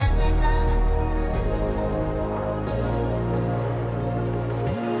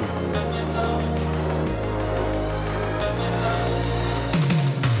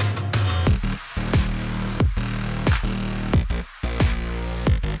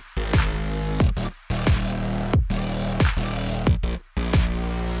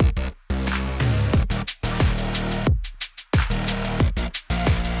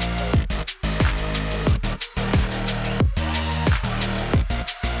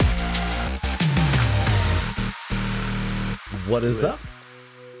What is up?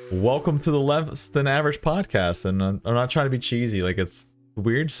 Welcome to the Less Than Average podcast. And I'm not trying to be cheesy. Like, it's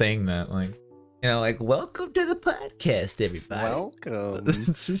weird saying that. Like, like, welcome to the podcast, everybody. Welcome.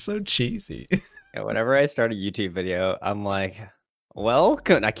 It's just so cheesy. Yeah, whenever I start a YouTube video, I'm like,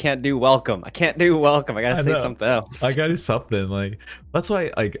 welcome. I can't do welcome. I gotta say something else. I gotta do something. Like, that's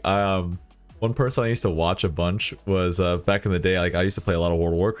why, like, one person I used to watch a bunch was back in the day. Like, I used to play a lot of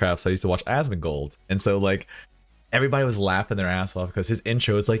World of Warcraft, so I used to watch Asmongold. And so, like, everybody was laughing their ass off because his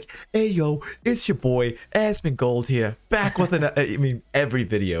intro is like, "Hey yo, it's your boy Asmongold here, back with an." I mean, every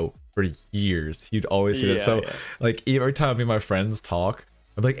video for years you'd always see that. So, like, every time me and my friends talk,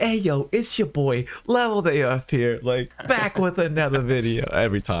 I'm like, "Hey yo, it's your boy Level AF here, like back with another video."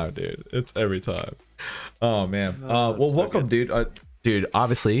 Every time, dude. It's every time. Oh man. Well, so welcome, dude. Dude,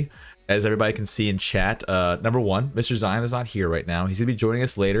 obviously, as everybody can see in chat, number one, Mr. Zion is not here right now. He's gonna be joining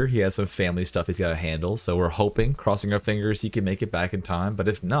us later. He has some family stuff he's got to handle, so we're hoping, crossing our fingers, he can make it back in time. But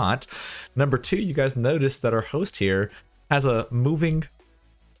if not, number two, you guys noticed that our host here has a moving,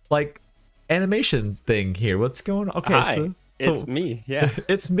 like, animation thing here. What's going on? Okay, Hi, it's me. Yeah,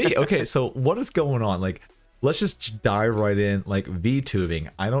 it's me. Okay, so what is going on? Like, let's just dive right in. Like, VTubing,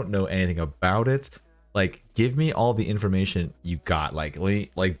 I don't know anything about it. Like, give me all the information you got. Like,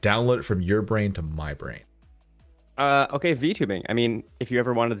 download it from your brain to my brain. Okay, VTubing. I mean, if you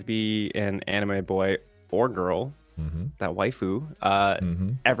ever wanted to be an anime boy or girl, that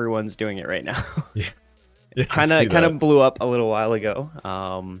waifu, everyone's doing it right now. Yeah, kind of blew up a little while ago.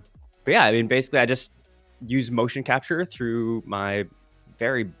 But yeah, I mean, basically, I just use motion capture through my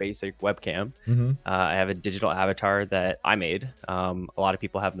very basic webcam. I have a digital avatar that I made. A lot of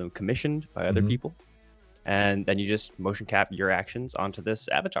people have them commissioned by other people. And then you just motion cap your actions onto this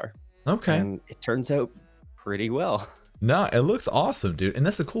avatar. Okay. And it turns out pretty well. No, it looks awesome, dude. And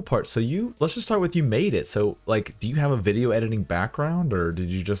that's the cool part. So let's just start with, you made it. So, like, do you have a video editing background, or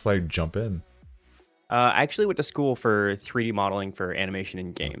did you just, like, jump in? I actually went to school for 3D modeling for animation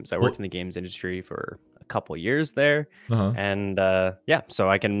in games. I worked in the games industry for a couple years there. And yeah,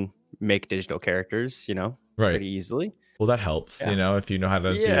 so I can make digital characters, pretty easily. Well, that helps, if you know how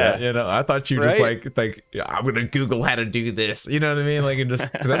to do that. I thought you just like, I'm gonna Google how to do this. You know what I mean? Like,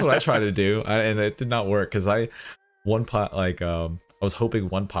 just because that's what I try to do, and it did not work. Because I was hoping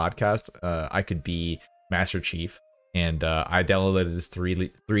one podcast I could be Master Chief, and I downloaded this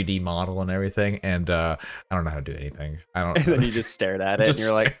 3D model and everything, and I don't know how to do anything. I don't. And then you just stared at it, and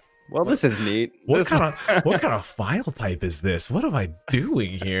you're like, well, this is neat. What kind of file type is this? What am I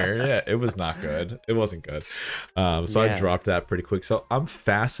doing here? Yeah, it was not good. It wasn't good. So I dropped that pretty quick. So I'm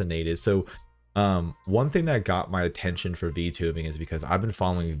fascinated. So one thing that got my attention for VTubing is because I've been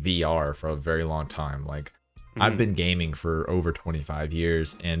following VR for a very long time. Like, I've been gaming for over 25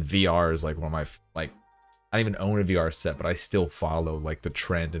 years, and VR is like one of my, like, I don't even own a VR set, but I still follow, like, the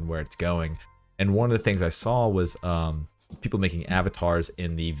trend and where it's going. And one of the things I saw was people making avatars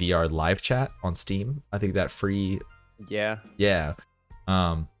in the VR live chat on Steam. I think that free. Yeah.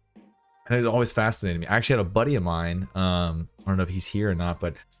 And it always fascinated me. I actually had a buddy of mine. I don't know if he's here or not,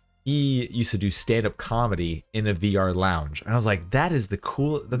 but he used to do stand-up comedy in a VR lounge, and I was like, "That is the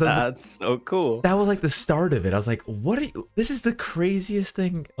cool." That's so cool. That was like the start of it. I was like, "What are you? This is the craziest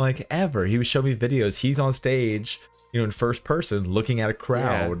thing, like, ever." He would show me videos. He's on stage, in first person, looking at a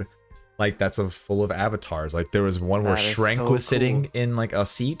crowd. Yeah. Like, that's full of avatars. Like, there was one where Shrank was sitting in, like, a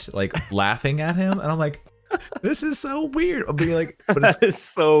seat, like, laughing at him, and I'm like, "This is so weird." I'll be like, "But it's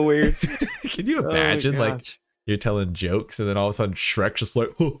so weird." Can you imagine, like, you're telling jokes, and then all of a sudden Shrek's just like,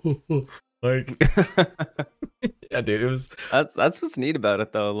 like, yeah, dude, it was. That's what's neat about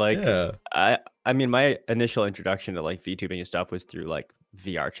it, though. Like, I mean, my initial introduction to, like, VTubing and stuff was through, like,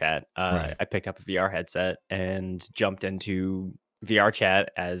 VR chat. I picked up a VR headset and jumped into VR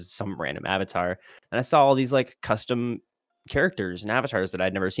chat as some random avatar, and I saw all these, like, custom characters and avatars that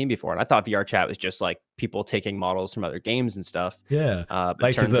I'd never seen before, and I thought VR chat was just, like, people taking models from other games and stuff. But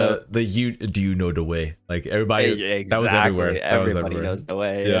like, do you know the way? Like, everybody, exactly. That was everywhere. Everybody knows the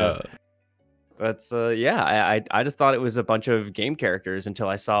way. But I just thought it was a bunch of game characters until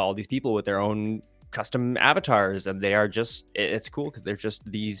I saw all these people with their own custom avatars, and they are just, it's cool because they're just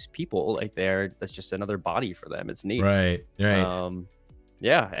these people. Like, that's just another body for them. It's neat. Right.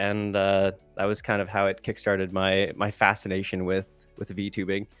 And that was kind of how it kickstarted my fascination with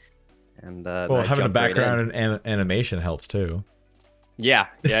VTubing. And well, having a background in animation helps too. Yeah.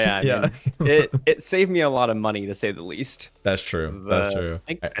 I mean, it saved me a lot of money, to say the least. That's true. That's true.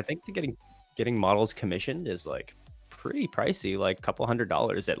 I think getting models commissioned is, like, pretty pricey, like a couple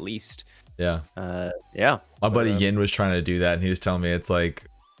 $100 at least. Yeah. Yeah. My buddy Yin was trying to do that, and he was telling me it's like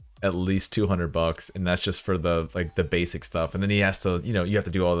at least $200, and that's just for the like the basic stuff. And then he has to, you have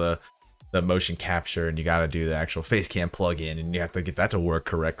to do all the motion capture, and you got to do the actual face cam plugin, and you have to get that to work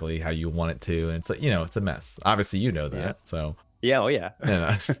correctly how you want it to. And it's like, it's a mess. Obviously, that. Yeah. So yeah, oh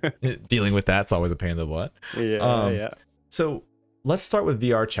yeah. Dealing with that's always a pain in the butt. Yeah. So let's start with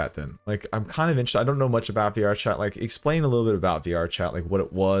VR chat then. Like, I'm kind of interested. I don't know much about VR chat. Like, explain a little bit about VR chat, like what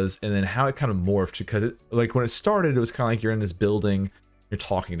it was, and then how it kind of morphed. Because it, like, when it started, it was kind of like you're in this building, you're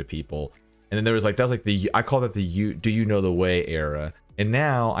talking to people, and then there was like, that was like I call that the do you know the way era. And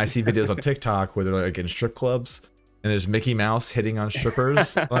now I see videos on TikTok where they're like in strip clubs, and there's Mickey Mouse hitting on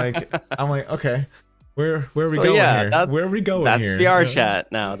strippers. Like, I'm like, okay, where are we going here? Where are we going here? That's VR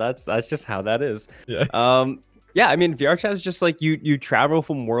chat now. That's just how that is. Yeah. Yeah, I mean, VR chat is just like you travel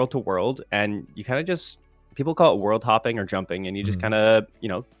from world to world, and you kind of just, people call it world hopping or jumping, and you just kind of,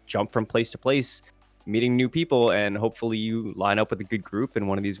 jump from place to place, meeting new people, and hopefully you line up with a good group in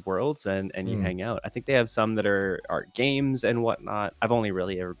one of these worlds, and you hang out. I think they have some that are games and whatnot. I've only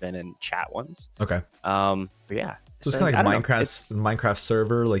really ever been in chat ones. Okay. But yeah. So it's kind of like Minecraft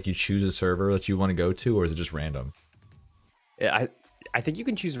server, like you choose a server that you want to go to, or is it just random? Yeah, I think you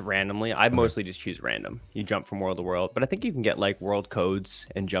can choose randomly. I mostly just choose random. You jump from world to world, but I think you can get like world codes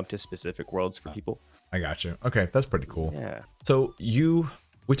and jump to specific worlds for people. I got you. Okay, that's pretty cool. Yeah. So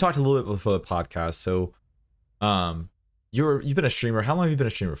we talked a little bit before the podcast. So, you've been a streamer. How long have you been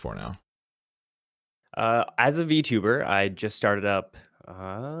a streamer for now? As a VTuber, I just started up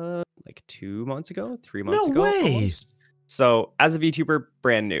like 2 months ago, 3 months ago. No way. Almost. So as a VTuber,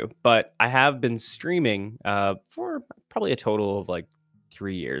 brand new, but I have been streaming for probably a total of like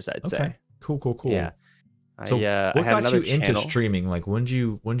 3 years, I'd say. Cool. Yeah. So what got you into channel. streaming? Like, when did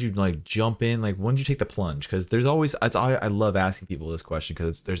you like jump in? Like, when did you take the plunge? Because there's always, I love asking people this question,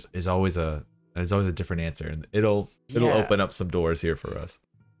 because there's always a different answer, and it'll open up some doors here for us.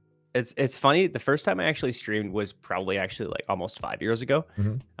 It's funny. The first time I actually streamed was probably actually like almost 5 years ago.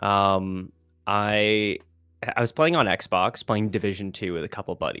 I was playing on Xbox, playing Division 2 with a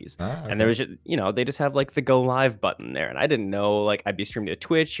couple buddies. And there was just, they just have like the go live button there. And I didn't know like I'd be streaming to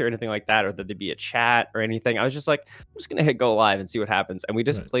Twitch or anything like that, or that there'd be a chat or anything. I was just like, I'm just going to hit go live and see what happens. And we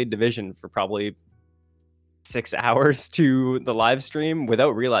just played Division for probably 6 hours to the live stream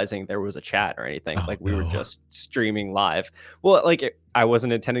without realizing there was a chat or anything. We were just streaming live. Well, I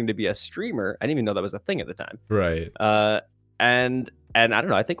wasn't intending to be a streamer. I didn't even know that was a thing at the time. Right. And I don't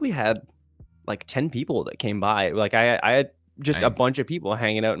know. I think we had like 10 people that came by. Like I had just a bunch of people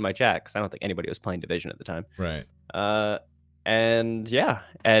hanging out in my chat, because I don't think anybody was playing Division at the time. Right. And yeah,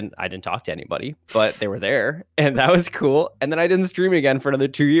 and I didn't talk to anybody, but they were there, and that was cool. And then I didn't stream again for another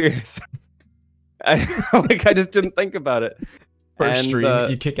 2 years. I just didn't think about it. First stream,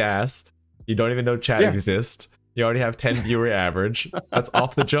 you kick ass. You don't even know chat exists. You already have 10 viewer average. That's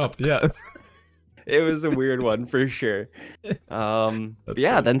off the jump. Yeah. It was a weird one for sure. Funny.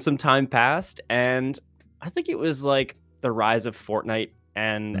 Then some time passed, and I think it was like the rise of Fortnite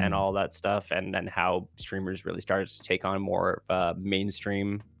and all that stuff, and then how streamers really started to take on more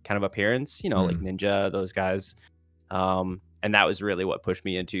mainstream kind of appearance, like Ninja, those guys. And that was really what pushed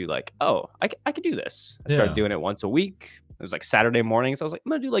me into like, oh, I could do this. I started doing it once a week. It was like Saturday mornings. I was like, I'm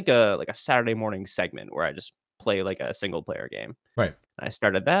gonna do like a Saturday morning segment where I just play like a single player game. Right. I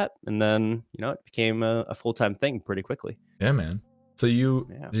started that, and then it became a full-time thing pretty quickly. Yeah, man. So are you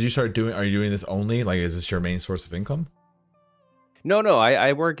doing this only? Like, is this your main source of income? No,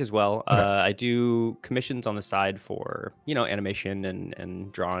 I work as well. Okay. I do commissions on the side for, animation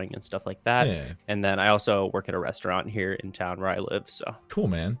and drawing and stuff like that. Yeah. And then I also work at a restaurant here in town where I live. So cool,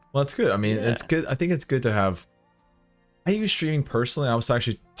 man. Well, that's good. I mean, it's good. I think it's good to have. I use streaming personally. I was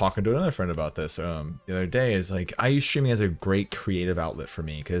actually talking to another friend about this the other day. Is like, I use streaming as a great creative outlet for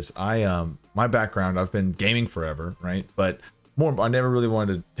me, because my background, I've been gaming forever, right? But I never really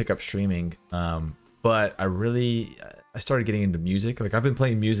wanted to pick up streaming. But I started getting into music. Like, I've been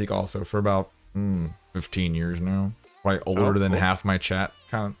playing music also for about 15 years now. Probably older than half my chat,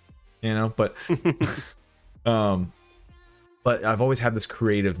 kind of, but but I've always had this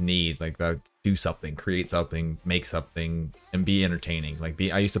creative need, like, do something, create something, make something, and be entertaining. Like,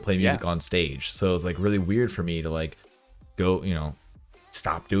 I used to play music on stage, so it's like really weird for me to like go,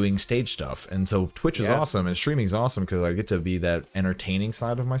 stop doing stage stuff. And so Twitch is awesome, and streaming is awesome, because I get to be that entertaining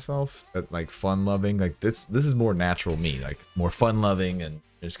side of myself, that like fun loving. Like, this is more natural me, like more fun loving and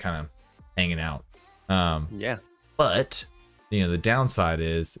just kind of hanging out. But the downside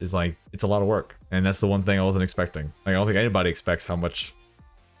is like, it's a lot of work, and that's the one thing I wasn't expecting. Like, I don't think anybody expects how much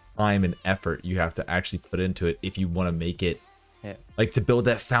time and effort you have to actually put into it if you want to make it, like, to build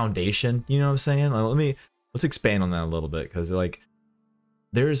that foundation. You know what I'm saying? Like, let's expand on that a little bit, because like,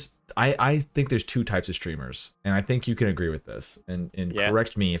 I think there's two types of streamers, and I think you can agree with this, and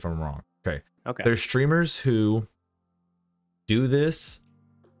correct me if I'm wrong. Okay. There's streamers who do this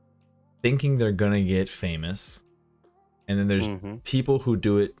thinking they're gonna get famous, and then there's people who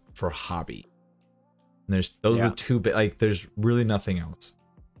do it for hobby. And those are the two, like there's really nothing else.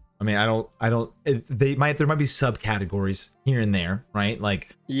 I mean, there might be subcategories here and there, right?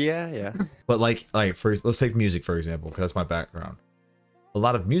 Like but like let's take music for example, because that's my background. A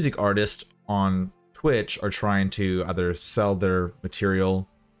lot of music artists on Twitch are trying to either sell their material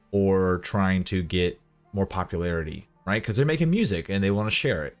or trying to get more popularity, right? Because they're making music and they want to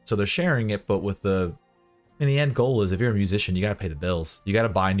share it, so they're sharing it, but with and the end goal is, if you're a musician, you got to pay the bills. You got to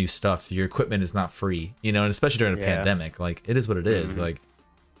buy new stuff. Your equipment is not free, and especially during a pandemic, like it is what it is. Like,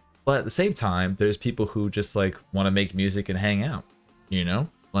 but at the same time, there's people who just like want to make music and hang out,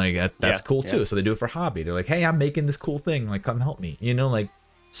 like that's cool too. So they do it for hobby. They're like, hey, I'm making this cool thing. Like, come help me, like,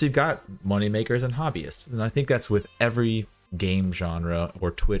 so you've got money makers and hobbyists. And I think that's with every game genre or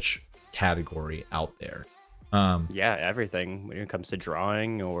Twitch category out there. Everything when it comes to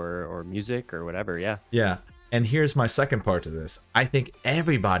drawing or music or whatever. Yeah. And here's my second part to this. I think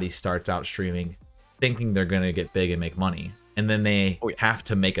everybody starts out streaming thinking they're going to get big and make money. And then they have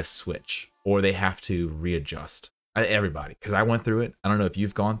to make a switch, or they have to readjust. Everybody. Because I went through it. I don't know if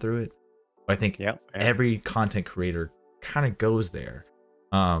you've gone through it, but I think every content creator kind of goes there.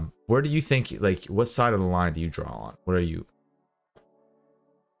 Where do you think, like, what side of the line do you draw on? What are you?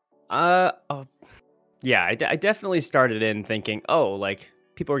 I definitely started in thinking, like,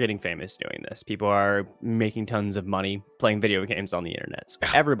 people are getting famous doing this. People are making tons of money playing video games on the internet. So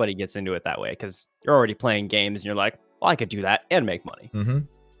everybody gets into it that way because you're already playing games and you're like, well, I could do that and make money.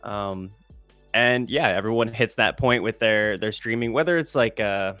 And everyone hits that point with their streaming, whether it's like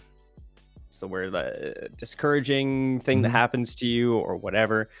what's the word, discouraging thing that happens to you or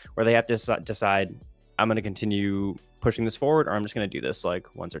whatever, where they have to decide, I'm going to continue pushing this forward, or I'm just going to do this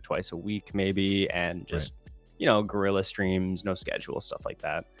like once or twice a week maybe, and just guerrilla streams, no schedule, stuff like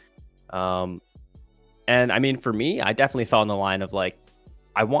that. And I mean, for me, I definitely fell in the line of like,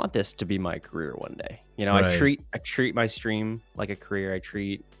 I want this to be my career one day. I treat my stream like a career. I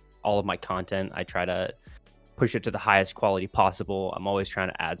treat all of my content, I try to push it to the highest quality possible. I'm always trying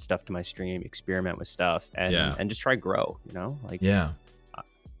to add stuff to my stream, experiment with stuff, and just try grow, like I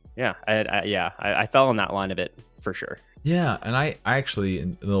fell on that line of it for sure. Yeah, and I actually, a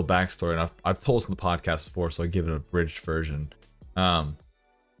little backstory, and I've told this in the podcast before, so I give it a abridged version.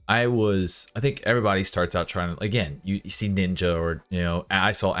 I think everybody starts out trying to, again, you see Ninja, or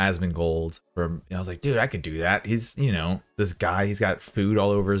I saw Asmongold, I was like, dude, I could do that. He's this guy, he's got food all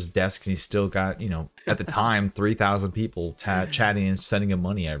over his desk, and he's still got at the time 3,000 people chatting and sending him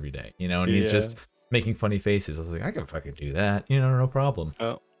money every day, and he's just making funny faces. I was like, I can fucking do that, no problem.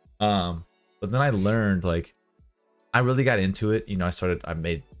 But then I learned, like, I really got into it. You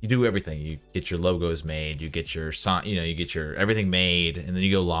do everything. You get your logos made, you get your you get your everything made, and then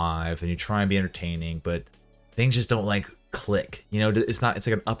you go live and you try and be entertaining, but things just don't like click. It's like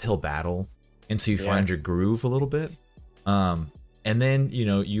an uphill battle until you find your groove a little bit. And then,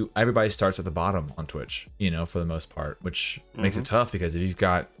 everybody starts at the bottom on Twitch, for the most part, which makes it tough, because if you've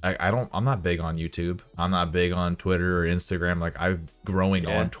got, I'm not big on YouTube. I'm not big on Twitter or Instagram. Like, I'm growing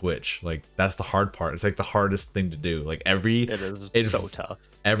on Twitch. Like, that's the hard part. It's like the hardest thing to do. Like, it's so tough.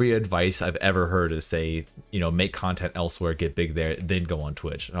 Every advice I've ever heard is say, make content elsewhere, get big there, then go on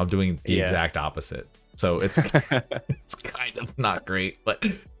Twitch. And I'm doing the exact opposite. So it's, it's kind of not great, but,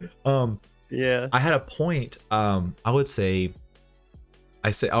 I had a point, I would say,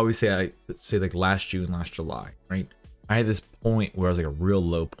 I always say like last June, last July, right? I had this point where I was like a real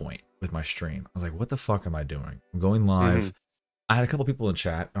low point with my stream. I was like, what the fuck am I doing? I'm going live. I had a couple people in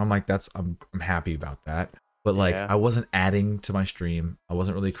chat, and I'm like, I'm happy about that. But like, I wasn't adding to my stream. I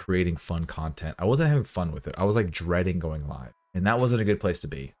wasn't really creating fun content. I wasn't having fun with it. I was like dreading going live, and that wasn't a good place to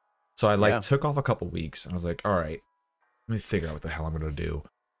be. So I took off a couple weeks, and I was like, all right, let me figure out what the hell I'm gonna do.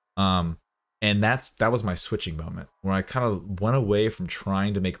 And that was my switching moment, where I kind of went away from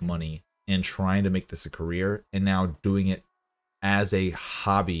trying to make money and trying to make this a career, and now doing it as a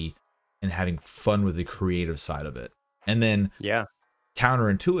hobby and having fun with the creative side of it. And then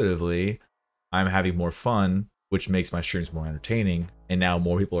counterintuitively, I'm having more fun, which makes my streams more entertaining, and now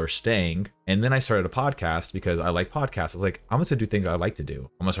more people are staying. And then I started a podcast because I like podcasts. I was like, I'm just gonna do things I like to do.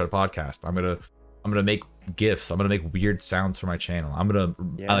 I'm gonna start a podcast. I'm gonna make GIFs. I'm gonna make weird sounds for my channel.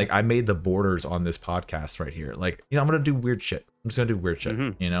 I made the borders on this podcast right here. Like, I'm gonna do weird shit. I'm just gonna do weird shit,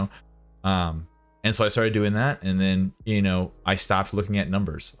 and so I started doing that, and then, I stopped looking at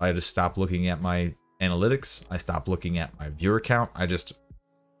numbers. I just stopped looking at my analytics. I stopped looking at my viewer count. I just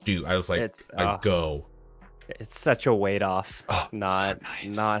do. I just like I go. It's such a weight off. Oh, Not so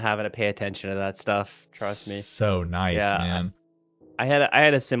nice. not having to pay attention to that stuff. Trust me. So nice, Yeah, man. I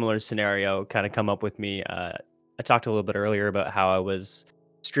had a similar scenario kind of come up with me. I talked a little bit earlier about how I was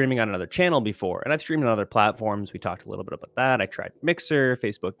streaming on another channel before, and I've streamed on other platforms. We talked a little bit about that. I tried Mixer,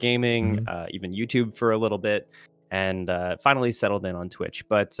 Facebook Gaming, Mhm. even YouTube for a little bit, and finally settled in on Twitch.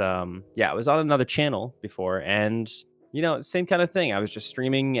 But yeah, I was on another channel before, and same kind of thing. I was just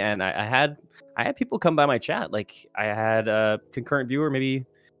streaming, and I had people come by my chat. Like I had a concurrent viewer, maybe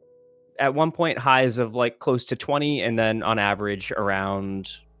at one point highs of like close to 20, and then on average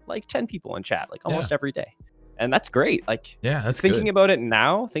around like 10 people in chat like Yeah. almost every day. And that's great. Like, Yeah, that's thinking good. about it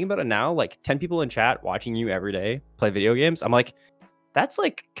now, like 10 people in chat watching you every day play video games, I'm like, that's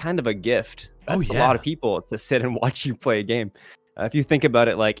like kind of a gift. That's a lot of people to sit and watch you play a game. If you think about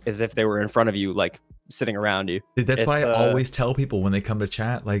it like as if they were in front of you, like sitting around you. Dude, that's why I always tell people when they come to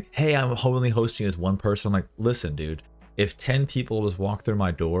chat, like, hey, I'm only hosting as one person. I'm like, listen, dude, if 10 people just walk through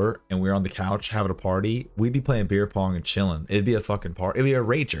my door and we're on the couch having a party, we'd be playing beer pong and chilling. It'd be a fucking party. It'd be a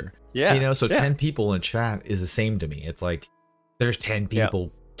rager. Yeah. So 10 people in chat is the same to me. It's like there's 10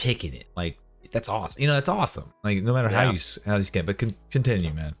 people kicking it. Like, that's awesome. That's awesome. Like, no matter how you get, but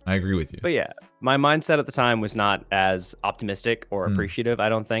continue, man. I agree with you. But yeah, my mindset at the time was not as optimistic or appreciative. I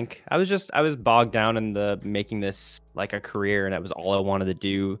don't think I was bogged down in the making this like a career, and that was all I wanted to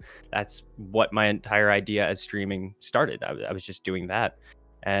do. That's what my entire idea as streaming started. I was just doing that,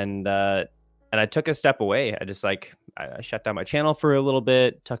 and I took a step away. I just like I shut down my channel for a little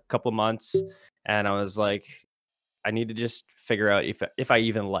bit, took a couple months, and I was like, I need to just figure out if I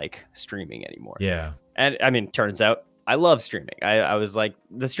even like streaming anymore. Yeah. And I mean, turns out I love streaming. I was like,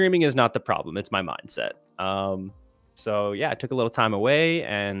 the streaming is not the problem. It's my mindset. So yeah, I took a little time away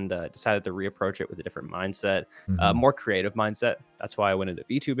and decided to reapproach it with a different mindset, more creative mindset. That's why I went into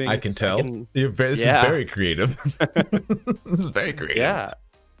VTubing. I can tell. This is very creative. This is very creative. Yeah.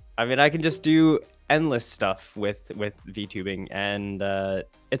 I mean, I can just do endless stuff with VTubing, and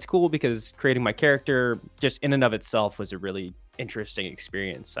it's cool because creating my character just in and of itself was a really interesting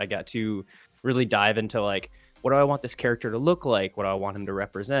experience. I got to really dive into like, what do I want this character to look like? What do I want him to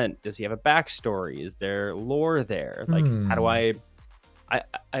represent? Does he have a backstory? Is there lore there? Like, how do I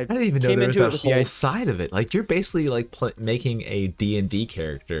didn't even know there was that whole side of it. Like, you're basically like making a D&D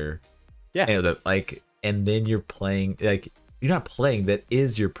character. Yeah. And then you're playing, like, you're not playing, that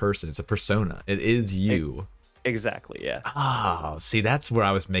is your person. It's a persona. It is you. Exactly, yeah. Oh, see, that's where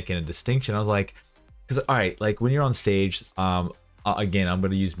I was making a distinction. I was like, because, all right, like when you're on stage, again, I'm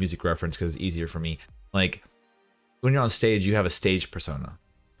going to use music reference because it's easier for me. Like, when you're on stage, you have a stage persona,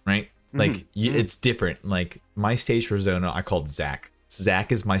 right? Like, it's different. Like, my stage persona, I called Zach.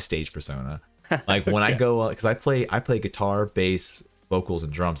 Zach is my stage persona. Like, when I go, because I play guitar, bass, vocals,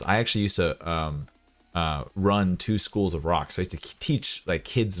 and drums. I actually used to run 2 schools of rock, so I used to teach like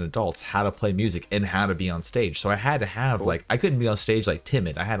kids and adults how to play music and how to be on stage. So I had to have like, I couldn't be on stage like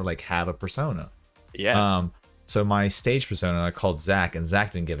timid. I had to like have a persona. So my stage persona I called Zach, and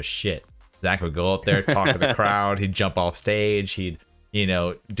Zach didn't give a shit. Zach would go up there, talk to the crowd, he'd jump off stage, he'd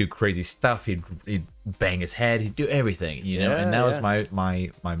do crazy stuff, he'd bang his head, he'd do everything, and that was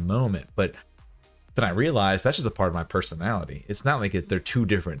my moment. But then I realized that's just a part of my personality. It's not like they're 2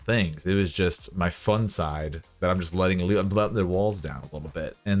 different things. It was just my fun side that I'm just letting the walls down a little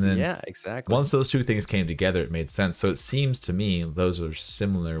bit. And then exactly. Once those 2 things came together, it made sense. So it seems to me those are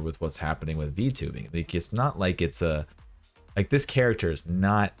similar with what's happening with VTubing. Like, it's not like it's this character is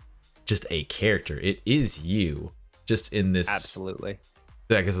not just a character. It is you, just in this absolutely,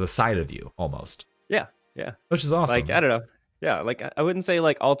 like, it's a side of you almost. Yeah, which is awesome. Like, I don't know. Yeah, like I wouldn't say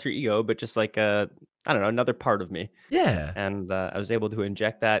like alter ego, but just like I don't know, another part of me. Yeah. And I was able to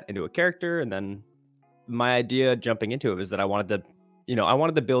inject that into a character, and then my idea jumping into it was that I wanted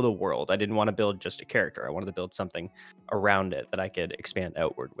to build a world. I didn't want to build just a character. I wanted to build something around it that I could expand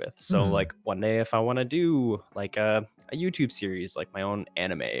outward with. So like one day, if I want to do like a YouTube series, like my own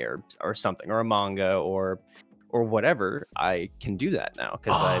anime or something, or a manga or whatever, I can do that now.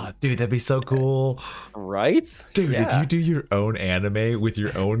 Dude, that'd be so cool. Right? Dude, if you do your own anime with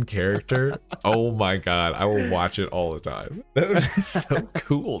your own character, oh my god, I will watch it all the time. That would be so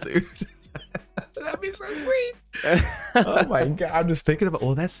cool, dude. That'd be so sweet. Oh my god, I'm just thinking about,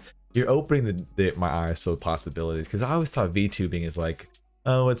 you're opening my eyes to the possibilities, because I always thought VTubing is like,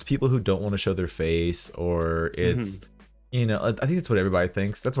 oh, it's people who don't want to show their face, or it's, I think it's what everybody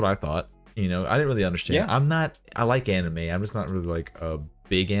thinks. That's what I thought. I didn't really understand. I like anime. I'm just not really like a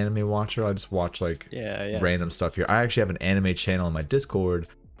big anime watcher. I just watch like random stuff here. I actually have an anime channel in my Discord,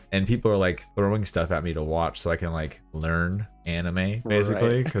 and people are like throwing stuff at me to watch so I can like learn anime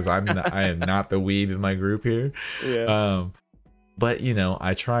basically, because I am not the weeb in my group here. Yeah. But you know,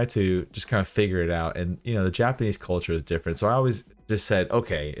 I try to just kind of figure it out, and you know, the Japanese culture is different. So I always just said,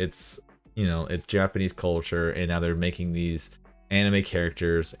 okay, it's, you know, it's Japanese culture, and now they're making these anime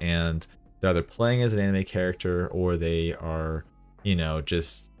characters, and they're either playing as an anime character or they are, you know,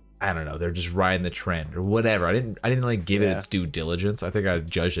 just, I don't know, they're just riding the trend or whatever. I didn't like give it its due diligence. I think I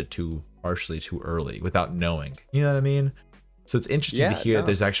judged it too harshly too early without knowing. You know what I mean? So it's interesting to hear that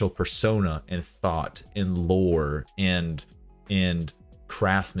there's actual persona and thought and lore and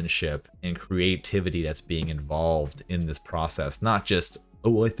craftsmanship and creativity that's being involved in this process, not just,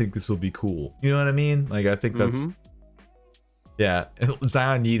 oh, I think this will be cool. You know what I mean? Like, I think that's yeah.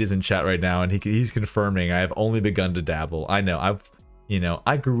 Zion Yeet is in chat right now, and he's confirming I have only begun to dabble. I know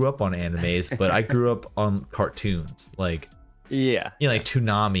I grew up on animes, but I grew up on cartoons, like like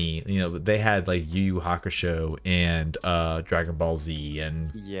Toonami. You know, they had like Yu Yu Hakusho and Dragon Ball Z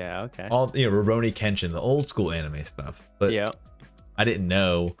and all, you know, Rurouni Kenshin, the old school anime stuff. But I didn't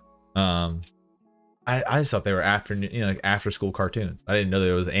know. I just thought they were afternoon, you know, like after school cartoons. I didn't know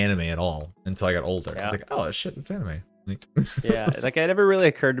there was anime at all until I got older. I was like, oh shit, it's anime. Like it never really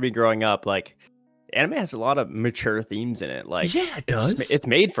occurred to me growing up. Like, anime has a lot of mature themes in it. Like, it does. It's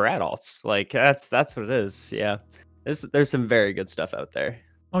made for adults. Like, that's what it is. Yeah, there's some very good stuff out there.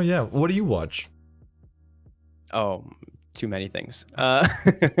 Oh yeah, what do you watch? Oh, too many things. What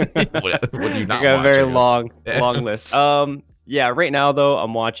do you not? I got a very long list. Yeah, right now though,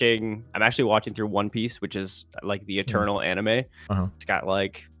 I'm actually watching through One Piece, which is like the eternal anime. It's got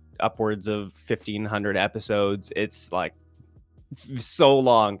like upwards of 1,500 episodes. It's like so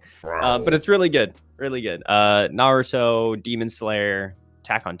long, but it's really good. Naruto, Demon Slayer,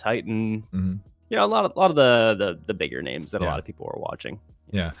 Attack on Titan. You know, a lot of the bigger names that a lot of people are watching.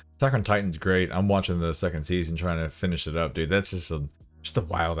 Yeah, Attack on Titan's great. I'm watching the second season, trying to finish it up, dude. That's just a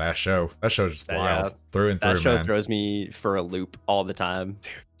wild ass show. That show's just wild through and through. That show throws me for a loop all the time.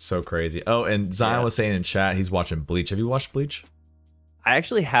 Dude, so crazy. Oh, and Zion was saying in chat he's watching Bleach. Have you watched Bleach? I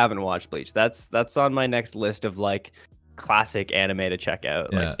actually haven't watched Bleach. That's on my next list of like classic anime to check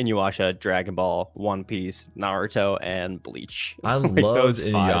out. Like Inuyasha, Dragon Ball, One Piece, Naruto, and Bleach. I loved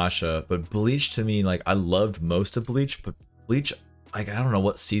Inuyasha, but Bleach to me, like, I loved most of Bleach, but Bleach, like, I don't know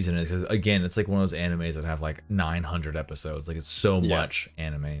what season it is, because again, it's like one of those animes that have like 900 episodes. Like, it's so much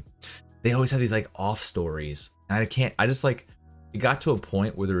anime. They always have these like off stories, and I just like, it got to a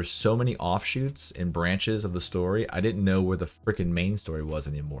point where there were so many offshoots and branches of the story, I didn't know where the freaking main story was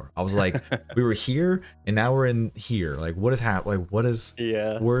anymore. I was like, we were here and now we're in here. Like, what is happening? Like, what is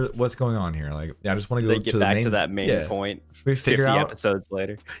what's going on here? Like, I just want to go to the main, to that main point. We figure 50 out episodes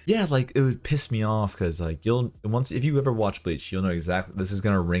later. Yeah, like it would piss me off because like if you ever watch Bleach, you'll know exactly this is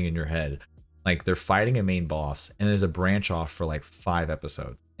gonna ring in your head. Like, they're fighting a main boss and there's a branch off for like 5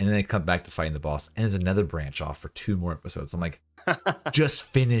 episodes, and then they come back to fighting the boss and there's another branch off for 2 more episodes. I'm like, just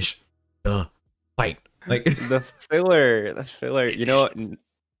finish the fight. Like the filler. You know,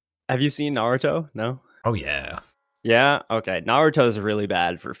 have you seen Naruto? No. Oh yeah. Yeah. Okay. Naruto is really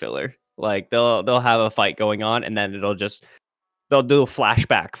bad for filler. Like, they'll have a fight going on, and then they'll do a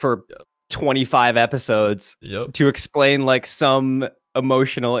flashback for 25 episodes to explain like some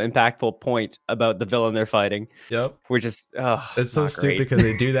emotional, impactful point about the villain they're fighting. Which is it's so stupid because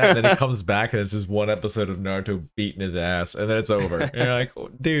they do that, and then it comes back and it's just one episode of Naruto beating his ass, and then it's over. And you're like, oh,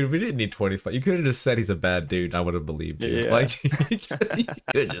 dude, we didn't need 25. You could have just said he's a bad dude. I would have believed you. Like, you could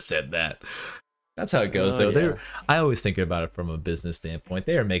have just said that. That's how it goes, though. I always think about it from a business standpoint.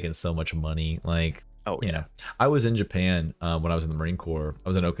 They are making so much money. Like, you know, I was in Japan when I was in the Marine Corps. I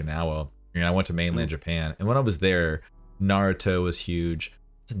was in Okinawa, and I went to mainland Japan. And when I was there, Naruto was huge.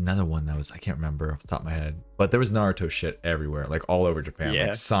 There's another one that was, I can't remember off the top of my head, but there was Naruto shit everywhere, like all over Japan,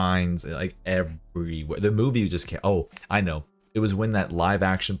 like signs, like everywhere. The movie just came. Oh, I know. It was when that live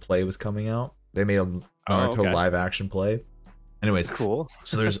action play was coming out. They made a Naruto live action play. Anyways, cool.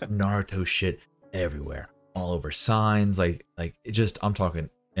 So there's Naruto shit everywhere, all over signs, like it just, I'm talking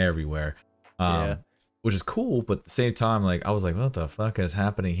everywhere. Which is cool, but at the same time, like, I was like, what the fuck is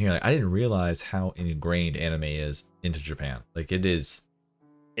happening here? Like, I didn't realize how ingrained anime is into Japan. Like, it is.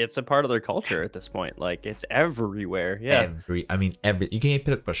 It's a part of their culture at this point. Like, it's everywhere. Yeah. You can't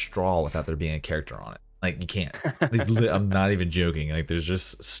put up a straw without there being a character on it. Like, you can't. Like, I'm not even joking. Like, there's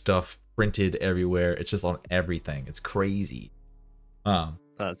just stuff printed everywhere. It's just on everything. It's crazy.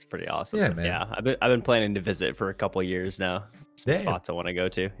 That's pretty awesome. Yeah, man. Yeah, I've been planning to visit for a couple years now. Some spots I want to go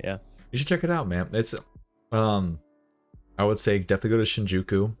to. Yeah. You should check it out, man. It's I would say definitely go to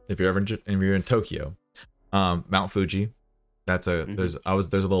Shinjuku if you're in Tokyo. Mount Fuji. That's there's a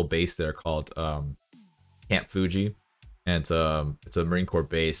little base there called Camp Fuji. and it's a Marine Corps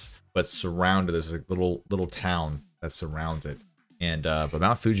base, but surrounded. There's a little town that surrounds it, and but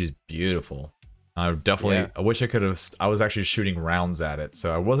Mount Fuji is beautiful. I definitely, Yeah. I wish I could have. I was actually shooting rounds at it,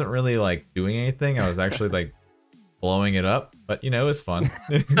 so I wasn't really like doing anything. I was actually like blowing it up, but you know, it was fun.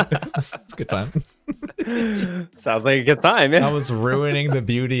 It's a good time. Sounds like a good time. Yeah. I was ruining the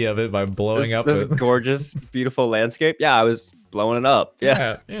beauty of it by blowing up this it. gorgeous, beautiful landscape. Yeah, I was blowing it up.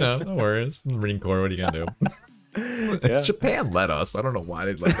 Yeah. Yeah, you know, no worries. Marine Corps, what are you gonna do? Yeah. Japan let us. I don't know why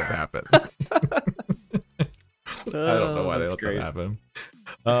they let that happen. I don't know why they let that happen.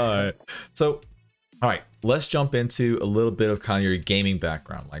 All right. So, all right, let's jump into a little bit of kind of your gaming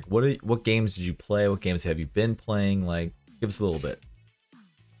background. Like, what games did you play? What games have you been playing? Like, give us a little bit.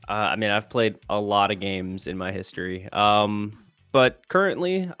 I mean, I've played a lot of games in my history. But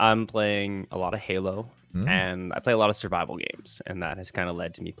currently I'm playing a lot of Halo and I play a lot of survival games, and that has kind of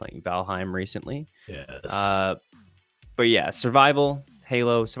led to me playing Valheim recently. Yes. But yeah, survival,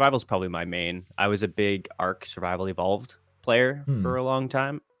 Halo, survival is probably my main. I was a big Ark Survival Evolved player for a long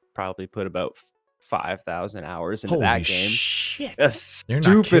time. Probably put about 5,000 hours into that game. Shit. A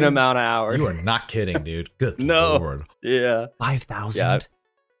stupid amount of hours. You are not kidding, dude. Good No. Lord. Yeah. 5,000?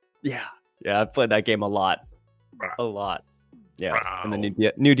 Yeah. I've played that game a lot. A lot. Yeah. Wow. And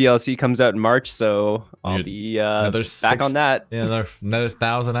the new DLC comes out in March, so I'll be back on that. Yeah, another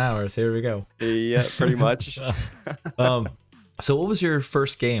 1,000 hours. Here we go. Yeah, pretty much. So what was your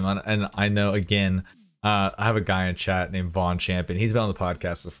first game? And I know, again, I have a guy in chat named Vaughn Champion. He's been on the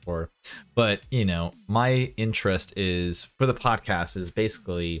podcast before, but you know, my interest is for the podcast is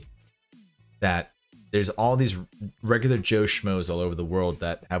basically that there's all these regular Joe Schmoes all over the world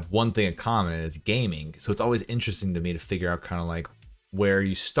that have one thing in common, and it's gaming. So it's always interesting to me to figure out kind of like where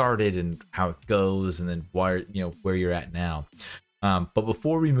you started and how it goes, and then why, you know, where you're at now. But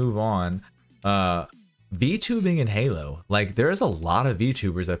before we move on, VTubing in Halo, like there's a lot of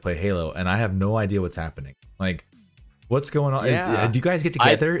VTubers that play Halo, and I have no idea what's happening. Like, what's going on? Yeah. Do you guys get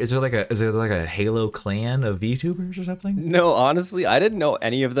together? Is there like a Halo clan of VTubers or something? No, honestly, I didn't know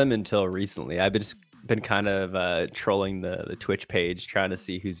any of them until recently. I've been kind of trolling the Twitch page, trying to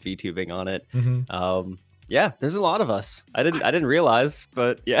see who's VTubing on it. Yeah, there's a lot of us. I didn't realize,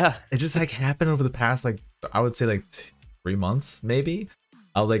 but yeah, it just like happened over the past, like, I would say like 3 months maybe.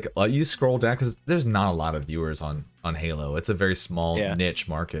 You scroll down because there's not a lot of viewers on Halo. It's a very small niche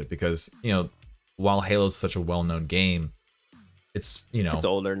market because, you know, while Halo's such a well-known game, it's, you know, it's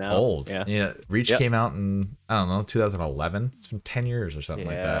older now. Yeah. Reach came out in, I don't know, 2011. It's been 10 years or something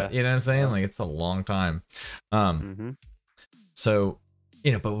like that. You know what I'm saying? Like, it's a long time. So,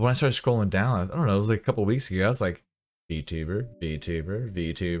 you know, but when I started scrolling down, I don't know, it was like a couple weeks ago, I was like, VTuber, VTube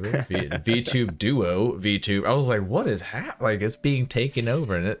duo, VTube. I was like, what is happening? Like, it's being taken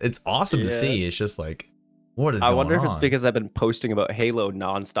over, and it's awesome to see. It's just like, what is going on? I wonder if it's because I've been posting about Halo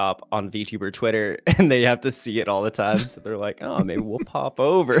nonstop on VTuber Twitter, and they have to see it all the time, so they're like, oh, maybe we'll pop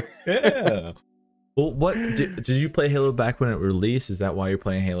over. Yeah. Well, what did you play Halo back when it released? Is that why you're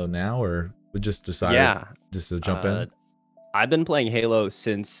playing Halo now, or just decided just to jump in? I've been playing Halo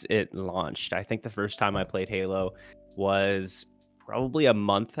since it launched. I think the first time I played Halo was probably a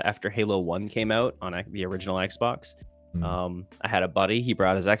month after Halo 1 came out on the original Xbox. I had a buddy, he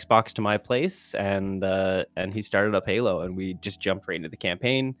brought his Xbox to my place, and he started up Halo, and we just jumped right into the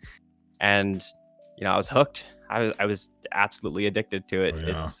campaign, and you know, I was hooked. I was absolutely addicted to it.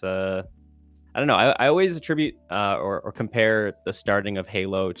 It's I don't know, I always attribute or compare the starting of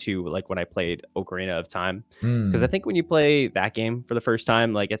Halo to like when I played Ocarina of Time, because I think when you play that game for the first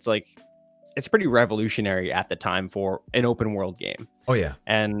time, it's pretty revolutionary at the time for an open world game. Oh yeah.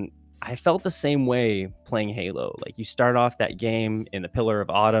 And I felt the same way playing Halo. Like, you start off that game in the Pillar of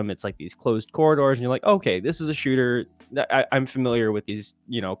Autumn. It's like these closed corridors, and you're like, okay, this is a shooter. I'm familiar with these,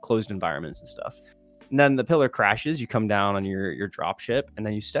 you know, closed environments and stuff. And then the pillar crashes. You come down on your dropship, and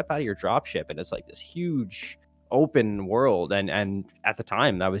then you step out of your dropship, and it's like this huge open world. And at the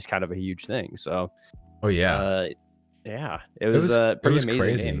time, that was kind of a huge thing. So, it was a pretty amazing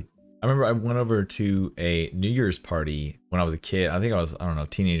crazy game. I remember I went over to a New Year's party when I was a kid. I think I was, I don't know,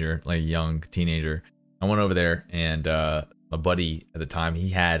 teenager, like young teenager. I went over there, and my buddy at the time, he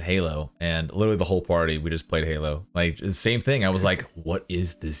had Halo, and literally the whole party, we just played Halo. Like, the same thing. I was like, what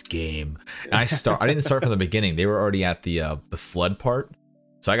is this game? And I didn't start from the beginning. They were already at the flood part.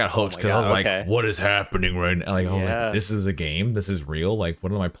 So I got hooked because I was like, what is happening right now? Like, I was like, this is a game? This is real? Like,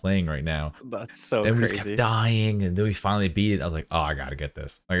 what am I playing right now? That's so and crazy. We just kept dying, and then we finally beat it. I was like, oh, I gotta get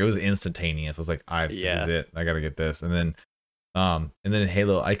this. Like, it was instantaneous. I was like, this is it. I gotta get this. And then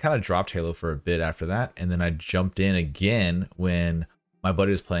Halo, I kind of dropped Halo for a bit after that, and then I jumped in again when my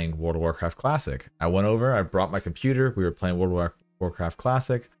buddy was playing World of Warcraft Classic. I went over, I brought my computer, we were playing World of Warcraft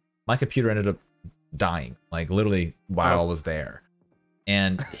Classic. My computer ended up dying, like literally while I was there.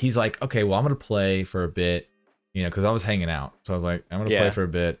 And he's like, okay, well, I'm going to play for a bit, you know, because I was hanging out. So I was like, I'm going to play for a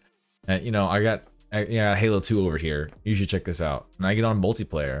bit. And, you know, I got Halo 2 over here. You should check this out. And I get on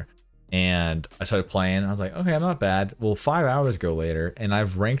multiplayer. And I started playing. I was like, okay, I'm not bad. Well, 5 hours go later, and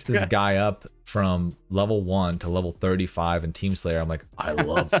I've ranked this guy up from level 1 to level 35 in Team Slayer. I'm like, I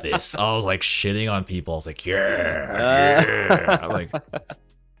love this. I was like shitting on people. I was like, yeah. I'm like,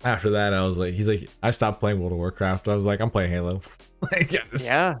 after that, I was like, he's like, I stopped playing World of Warcraft. I was like, I'm playing Halo. Like,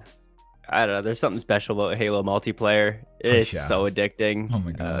 yeah. I don't know. There's something special about Halo multiplayer. It's so addicting. Oh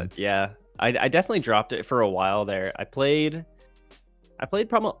my god. Yeah. I definitely dropped it for a while there. I played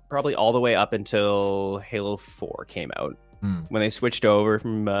probably all the way up until Halo 4 came out. When they switched over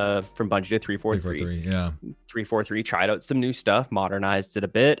from Bungie to 343. Yeah. 343 tried out some new stuff, modernized it a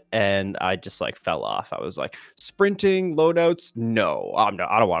bit, and I just like fell off. I was like, sprinting, loadouts, no. I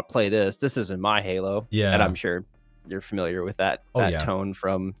don't want to play this. This isn't my Halo. Yeah. And I'm sure you're familiar with that tone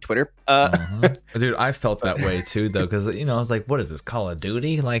from Twitter. Dude, I felt that way too though, because you know, I was like, what is this, Call of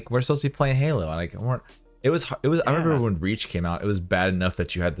Duty? Like, we're supposed to be playing Halo. Like, it was I remember when Reach came out, it was bad enough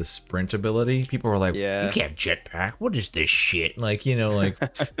that you had the sprint ability. People were like, you can't jetpack, what is this shit? Like, you know, like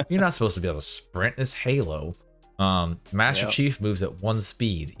you're not supposed to be able to sprint. This Halo. Master Chief moves at 1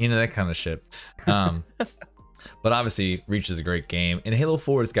 speed, you know, that kind of shit. But obviously Reach is a great game, and Halo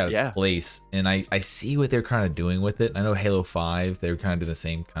 4 has got its place, and I see what they're kind of doing with it. I know Halo 5, they were kind of doing the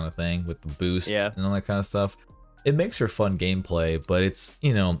same kind of thing with the boost and all that kind of stuff. It makes for fun gameplay, but it's,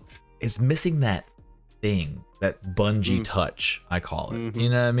 you know, it's missing that thing, that Bungie touch, I call it. You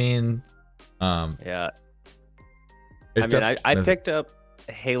know what I mean? I picked up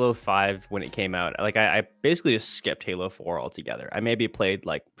Halo 5 when it came out. Like I basically just skipped Halo 4 altogether. I maybe played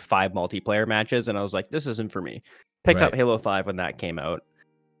like 5 multiplayer matches, and I was like, this isn't for me. Picked up Halo 5 when that came out,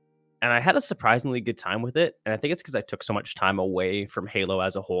 and I had a surprisingly good time with it. And I think it's because I took so much time away from Halo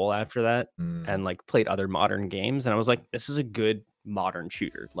as a whole after that, and like played other modern games, and I was like, this is a good modern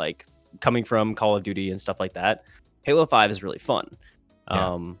shooter. Like, coming from Call of Duty and stuff like that, Halo 5 is really fun.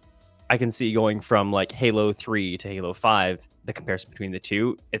 I can see going from like Halo 3 to Halo 5, the comparison between the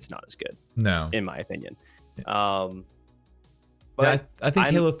two, it's not as good. No, in my opinion. But I think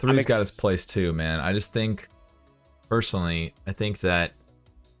Halo 3's got its place too, man. I just think, personally, I think that,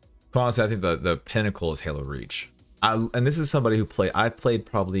 honestly, I think the pinnacle is Halo Reach. And this is somebody who I've played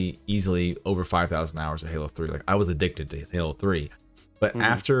probably easily over 5,000 hours of Halo 3. Like, I was addicted to Halo 3. But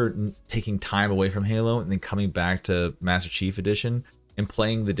after taking time away from Halo and then coming back to Master Chief Edition and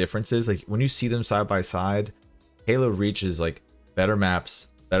playing the differences, like when you see them side by side, Halo Reach is like better maps,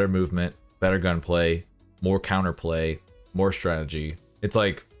 better movement, better gunplay, more counterplay, more strategy. It's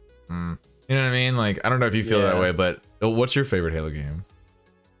like, you know what I mean? Like, I don't know if you feel that way, but what's your favorite Halo game?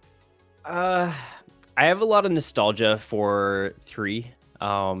 I have a lot of nostalgia for 3,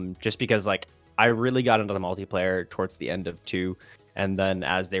 just because like I really got into the multiplayer towards the end of 2. And then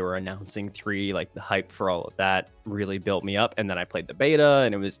as they were announcing 3, like the hype for all of that really built me up. And then I played the beta,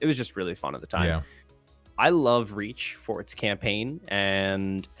 and it was just really fun at the time. Yeah. I love Reach for its campaign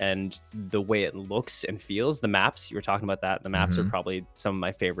and the way it looks and feels. The maps, you were talking about that. The maps are probably some of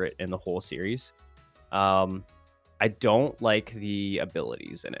my favorite in the whole series. I don't like the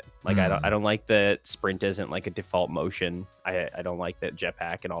abilities in it. Like I don't like that sprint isn't like a default motion. I don't like that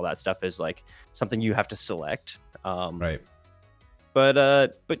jetpack and all that stuff is like something you have to select. Right.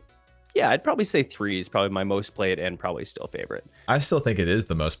 But yeah, I'd probably say 3 is probably my most played and probably still favorite. I still think it is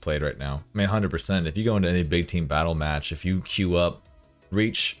the most played right now. I mean, 100%. If you go into any big team battle match, if you queue up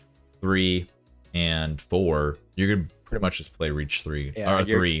Reach 3 and 4, you're gonna pretty much just play Reach 3 or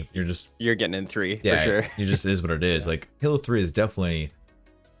 3. You're getting in 3 for sure. It just is what it is. Like, Halo 3 is definitely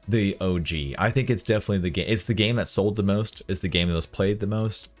the OG. I think it's definitely the game. It's the game that sold the most. It's the game that was played the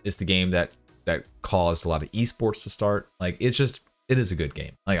most. It's the game that caused a lot of esports to start. Like, it is a good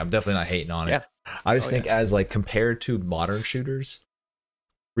game. Like, I'm definitely not hating on it. I just think as like compared to modern shooters,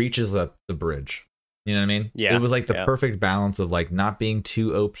 Reach is the bridge. You know what I mean? Yeah. It was like the perfect balance of like not being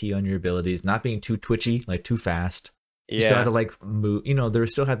too OP on your abilities, not being too twitchy, like too fast. You still had to like move, you know, there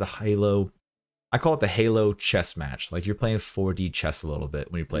still had the Halo. I call it the Halo chess match. Like, you're playing 4D chess a little bit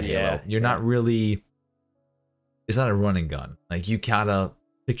when you play Halo. You're not really, it's not a run and gun. Like, you gotta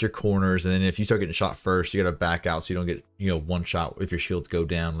pick your corners, and then if you start getting shot first, you gotta back out so you don't get, you know, one shot if your shields go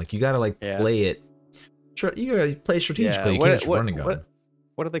down. Like, you gotta like play it. You gotta play strategically. You can't just run and gun.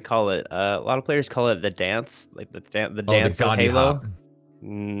 What do they call it? A lot of players call it the dance, like the dance of Halo.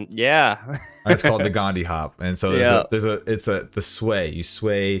 Yeah. It's called the Gandhi hop, and so Yeah. the sway. You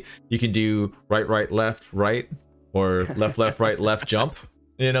sway. You can do right, right, left, right, or left, left, right, left jump.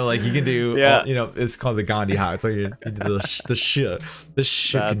 You know, like you can do. Yeah. You know, it's called the Gandhi hop. It's like you do the shook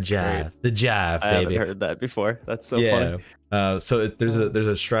and jive, the jive, I baby. haven't heard that before. That's so funny. So there's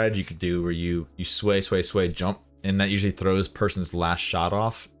a strategy you could do where you sway, sway, sway, jump, and that usually throws person's last shot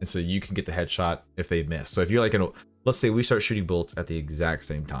off, and so you can get the headshot if they miss. So if you're like let's say we start shooting bullets at the exact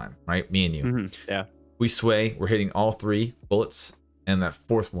same time, right? Me and you. Yeah. We sway, we're hitting all 3 bullets, and that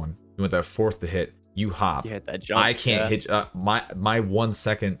 4th one, you want that 4th to hit, you hop. You hit that jump. I can't hit my 1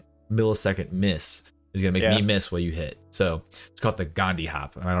 second millisecond miss is gonna make me miss what you hit. So it's called the Gandhi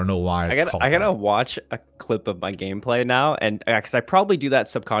hop, and I don't know why it's called. I gotta watch a clip of my gameplay now, and because I probably do that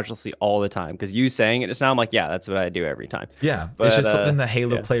subconsciously all the time. Because you saying it just now, I'm like, yeah, that's what I do every time. Yeah, but, it's just something that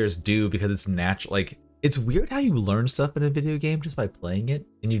Halo players do because it's natural. Like, it's weird how you learn stuff in a video game just by playing it,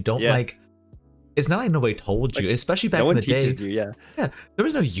 and you don't like. It's not like nobody told you, especially back in the day. Yeah, there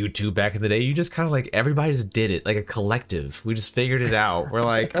was no YouTube back in the day. You just kind of like everybody just did it like a collective. We just figured it out. We're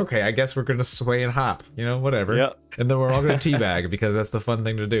like, okay, I guess we're gonna sway and hop, you know, whatever. Yep. And then we're all gonna teabag because that's the fun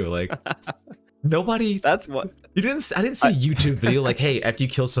thing to do. Like, nobody. That's what you didn't. I didn't see a YouTube video like, hey, after you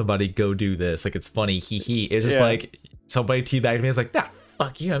kill somebody, go do this. Like, it's funny, hee hee. It's just like somebody teabagged me. It's like, nah,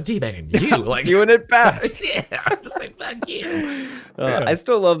 fuck you, I'm teabagging you. Like, doing it back. Yeah, I'm just like, fuck you. I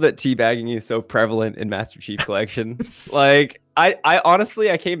still love that teabagging is so prevalent in Master Chief Collection. Like, I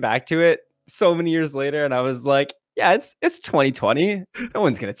honestly, I came back to it so many years later, and I was like, yeah, it's 2020. No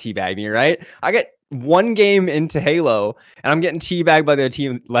one's gonna teabag me, right? I get 1 game into Halo, and I'm getting teabagged by the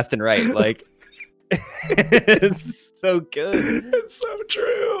team left and right. Like, it's so good. It's so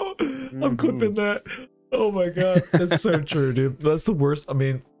true. I'm clipping that. Oh my god, that's so true, dude. That's the worst. I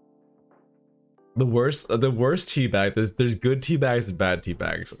mean, the worst teabag. There's good teabags and bad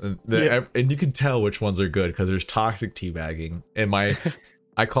teabags, and you can tell which ones are good because there's toxic teabagging. And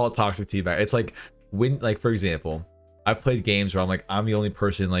I call it toxic teabag. It's like when, like, for example, I've played games where I'm the only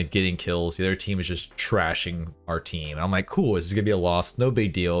person like getting kills. The other team is just trashing our team, and I'm like, cool, this is gonna be a loss, no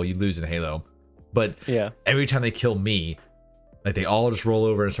big deal. You lose in Halo, but every time they kill me, like, they all just roll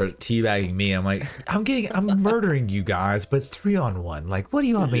over and start teabagging me. I'm like, I'm murdering you guys, but it's 3-on-1. Like, what do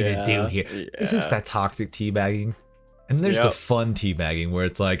you want me to do here? This is that toxic teabagging. And there's the fun teabagging where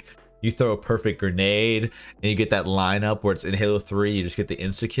it's like, you throw a perfect grenade and you get that lineup where it's in Halo 3, you just get the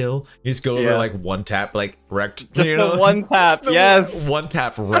insta kill. You just go over like one tap, like wrecked. Just the one tap, yes. One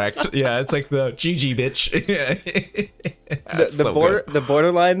tap wrecked. Yeah, it's like the GG bitch. The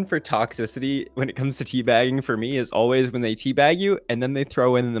borderline for toxicity when it comes to teabagging for me is always when they teabag you and then they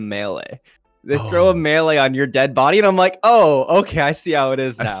throw in the melee. They throw a melee on your dead body, and I'm like, oh, okay, I see how it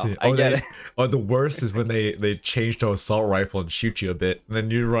is now. I get it. Or the worst is when they change to assault rifle and shoot you a bit, and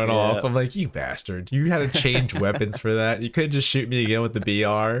then you run off. I'm like, you bastard! You had to change weapons for that. You couldn't just shoot me again with the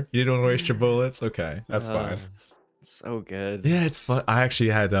BR. You didn't want to waste your bullets. Okay, that's fine. So good. Yeah, it's fun. I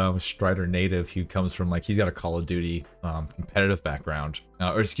actually had Strider Native, who comes from, like, he's got a Call of Duty competitive background,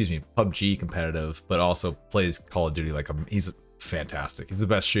 or excuse me, PUBG competitive, but also plays Call of Duty like he's fantastic. He's the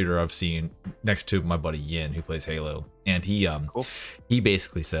best shooter I've seen next to my buddy Yin, who plays Halo. And he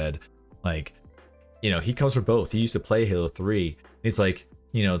basically said, like, you know, he comes from both. He used to play Halo 3. He's like,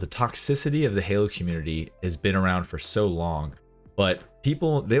 you know, the toxicity of the Halo community has been around for so long, but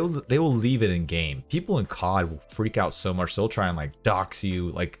people, they will leave it in game. People in COD will freak out so much, they'll try and like dox you,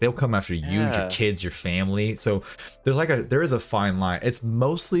 like they'll come after you, your kids, your family. So there is a fine line. It's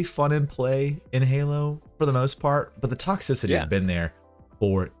mostly fun and play in Halo for the most part, but the toxicity has been there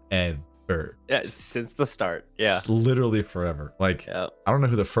forever. Yeah, since the start. Yeah, it's literally forever. Like, I don't know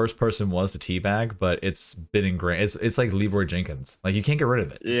who the first person was to teabag, but it's been ingrained. It's like Leroy Jenkins. Like, you can't get rid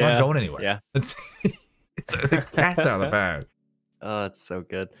of it. It's not going anywhere. Yeah, it's the cat's out of the bag. Oh, it's so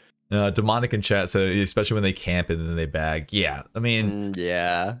good. Demonic in chat, so especially when they camp and then they bag. Yeah, I mean,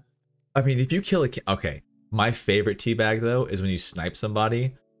 I mean, if you kill okay, my favorite teabag though is when you snipe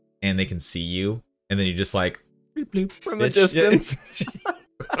somebody and they can see you, and then you just like bloop, bloop, from a distance.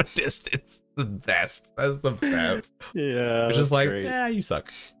 From a distance, the best. That's the best. Yeah, it's just like, yeah, you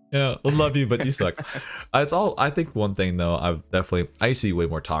suck. Yeah, I love you, but you suck. It's all. I think one thing though, I used to be way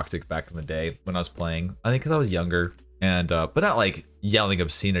more toxic back in the day when I was playing. I think because I was younger. And but not like yelling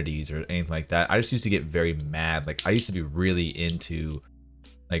obscenities or anything like that. I just used to get very mad. Like, I used to be really into,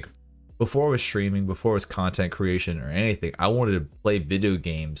 like, before I was streaming, before it was content creation or anything, I wanted to play video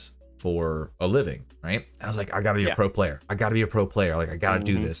games for a living, right? And I was like, I gotta be a pro player. I gotta be a pro player. Like, I gotta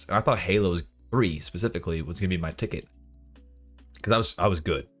do this. And I thought Halo 3 specifically was gonna be my ticket, because I was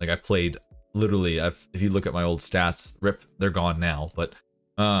good. Like, I played literally. If you look at my old stats, they're gone now, but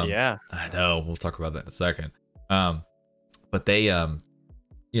Yeah. I know. We'll talk about that in a second. But they I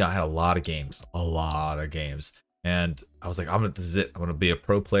had a lot of games, and I was like, this is it. I'm gonna be a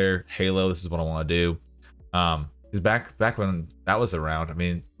pro player. Halo. This is what I want to do. Because back when that was around, I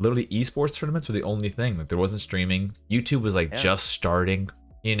mean, literally esports tournaments were the only thing. Like there wasn't streaming. YouTube was like just starting.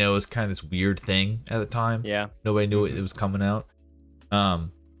 You know, it was kind of this weird thing at the time. Yeah. Nobody knew it was coming out.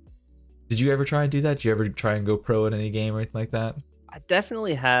 Did you ever try and do that? Did you ever try and go pro in any game or anything like that? I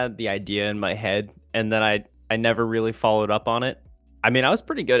definitely had the idea in my head, and then I never really followed up on it. I mean, I was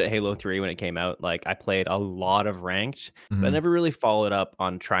pretty good at Halo 3 when it came out. Like I played a lot of ranked, but I never really followed up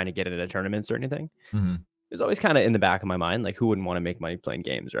on trying to get into tournaments or anything. It was always kind of in the back of my mind, like who wouldn't want to make money playing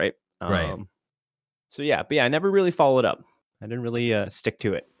games, right? Right. So yeah, but yeah, I never really followed up. I didn't really stick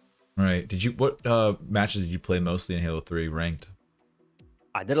to it. Right. What matches did you play mostly in Halo 3 ranked?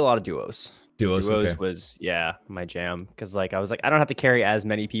 I did a lot of duos. Duos okay. Was my jam, because like I was like, I don't have to carry as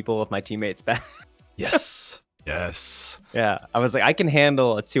many people if my teammates back. Yes. Yes. Yeah, I was like, I can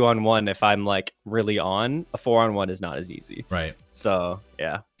handle a 2-on-1 if I'm like really on. A 4-on-1 is not as easy. Right. So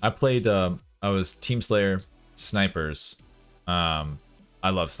yeah, I played. I was Team Slayer, snipers. I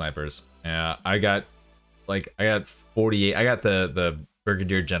love snipers. Yeah, I got 48. I got the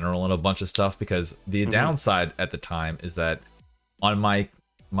Brigadier General and a bunch of stuff, because the downside at the time is that on my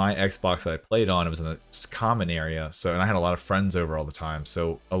Xbox that I played on, it was in a common area. So, and I had a lot of friends over all the time.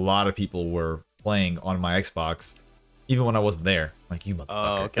 So a lot of people were playing on my Xbox, even when I wasn't there. Like, you motherfucker.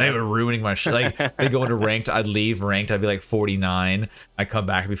 Oh, okay. They were ruining my shit. Like, they go into ranked, I'd leave ranked, I'd be like 49. I'd come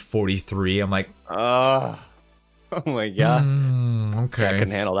back, I'd be 43. I'm like, oh my god. Okay. Yeah, I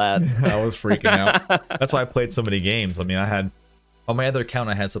couldn't handle that. I was freaking out. That's why I played so many games. I mean, I had, on my other account,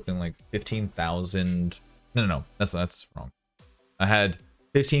 I had something like 15,000. No, that's wrong. I had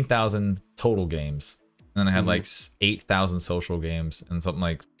 15,000 total games. And then I had like 8,000 social games and something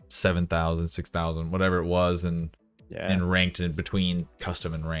like 7,000, 6,000, whatever it was, and ranked in between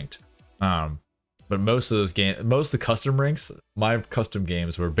custom and ranked. But most of those games, most of the custom ranks, my custom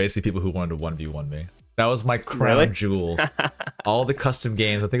games were basically people who wanted to 1v1 me. That was my crown jewel. All the custom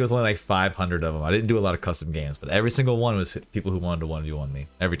games, I think it was only like 500 of them. I didn't do a lot of custom games, but every single one was people who wanted to 1v1 me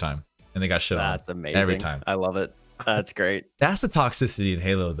every time. And they got shit on. That's amazing. Every time. I love it. That's great. That's the toxicity in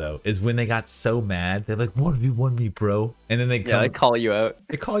Halo, though, is when they got so mad. They're like, 1v1 me, bro. And then they call you out.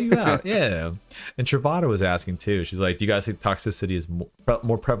 They call you out, yeah. And Travada was asking, too. She's like, do you guys think toxicity is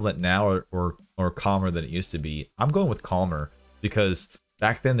more prevalent now or calmer than it used to be? I'm going with calmer, because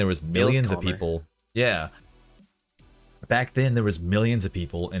back then there was millions of people. Yeah. Back then there was millions of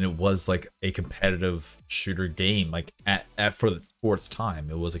people, and it was like a competitive shooter game. Like for its time,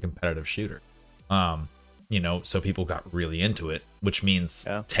 it was a competitive shooter. You know, so people got really into it, which means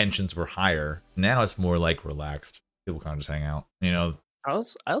tensions were higher. Now it's more like relaxed. People kind of just hang out, you know. I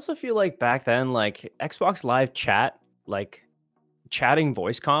also feel like back then, like Xbox Live chat, like chatting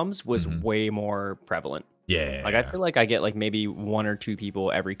voice comms was way more prevalent. Yeah. Like I feel like I get like maybe 1 or 2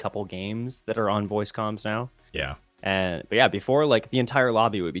 people every couple games that are on voice comms now. Yeah. But yeah, before, like the entire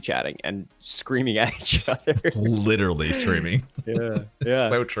lobby would be chatting and screaming at each other. Literally screaming. Yeah. It's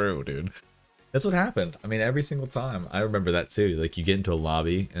so true, dude. That's what happened. I mean, every single time. I remember that too. Like, you get into a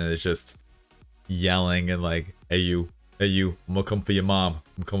lobby and it's just yelling and like, hey you, I'm gonna come for your mom.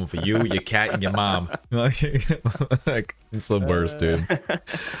 I'm coming for you, your cat, and your mom. Like it's the worst, dude.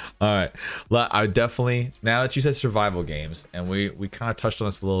 All right. I definitely, now that you said survival games, and we kind of touched on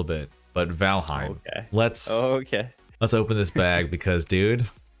this a little bit, but Valheim. Okay. Let's open this bag, because, dude,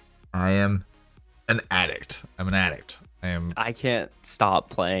 I am an addict. I can't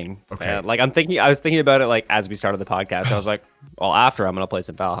stop playing. Okay. Man. Like I was thinking about it like as we started the podcast. I was like, well, after I'm gonna play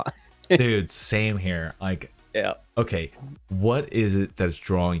some Valheim. Dude, same here. Like, yeah. Okay, what is it that's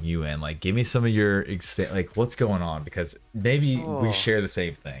drawing you in? Like, give me some of your like, what's going on? Because maybe we share the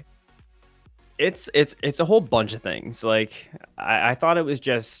same thing. It's a whole bunch of things. Like I thought it was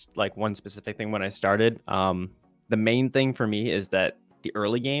just like one specific thing when I started. The main thing for me is that the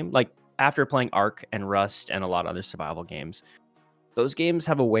early game, like after playing Ark and Rust and a lot of other survival games, those games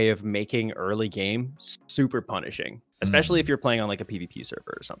have a way of making early game super punishing, especially if you're playing on like a PvP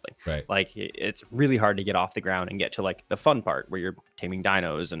server or something. Right. Like it's really hard to get off the ground and get to like the fun part where you're taming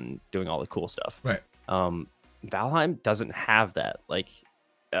dinos and doing all the cool stuff. Right. Valheim doesn't have that. Like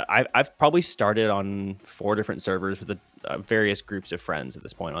I've probably started on 4 different servers with various groups of friends at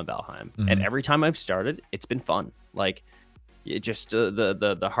this point on Valheim, and every time I've started, it's been fun. Like it just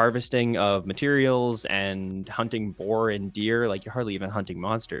the harvesting of materials and hunting boar and deer, like you're hardly even hunting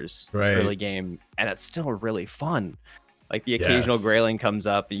monsters early game, and it's still really fun. Like the occasional grayling comes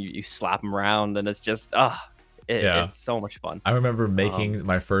up and you slap them around, and it's just Yeah. It's so much fun. I remember making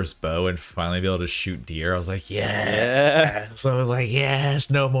my first bow and finally be able to shoot deer. I was like, Yeah. So I was like, yes,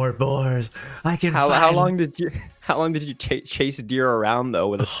 no more boars. I can How long did you chase deer around though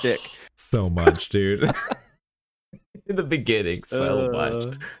with a stick? So much, dude. In the beginning, so much.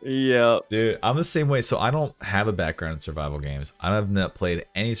 Yeah. Dude, I'm the same way. So I don't have a background in survival games. I have not played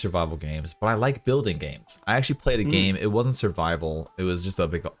any survival games, but I like building games. I actually played a game. It wasn't survival. It was just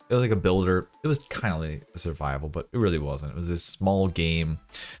it was like a builder. It was kind of like a survival, but it really wasn't. It was this small game.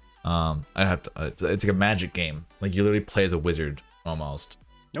 I'd have to, it's like a magic game. Like you literally play as a wizard almost.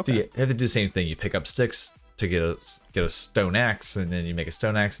 Okay. So you have to do the same thing. You pick up sticks to get a stone axe, and then you make a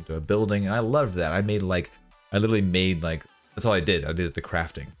stone axe into a building. And I loved that. I literally made like, that's all I did. I did the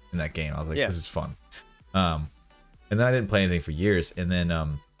crafting in that game. I was like, this is fun. And then I didn't play anything for years. And then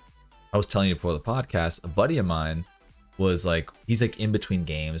I was telling you before the podcast, a buddy of mine was like, he's like in between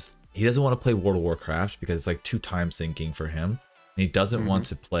games. He doesn't want to play World of Warcraft because it's like too time sinking for him. And he doesn't want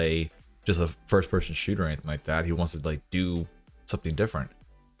to play just a first person shooter or anything like that. He wants to like do something different.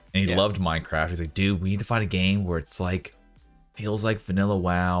 And he loved Minecraft. He's like, dude, we need to find a game where it's like, feels like vanilla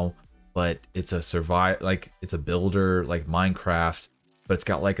WoW, but it's it's a builder like Minecraft, but it's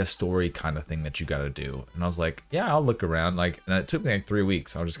got like a story kind of thing that you got to do. And I was like, yeah, I'll look around. Like, and it took me like 3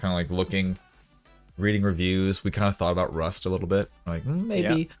 weeks. I was just kind of like looking, reading reviews. We kind of thought about Rust a little bit. I'm like,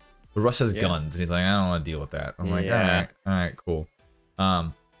 maybe. But Rust has guns, and he's like, I don't want to deal with that. I'm like, all right, cool.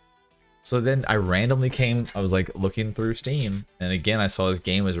 So then I was like looking through Steam, and again I saw this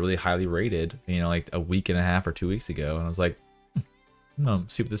game was really highly rated, like a week and a half or 2 weeks ago, and I was like,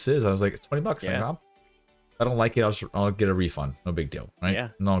 see what this is. I was like, it's $20. Like, if I don't like it, I'll get a refund. No big deal, right? Yeah.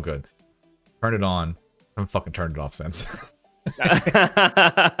 No good. Turn it on. I haven't fucking turned it off since. Turn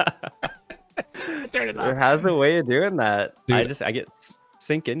it off. There has a way of doing that. Dude, I get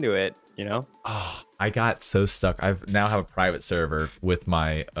sink into it, Oh, I got so stuck. I've now have a private server with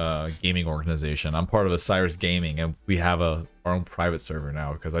my gaming organization. I'm part of Osiris Gaming, and we have our own private server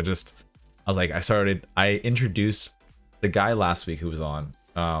now because I introduced the guy last week who was on,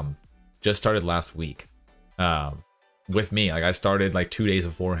 just started last week, with me. Like I started like 2 days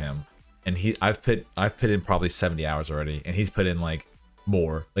before him, and I've put in probably 70 hours already, and he's put in like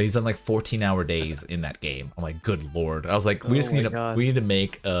more. Like he's done like 14-hour days in that game. I'm like, good lord. I was like, we need to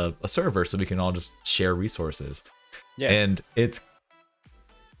make a server so we can all just share resources. Yeah. And it's,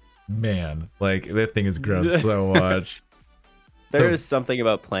 man, like that thing has grown so much. There is something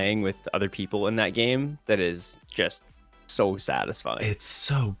about playing with other people in that game that is just so satisfying. It's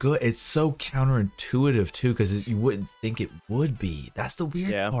so good. It's so counterintuitive too, because you wouldn't think it would be. That's the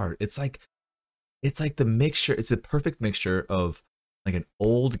weird part. It's like the mixture. It's the perfect mixture of like an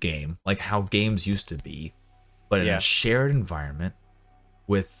old game, like how games used to be, but in a shared environment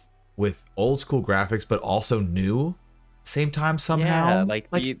with old school graphics, but also new same time somehow. Yeah, like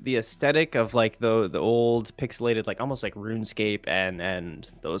the aesthetic of like the old pixelated, like almost like RuneScape and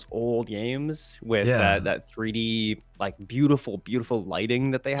those old games with that 3D like beautiful lighting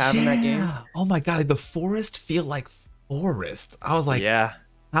that they have in that game. Oh my god, like the forest feel like forest. I was like,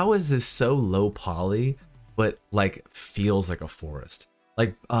 how is this so low poly but like feels like a forest?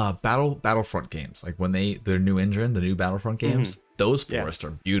 Like Battlefront games, like when their new engine, the new Battlefront games, those forests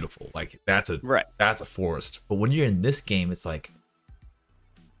are beautiful. Like that's a forest. But when you're in this game, it's like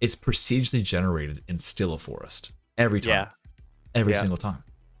it's procedurally generated and still a forest every time, every single time.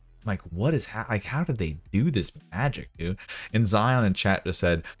 Like what is how did they do this magic, dude? And Zion in chat just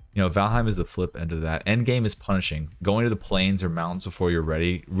said, Valheim is the flip end of that. Endgame is punishing. Going to the plains or mountains before you're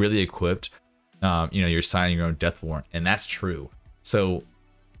ready, really equipped. You're signing your own death warrant, and that's true. So,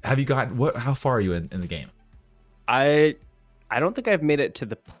 have you gotten how far are you in the game? I don't think I've made it to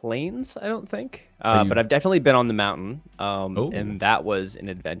the plains. I don't think, but I've definitely been on the mountain. And that was an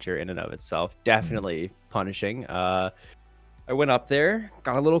adventure in and of itself. Definitely punishing. I went up there,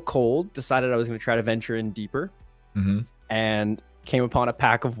 got a little cold, decided I was going to try to venture in deeper, and came upon a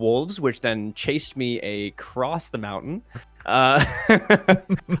pack of wolves, which then chased me across the mountain.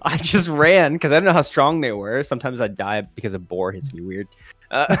 I just ran because I didn't know how strong they were. Sometimes I'd die because a boar hits me weird.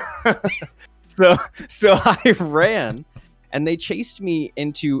 So I ran, and they chased me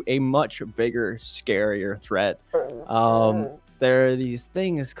into a much bigger, scarier threat. There are these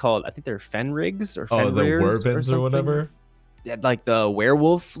things called, I think they're Fenrigs or Fenrirs, the Werbins or whatever. Yeah, like the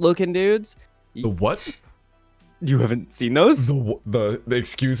werewolf-looking dudes. The what? You haven't seen those? The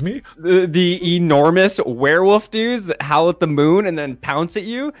excuse me? The enormous werewolf dudes that howl at the moon and then pounce at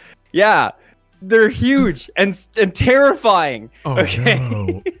you? Yeah. They're huge and terrifying. Oh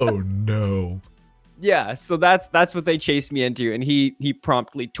no. Oh no. Yeah, so that's what they chased me into, and he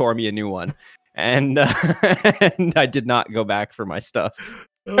promptly tore me a new one. and, and I did not go back for my stuff.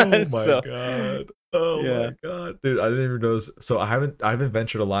 Oh my So, god. Oh yeah. my god. Dude, I didn't even know this. So I haven't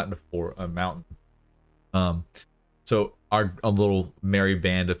ventured a lot into a mountain. Um so our a little merry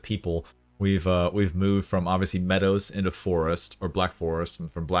band of people, we've moved from obviously meadows into forest or black forest,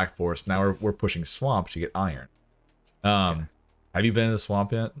 and from black forest now we're pushing swamp to get iron. Yeah. Have you been in the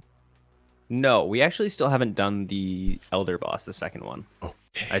swamp yet? No, we actually still haven't done the Elder boss, the second one. I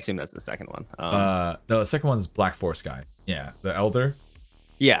Okay. assume that's the second one. No, the second one's black forest guy. Yeah, the elder.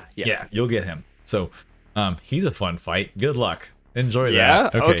 Yeah, yeah. Yeah, you'll get him. So, he's a fun fight. Good luck. Enjoy Yeah?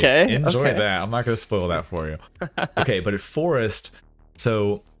 that. Okay. Okay, Enjoy okay. that. I'm not gonna spoil that for you. Okay, but at Forest,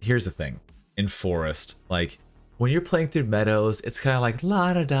 so here's the thing. In Forest, like when you're playing through meadows, it's kind of like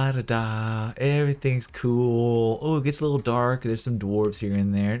la da da da da. Everything's cool. Oh, it gets a little dark. There's some dwarves here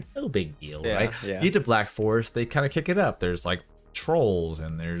and there. No big deal, Yeah, right? yeah. You get to Black Forest, they kind of kick it up. There's like trolls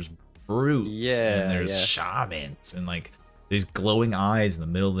and there's brutes Yeah, and there's shamans and like these glowing eyes in the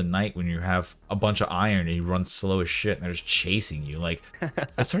middle of the night when you have a bunch of iron and you run slow as shit and they're just chasing you. Like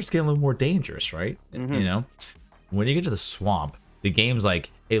it starts getting a little more dangerous, right? Mhm. You know, when you get to the swamp, the game's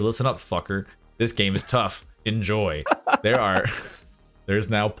like, hey, listen up, fucker. This game is tough. Enjoy. There's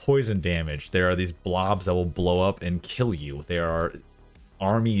now poison damage. There are these blobs that will blow up and kill you. There are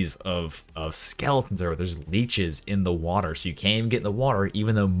armies of skeletons there. There's leeches in the water, so you can't even get in the water,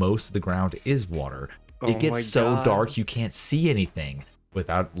 even though most of the ground is water. Oh It gets my so God. dark you can't see anything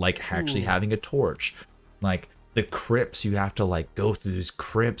without like actually Ooh. having a torch. Like the crypts, you have to like go through these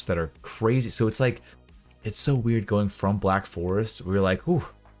crypts that are crazy. So it's like it's so weird going from Black Forest. We were like, ooh,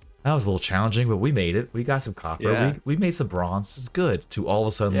 that was a little challenging, but we made it. We got some copper. Yeah. We made some bronze. It's good. To all of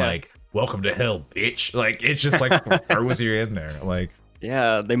a sudden Yeah. like, welcome to hell, bitch. Like it's just like throws you in there. Like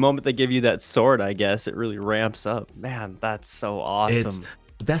Yeah, the moment they give you that sword, I guess it really ramps up. Man, that's so awesome.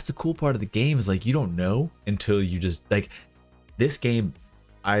 but that's the cool part of the game is like you don't know until you just like this game.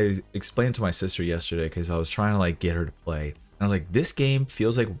 I explained to my sister yesterday because I was trying to like get her to play. And I was like, this game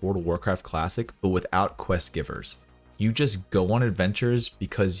feels like World of Warcraft Classic, but without quest givers. You just go on adventures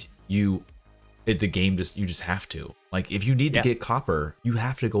because you just have to. Like if you need to get copper, you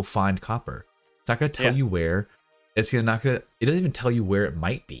have to go find copper. It's not gonna tell you where. It doesn't even tell you where it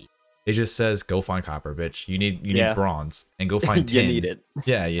might be. It just says go find copper, bitch. You need bronze and go find tin. You need it.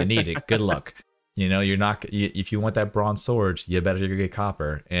 Yeah, you need it. Good luck. You know, if you want that bronze sword, you better go get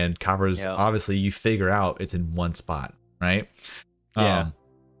copper. And copper's obviously you figure out it's in one spot, right? Yeah.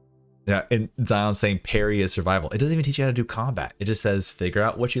 Yeah, and Zion's saying parry is survival. It doesn't even teach you how to do combat. It just says figure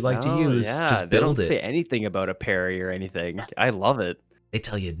out what you like to use. Yeah, Just they build don't it. say anything about a parry or anything. I love it. They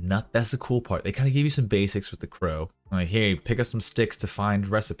tell you nothing. That's the cool part. They kind of give you some basics with the crow. Like, hey, pick up some sticks to find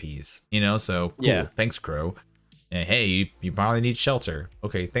recipes. You know, so cool. Yeah. Thanks, crow. And hey, you probably need shelter.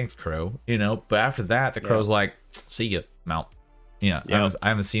 Okay, thanks, crow. You know, but after that, the crow's like, see ya, mount. Yeah, I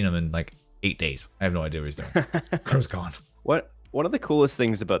haven't seen him in like 8 days. I have no idea what he's doing. Crow's gone. One of the coolest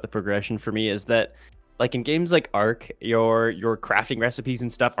things about the progression for me is that, like in games like Ark, your crafting recipes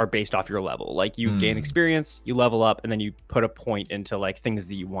and stuff are based off your level. Like you gain experience, you level up, and then you put a point into like things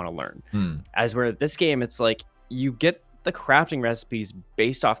that you want to learn. As where this game, it's like you get the crafting recipes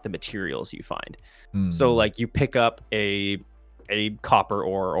based off the materials you find. So like you pick up a copper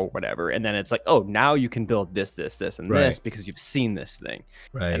ore or whatever, and then it's like, oh, now you can build this, and this because you've seen this thing.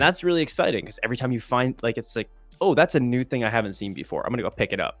 Right. And that's really exciting because every time you find like it's like, oh, that's a new thing I haven't seen before. I'm gonna go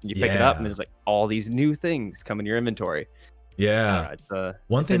pick it up. And you pick it up, and there's like all these new things come in your inventory. Yeah. It's a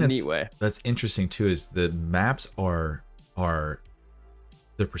neat way. That's interesting too is the maps are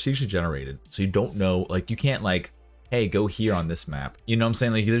they're procedurally generated, so you don't know. Like you can't like, hey, go here on this map. You know what I'm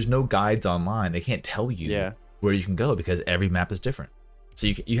saying? Like there's no guides online. They can't tell you where you can go because every map is different. So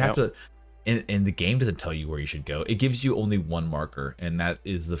you have to. And the game doesn't tell you where you should go. It gives you only one marker, and that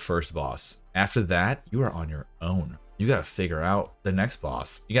is the first boss. After that, you are on your own. You got to figure out the next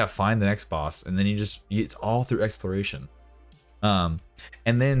boss. You got to find the next boss, and then it's all through exploration. And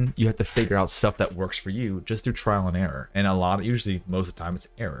then you have to figure out stuff that works for you just through trial and error. And usually most of the time it's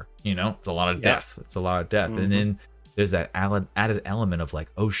error. You know, it's a lot of death. It's a lot of death. And then there's that added element of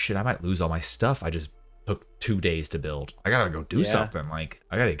like, oh shit, I might lose all my stuff. I just took 2 days to build. I gotta go do something. Like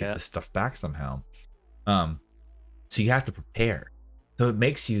I gotta get this stuff back somehow. So you have to prepare. So it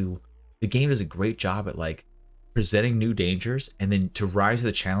makes the game does a great job at like presenting new dangers, and then to rise to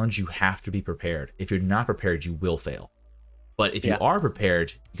the challenge, you have to be prepared. If you're not prepared, you will fail. But if you are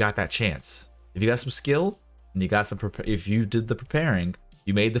prepared, you got that chance. If you got some skill and you got some, if you did the preparing,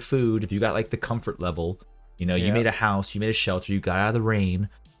 you made the food. If you got like the comfort level, you know, you made a house, you made a shelter, you got out of the rain.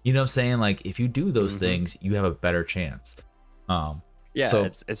 You know what I'm saying? Like if you do those things, you have a better chance. Yeah, So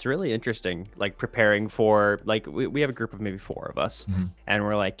it's really interesting. Like preparing for like we have a group of maybe 4 of us, and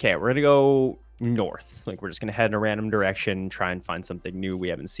we're like, okay, we're gonna go north. Like we're just gonna head in a random direction, try and find something new we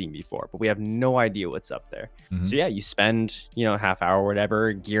haven't seen before, but we have no idea what's up there. So yeah, you spend half hour or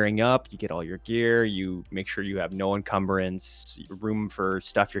whatever gearing up. You get all your gear. You make sure you have no encumbrance, room for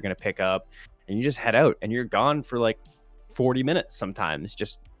stuff you're gonna pick up, and you just head out. And you're gone for like 40 minutes sometimes,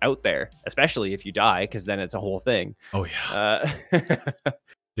 just out there, especially if you die, because then it's a whole thing. oh yeah.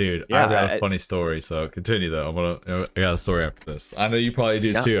 Dude, Yeah, I've got a funny story. So continue though. I got a story after this. I know you probably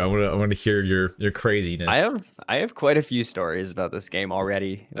do too. I want to hear your craziness. I have quite a few stories about this game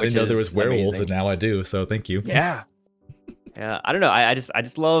already. I didn't know there was werewolves, amazing. and now I do. So thank you. Yeah. Yeah, I don't know. I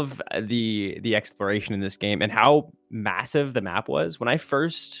just love the exploration in this game and how massive the map was. When I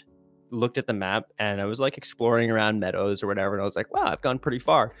first looked at the map and I was like exploring around meadows or whatever, and I was like, wow, I've gone pretty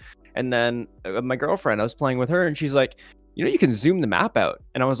far. And then my girlfriend, I was playing with her, and she's like, you can zoom the map out.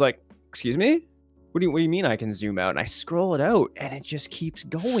 And I was like, excuse me? What do you mean I can zoom out? And I scroll it out, and it just keeps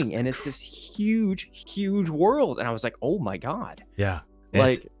going, and it's this huge, huge world. And I was like, oh my god. Yeah.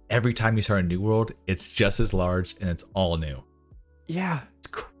 Like every time you start a new world, it's just as large and it's all new. Yeah. It's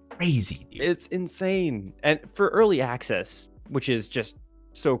crazy, dude. It's insane. And for early access, which is just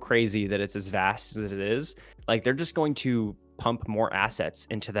so crazy that it's as vast as it is, like they're just going to pump more assets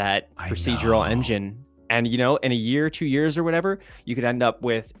into that procedural engine. And in a year, 2 years or whatever, you could end up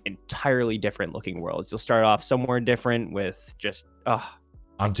with entirely different looking worlds. You'll start off somewhere different with just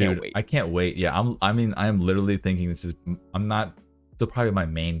I can't wait. Yeah, I'm literally thinking I'm not still probably my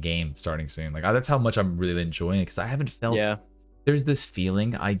main game starting soon. Like that's how much I'm really enjoying it, because I haven't felt there's this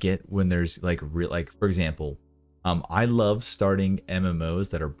feeling I get when there's like for example, I love starting MMOs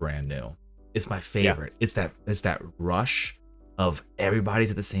that are brand new. It's my favorite. Yeah. It's that rush of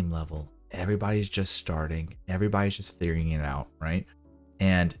everybody's at the same level. Everybody's just starting. Everybody's just figuring it out, right?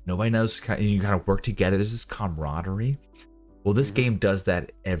 And nobody knows. You gotta work together. This is camaraderie. Well, this game does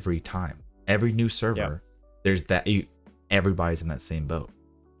that every time. Every new server, there's that. Everybody's in that same boat.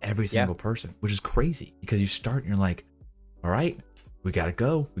 Every single person, which is crazy, because you start and you're like, all right, we gotta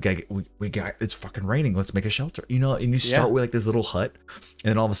go. We got. It's fucking raining. Let's make a shelter. And you start with like this little hut, and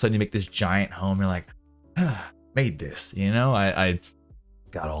then all of a sudden you make this giant home. You're like, made this. I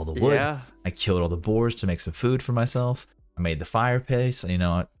got all the wood. I killed all the boars to make some food for myself. I made the fireplace.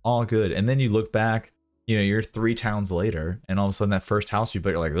 All good. And then you look back. You're 3 towns later, and all of a sudden that first house you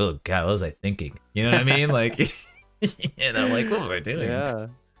built, you're like, oh god, what was I thinking? You know what I mean? Like, like, what was I doing?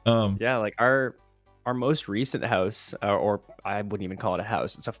 Yeah. Like our most recent house, or I wouldn't even call it a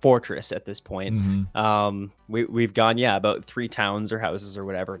house, it's a fortress at this point. We've gone about 3 towns or houses or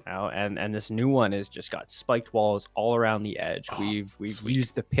whatever now, and this new one has just got spiked walls all around the edge. We've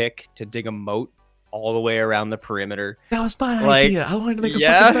used the pick to dig a moat all the way around the perimeter. That was my idea. I wanted to make a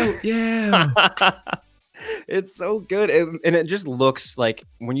fucking moat. Yeah. It's so good, and it just looks like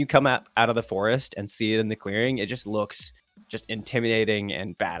when you come out of the forest and see it in the clearing, it just looks just intimidating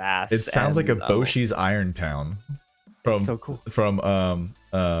and badass. It sounds like a Boshi's Iron Town from so cool. From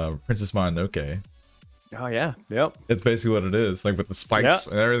Princess Mononoke. Oh yeah, yep. It's basically what it is, like with the spikes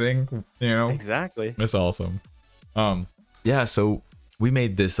and everything. Exactly. It's awesome. Yeah. So we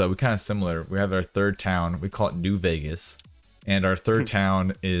made this. We kind of similar. We have our third town. We call it New Vegas, and our third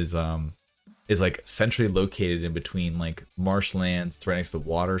town is like centrally located in between like marshlands. It's right next to the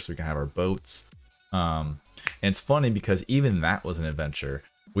water, so we can have our boats. And it's funny because even that was an adventure.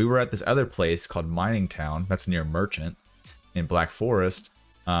 We were at this other place called Mining Town. That's near Merchant in Black Forest.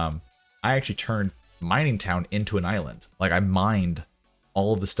 I actually turned Mining Town into an island. Like I mined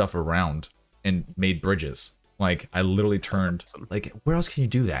all of the stuff around and made bridges. Like I literally turned like, where else can you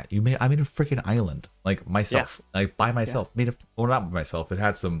do that? I made a freaking island, like myself, like by myself. Well, not by myself. It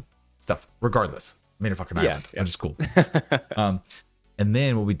had some stuff. Regardless, made a fucking island, which is cool. And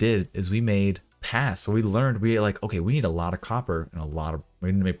then what we did is we made paths. So we learned, okay, we need a lot of copper and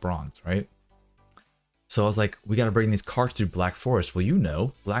we need to make bronze, right? So I was like, we got to bring these carts through Black Forest.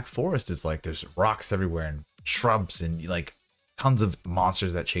 Well, Black Forest is like, there's rocks everywhere and shrubs and like tons of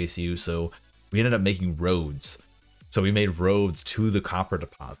monsters that chase you. So we ended up making roads. So we made roads to the copper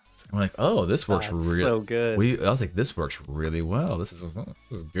deposits. And we're like, oh, this works really so good. I was like, this works really well. This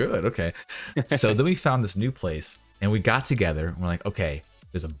is good. Okay. So then we found this new place and we got together and we're like, okay,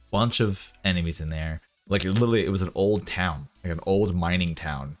 there's a bunch of enemies in there. Like it was an old town, like an old mining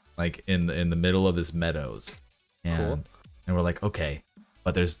town, like in the middle of this meadows. And we're like, okay,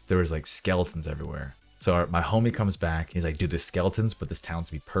 but there was like skeletons everywhere. So my homie comes back. He's like, dude, there's skeletons, but this town's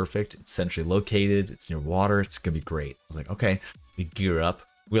gonna be perfect. It's centrally located. It's near water. It's gonna be great. I was like, okay. We gear up.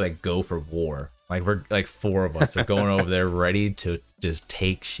 We like go for war. Like we're like 4 of us are going over there ready to just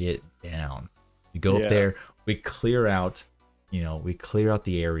take shit down. We go up there, we clear out, we clear out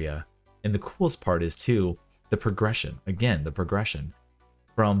the area. And the coolest part is too, the progression. Again, the progression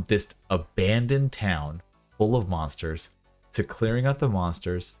from this abandoned town full of monsters to clearing out the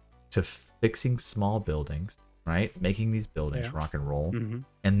monsters to fixing small buildings, right? Making these buildings rock and roll.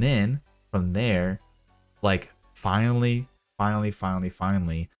 And then from there, like finally,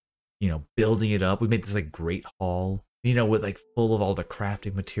 building it up. We made this like great hall, with like full of all the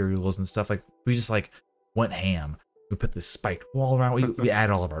crafting materials and stuff. Like we just like went ham. We put this spiked wall around. We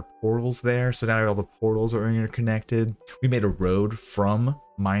added all of our portals there. So now all the portals are interconnected. We made a road from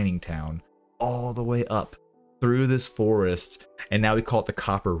Mining Town all the way up through this forest. And now we call it the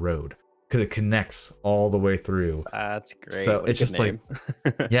Copper Road because it connects all the way through. That's great. So it's just like,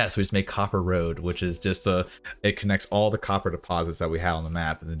 so we just made Copper Road, which is just it connects all the copper deposits that we had on the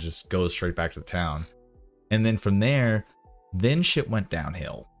map and then just goes straight back to the town. And then from there, then shit went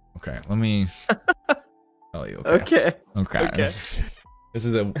downhill. Okay, let me tell you. Okay. This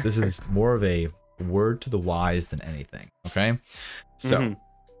is more of a word to the wise than anything. Okay, so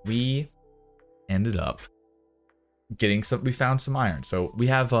we ended up we found some iron. So we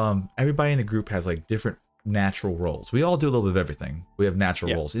have everybody in the group has like different natural roles. We all do a little bit of everything. We have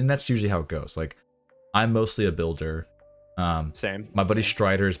natural roles, and that's usually how it goes. Like I'm mostly a builder. Same. My buddy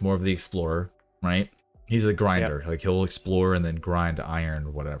Strider is more of the explorer, right? He's a grinder. Like he'll explore and then grind iron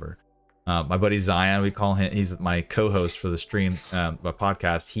or whatever. My buddy Zion, we call him, he's my co-host for the stream, my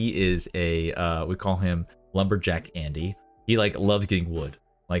podcast. He is we call him Lumberjack Andy. He like loves getting wood.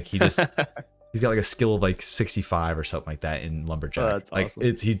 Like he just he's got like a skill of like 65 or something like that in Lumberjack. Oh, that's like awesome.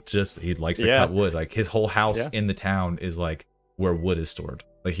 He likes to cut wood. Like his whole house in the town is like where wood is stored.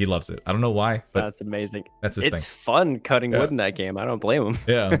 Like he loves it. I don't know why, but that's amazing. That's his thing. It's fun cutting wood in that game. I don't blame him.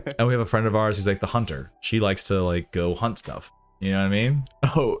 Yeah. And we have a friend of ours who's like the hunter. She likes to like go hunt stuff. You know what I mean?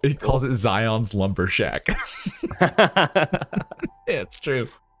 Oh, he calls it Zion's Lumber Shack. It's true.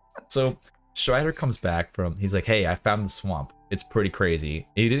 So Strider comes back he's like, hey, I found the swamp. It's pretty crazy.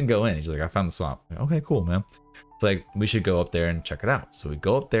 He didn't go in. He's like, I found the swamp. Like, okay, cool, man. It's like, we should go up there and check it out. So we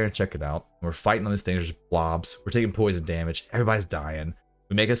go up there and check it out. We're fighting on this thing. There's blobs. We're taking poison damage. Everybody's dying.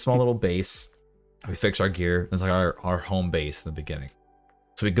 We make a small little base. We fix our gear. It's like our home base in the beginning.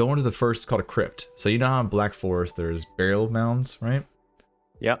 So we go into the first, it's called a crypt. So you know how in Black Forest there's burial mounds, right?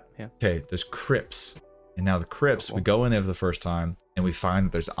 Yep. Okay, there's crypts. And now the crypts, we go in there for the first time and we find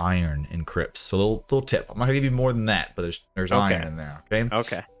that there's iron in crypts. So little tip. I'm not gonna give you more than that, but there's iron in there.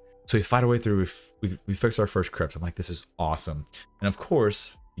 Okay. So we fight our way through. We fix our first crypt. I'm like, this is awesome. And of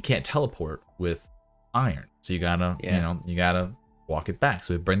course, you can't teleport with iron. So you gotta, you gotta walk it back.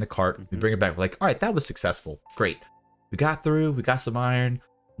 So we bring the cart, we bring it back. We're like, all right, that was successful. Great. We got through, we got some iron.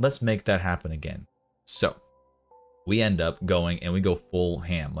 Let's make that happen again. So we end up going and we go full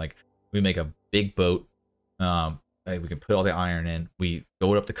ham. Like we make a big boat. Like we can put all the iron in. We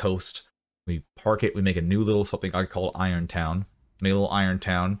go up the coast. We park it. We make a new little something I call Iron Town. Make a little Iron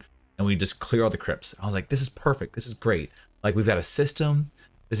Town. And we just clear all the crypts. I was like, this is perfect. This is great. Like we've got a system.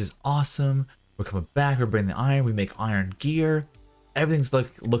 This is awesome. We're coming back. We're bringing the iron. We make iron gear. Everything's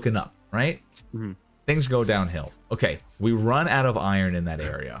looking up, right? Mm-hmm. Things go downhill. Okay, we run out of iron in that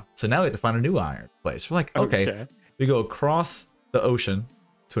area. So now we have to find a new iron place. We're like, okay. We go across the ocean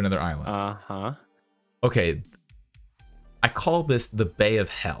to another island. Okay, I call this the Bay of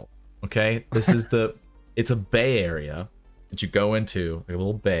Hell. Okay, this is it's a bay area that you go into, like a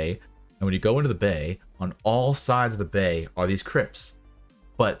little bay. And when you go into the bay, on all sides of the bay are these crypts.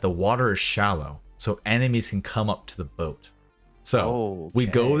 But the water is shallow, so enemies can come up to the boat. So we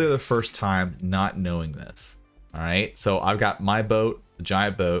go there the first time not knowing this. All right. So I've got my boat, the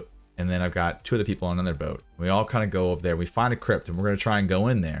giant boat, and then I've got 2 other people on another boat. We all kind of go over there. We find a crypt and we're going to try and go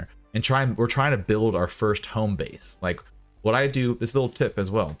in there and we're trying to build our first home base. Like what I do, this little tip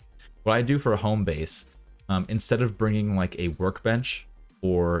as well. What I do for a home base, instead of bringing like a workbench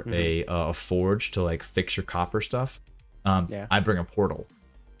or a forge to like fix your copper stuff, I bring a portal.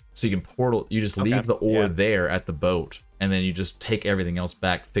 So you can portal, you just leave the ore there at the boat. And then you just take everything else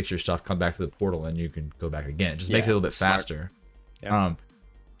back, fix your stuff, come back to the portal, and you can go back again. It just makes it a little bit faster. Yeah.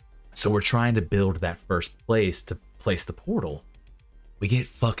 So we're trying to build that first place to place the portal. We get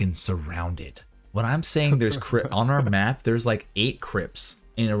fucking surrounded. When I'm saying there's on our map, there's like 8 crypts.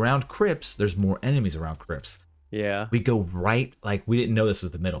 And around crypts, there's more enemies around crypts. Yeah. We go right, like we didn't know this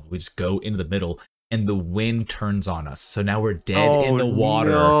was the middle. We just go into the middle. And the wind turns on us. So now we're dead in the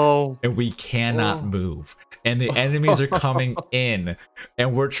water and we cannot move. And the enemies are coming in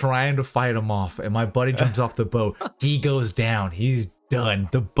and we're trying to fight them off. And my buddy jumps off the boat. He goes down. He's done.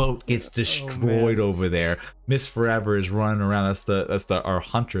 The boat gets destroyed over there. Miss Forever is running around. That's our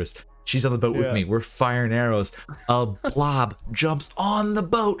huntress. She's on the boat with me. We're firing arrows. A blob jumps on the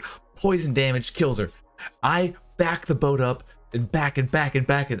boat. Poison damage kills her. I back the boat up and back and back and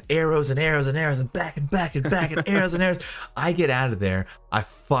back and arrows and arrows and arrows and back and back and back and arrows and arrows. I get out of there. I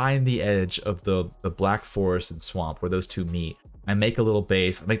find the edge of the black forest and swamp where those two meet. I make a little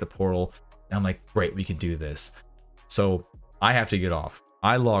base. I make the portal. And I'm like, great, we can do this. So I have to get off.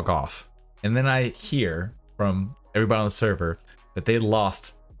 I log off. And then I hear from everybody on the server that they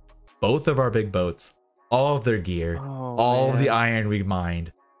lost both of our big boats, all of their gear, all of the iron we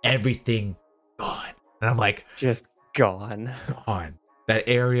mined, everything gone. And I'm like, just gone. That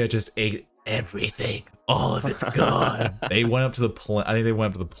area just ate everything. All of it's gone. They went up to the I think they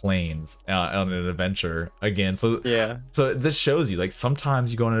went up to the plains on an adventure again. So So this shows you, like,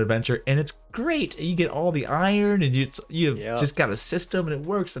 sometimes you go on an adventure and it's great. And you get all the iron and you just got a system and it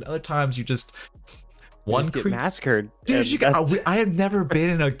works. And other times you just get massacred. Dude, I have never been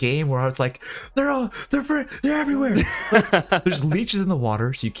in a game where I was like, they're everywhere. Like, there's leeches in the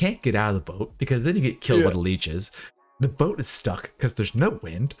water, so you can't get out of the boat because then you get killed by the leeches. The boat is stuck because there's no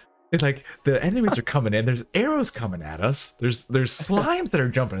wind. And, like, the enemies are coming in. There's arrows coming at us. There's slimes that are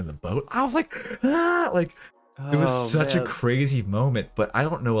jumping in the boat. I was like, like, it was such a crazy moment. But I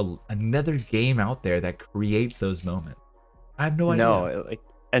don't know another game out there that creates those moments. I have no idea. No,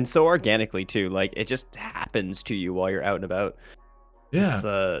 and so organically too. Like, it just happens to you while you're out and about.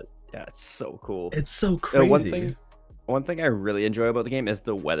 Yeah. It's so cool. It's so crazy. One thing I really enjoy about the game is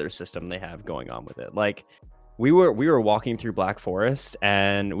the weather system they have going on with it. Like, we were walking through Black Forest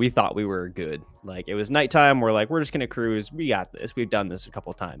and we thought we were good. Like, it was nighttime. We're like, we're just gonna cruise. We got this. We've done this a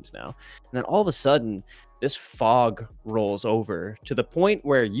couple times now. And then all of a sudden, this fog rolls over to the point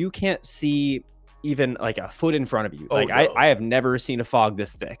where you can't see even like a foot in front of you. I have never seen a fog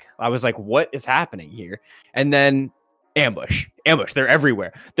this thick. I was like, what is happening here? And then ambush. They're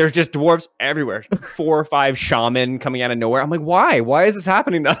everywhere. There's just dwarves everywhere. 4 or 5 shaman coming out of nowhere. I'm like, why is this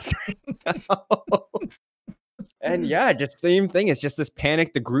happening to us right now? And just same thing. It's just this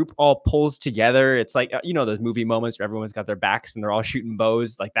panic. The group all pulls together. It's like, those movie moments where everyone's got their backs and they're all shooting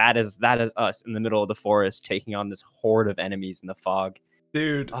bows. Like, that is us in the middle of the forest taking on this horde of enemies in the fog.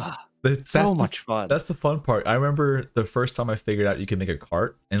 Dude, that's so much fun. That's the fun part. I remember the first time I figured out you could make a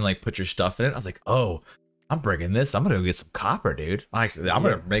cart and, like, put your stuff in it. I was like, oh, I'm bringing this. I'm gonna go get some copper, dude. Like, I'm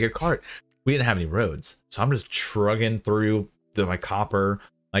gonna make a cart. We didn't have any roads, so I'm just trugging through my copper,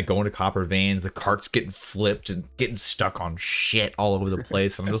 like, going to copper veins. The cart's getting flipped and getting stuck on shit all over the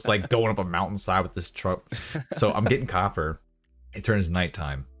place. I'm just, like, going up a mountainside with this truck. So I'm getting copper. It turns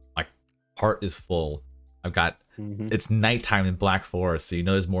nighttime. My cart is full. I've got it's nighttime in Black Forest, so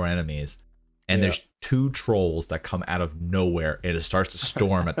there's more enemies. And there's 2 trolls that come out of nowhere, and it starts to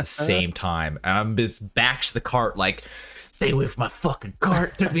storm at the same time. And I'm just back to the cart, like, stay away from my fucking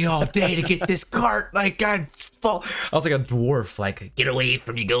cart. It took me all day to get this cart. Like, I was like a dwarf, like, get away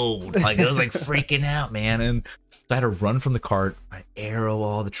from your gold. Like, I was like freaking out, man. And I had to run from the cart. I arrow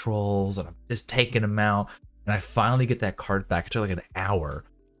all the trolls, and I'm just taking them out. And I finally get that cart back. It took like an hour.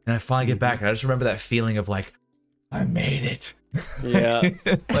 And I finally get back, and I just remember that feeling of, like, I made it. Yeah.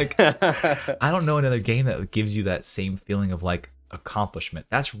 Like, I don't know another game that gives you that same feeling of, like, accomplishment.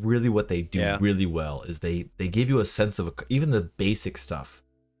 That's really what they do really well, is they give you a sense of even the basic stuff.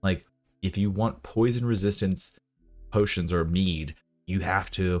 Like, if you want poison resistance potions or mead, you have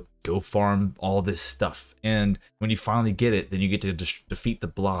to go farm all this stuff. And when you finally get it, then you get to defeat the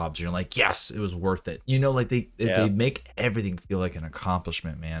blobs. You're like, yes, it was worth it. Like, they make everything feel like an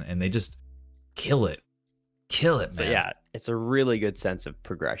accomplishment, man. And they just kill it, man. So it's a really good sense of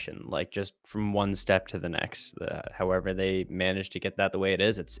progression, like, just from one step to the next. However they manage to get that the way it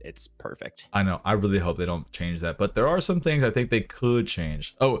is, it's perfect. I know. I really hope they don't change that, but there are some things I think they could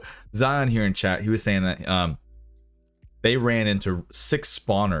change. Oh, Zion here in chat, he was saying that they ran into 6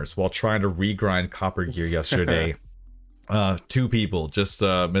 spawners while trying to regrind copper gear yesterday. 2 people, just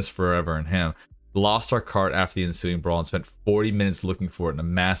Miss Forever and him, lost our cart after the ensuing brawl and spent 40 minutes looking for it in a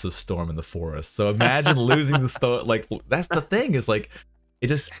massive storm in the forest. So imagine losing the storm. Like, that's the thing, is, like, it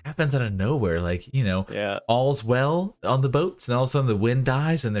just happens out of nowhere. Like, all's well on the boats, and all of a sudden the wind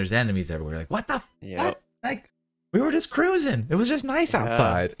dies and there's enemies everywhere. Like, what the what? Like, we were just cruising. It was just nice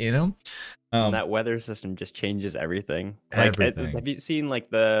outside, And that weather system just changes everything. Like, have you seen, like,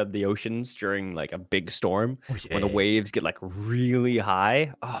 the oceans during, like, a big storm where the waves get, like, really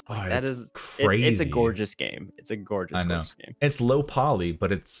high? That is crazy. It's a gorgeous game. It's a gorgeous game. It's low poly,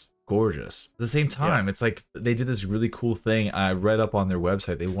 but it's gorgeous. At the same time, it's like they did this really cool thing. I read up on their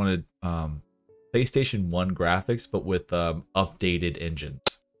website. They wanted PlayStation 1 graphics, but with updated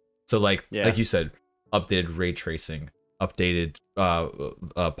engines. So like you said, updated ray tracing, updated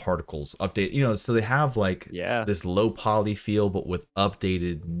particles, update, so they have like this low poly feel, but with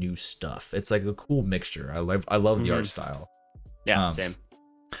updated new stuff. It's like a cool mixture. I love the art style. Yeah, same.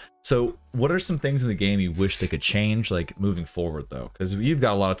 So what are some things in the game you wish they could change, like moving forward though? Because you've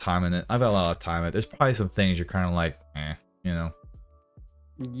got a lot of time in it. I've got a lot of time in it. There's probably some things you're kind of like,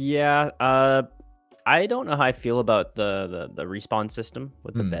 Yeah, I don't know how I feel about the respawn system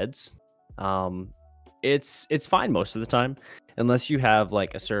with the beds. It's fine most of the time, unless you have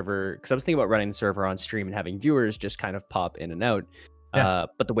like a server. Because I was thinking about running the server on stream and having viewers just kind of pop in and out.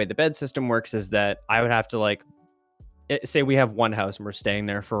 But the way the bed system works is that I would have to like, say we have one house and we're staying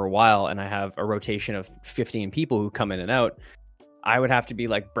there for a while, and I have a rotation of 15 people who come in and out. I would have to be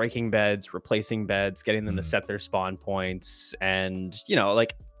like breaking beds, replacing beds, getting them to set their spawn points, and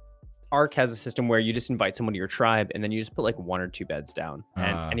like Ark has a system where you just invite someone to your tribe, and then you just put like 1 or 2 beds down,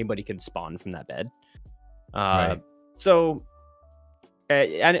 and anybody can spawn from that bed. Right. So,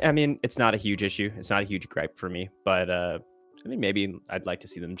 I mean, it's not a huge issue. It's not a huge gripe for me, but I mean, maybe I'd like to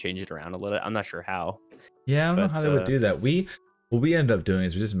see them change it around a little. I'm not sure how. Yeah, I don't know how they would do that. What we ended up doing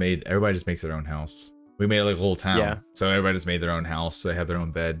is everybody just makes their own house. We made like a little town. Yeah. So everybody just made their own house. So they have their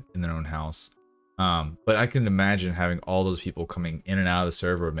own bed in their own house. But I can imagine having all those people coming in and out of the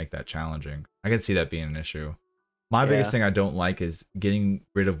server would make that challenging. I can see that being an issue. My biggest thing I don't like is getting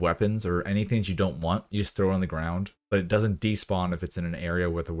rid of weapons or anything that you don't want. You just throw it on the ground, but it doesn't despawn if it's in an area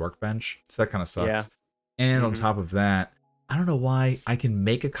with a workbench. So that kind of sucks. Yeah. And on top of that, I don't know why I can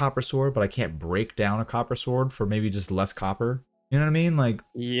make a copper sword, but I can't break down a copper sword for maybe just less copper. You know what I mean? Like,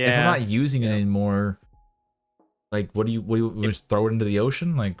 if I'm not using it anymore, like, what do you just throw it into the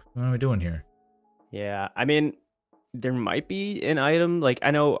ocean? Like, what are we doing here? Yeah, I mean, there might be an item, like,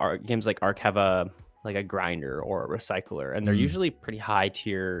 I know games like Ark have a grinder or a recycler, and they're usually pretty high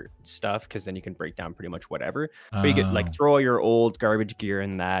tier stuff, because then you can break down pretty much whatever. But you could like throw all your old garbage gear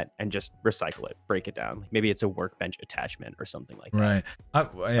in that and just recycle it, break it down. Like, maybe it's a workbench attachment or something like that.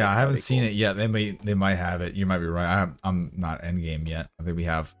 Right. I haven't seen it yet. They might have it. You might be right. I'm not end game yet. I think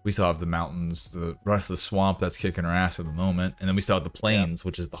we still have the mountains, the rest of the swamp that's kicking our ass at the moment, and then we still have the plains,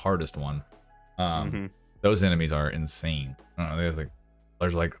 which is the hardest one. Those enemies are insane. I don't know,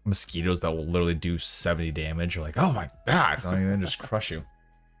 there's like mosquitoes that will literally do 70 damage. You're like, oh my god, I mean, they just crush you.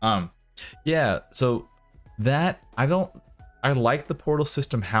 Yeah, so that I like the portal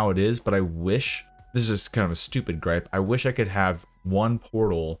system how it is, but I wish, this is just kind of a stupid gripe, I wish I could have one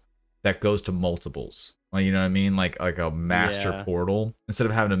portal that goes to multiples. Like, you know what I mean? Like a master portal, instead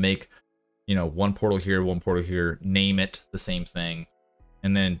of having to make, one portal here, name it the same thing,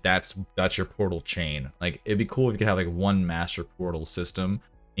 and then that's your portal chain. Like, it'd be cool if you could have like one master portal system,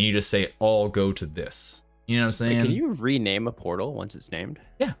 and you just say all go to this. You know what I'm saying? Wait, can you rename a portal once it's named?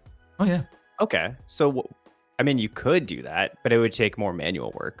 Yeah. Oh yeah. Okay. So, I mean, you could do that, but it would take more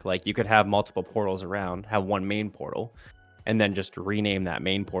manual work. Like, you could have multiple portals around, have one main portal, and then just rename that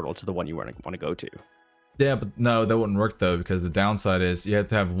main portal to the one you want to go to. Yeah, but no, that wouldn't work though, because the downside is you have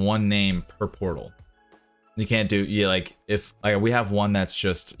to have one name per portal. You can't do, like, if like we have one that's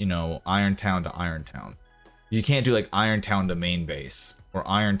just, Irontown to Irontown. You can't do like Irontown to main base or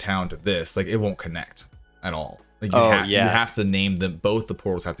Irontown to this. Like, it won't connect at all. Like, you have to name them. Both the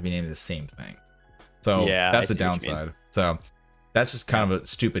portals have to be named the same thing. So that's the downside. So that's just kind of a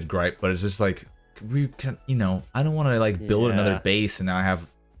stupid gripe, but it's just like, we can, I don't want to like build another base and now I have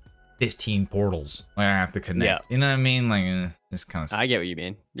 15 portals I have to connect. You know what I mean? Like, it's kind of. I get what you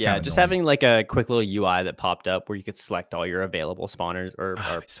mean. Yeah, just having like a quick little UI that popped up where you could select all your available spawners or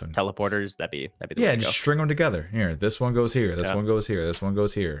teleporters. That'd be the way to just go. String them together. Here, this one goes here. This one goes here. This one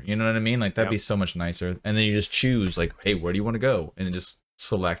goes here. You know what I mean? Like, that'd be so much nicer. And then you just choose like, hey, where do you want to go? And then just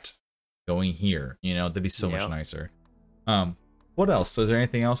select going here. That'd be so much nicer. What else? So is there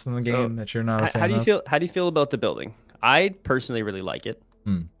anything else in the game that you're not a fan How do you feel about the building? I personally really like it.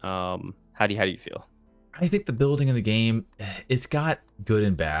 How do you feel? I think the building in the game, it's got good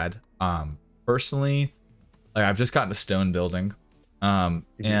and bad. Personally, like, I've just gotten a stone building,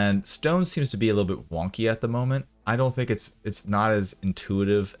 and stone seems to be a little bit wonky at the moment. I don't think it's not as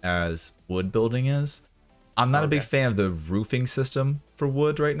intuitive as wood building is. I'm not a big fan of the roofing system for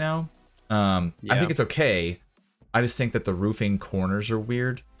wood right now. I think it's okay. I just think that the roofing corners are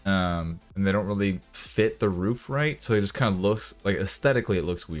weird, and they don't really fit the roof right. So it just kind of looks like, aesthetically, it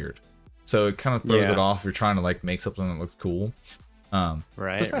looks weird. So it kind of throws it off if you're trying to like make something that looks cool.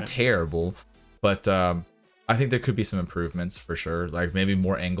 It's not terrible, but I think there could be some improvements for sure. Like, maybe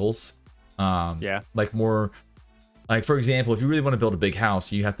more angles. Like more Like, for example, if you really want to build a big house,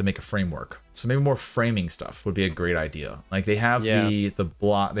 you have to make a framework. So maybe more framing stuff would be a great idea. Like, they have the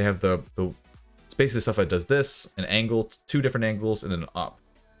block, they have the it's basically stuff that does this, an angle, 2 different angles, and then up.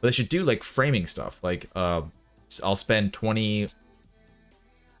 But they should do like framing stuff. Like, I'll spend 20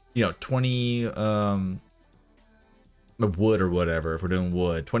 wood or whatever. If we're doing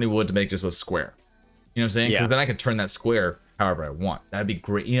wood, 20 wood to make just a square. You know what I'm saying? Because then I can turn that square however I want. That'd be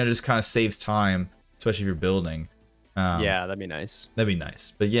great. You know, it just kind of saves time, especially if you're building. Yeah, that'd be nice. That'd be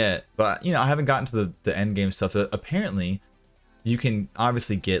nice. But you know, I haven't gotten to the end game stuff. Apparently, you can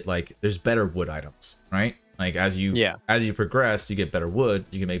obviously get like there's better wood items, right? Like as you progress, you get better wood.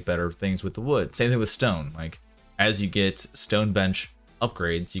 You can make better things with the wood. Same thing with stone. Like as you get stone bench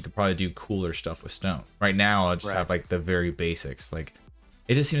upgrades, you could probably do cooler stuff with stone. Right now, I just have like the very basics. Like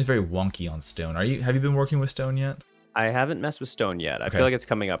it just seems very wonky on stone. Have you been working with stone yet? I haven't messed with stone yet. I feel like it's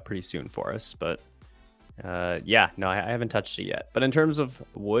coming up pretty soon for us, but yeah, no, I haven't touched it yet. But in terms of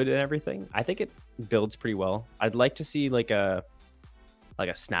wood and everything, I think it builds pretty well. I'd like to see like a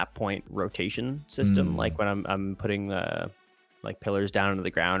snap point rotation system, like when I'm putting like pillars down into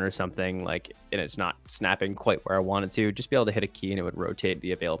the ground or something, like, and it's not snapping quite where I want it to. Just be able to hit a key and it would rotate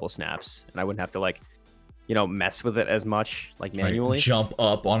the available snaps, and I wouldn't have to like, you know, mess with it as much like manually. Like jump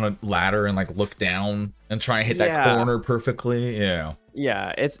up on a ladder and like look down and try and hit that corner perfectly.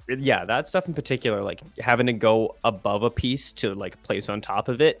 Yeah, that stuff in particular, like having to go above a piece to like place on top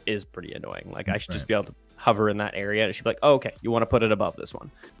of it is pretty annoying. Like I should just be able to hover in that area and it should be like, oh, okay, you want to put it above this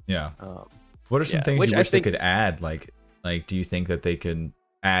one. What are some things you wish they could add? Like do you think that they can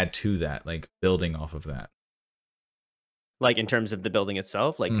add to that, like building off of that? Like in terms of the building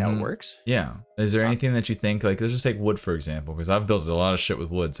itself, like how it works? Yeah. Is there anything that you think, like, let's just take wood, for example, because I've built a lot of shit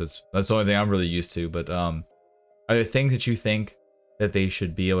with wood, so that's the only thing I'm really used to. But are there things that you think that they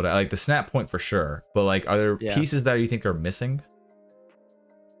should be able to, like the snap point for sure, but like are there pieces that you think are missing?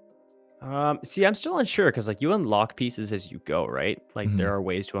 See, I'm still unsure because like you unlock pieces as you go, right? Like there are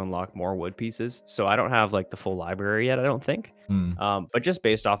ways to unlock more wood pieces. So I don't have like the full library yet, I don't think. But just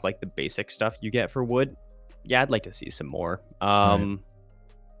based off like the basic stuff you get for wood, yeah, I'd like to see some more.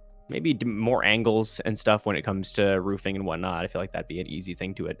 Maybe more angles and stuff when it comes to roofing and whatnot. I feel like that'd be an easy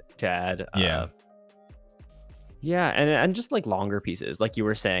thing to add. Yeah, and just like longer pieces, like you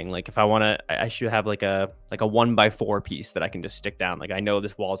were saying, like if I want to, I should have like a 1x4 piece that I can just stick down. Like I know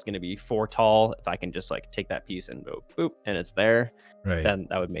this wall is going to be 4 tall. If I can just like take that piece and go boop, and it's there, then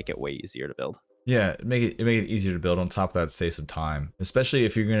that would make it way easier to build. Yeah, make it easier to build. On top of that, save some time, especially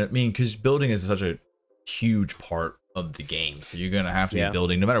if you're gonna. I mean, because building is such a huge part of the game, so you're gonna have to be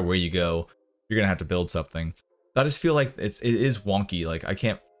building. No matter where you go, you're gonna have to build something. I just feel like it is wonky. Like I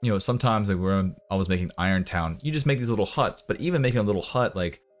can't. You know, sometimes like where I was making Irontown, you just make these little huts. But even making a little hut,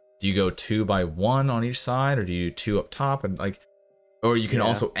 like, do you go 2 by 1 on each side, or do you do 2 up top, and like, or you can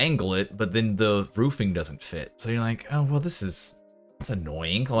also angle it, but then the roofing doesn't fit. So you're like, oh well, that's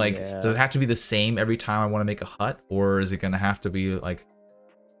annoying. Like, does it have to be the same every time I want to make a hut, or is it gonna have to be like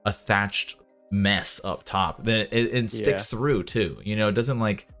a thatched mess up top? Then it sticks through too. You know, it doesn't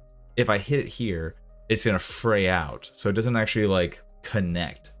like if I hit it here, it's gonna fray out, so it doesn't actually like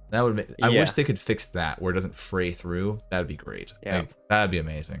connect. That would make, I wish they could fix that where it doesn't fray through. That'd be great. Like, that'd be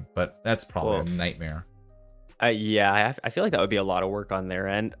amazing, but that's probably a nightmare. I feel like that would be a lot of work on their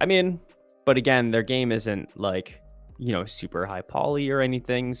end. I mean, but again, their game isn't like, you know, super high poly or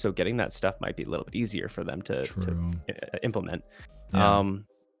anything, so getting that stuff might be a little bit easier for them to implement.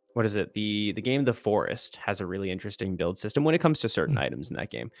 What is it? The game The Forest has a really interesting build system when it comes to certain items in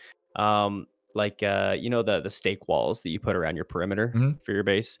that game. Like you know, the stake walls that you put around your perimeter for your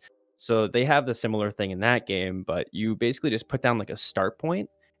base. So they have the similar thing in that game, but you basically just put down like a start point,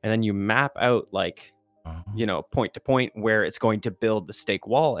 and then you map out like you know, point to point where it's going to build the stake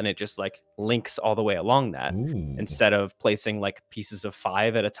wall, and it just like links all the way along that. Instead of placing like pieces of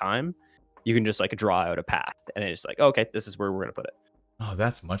 5 at a time, you can just like draw out a path, and it's like, okay, this is where we're gonna put it. Oh,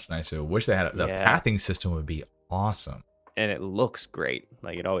 that's much nicer. I wish they had the pathing system would be awesome. And it looks great.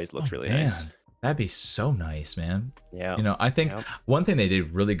 Like it always looks really nice. That'd be so nice, man. Yeah. You know, I think one thing they did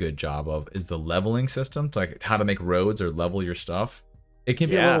a really good job of is the leveling system, to like how to make roads or level your stuff. It can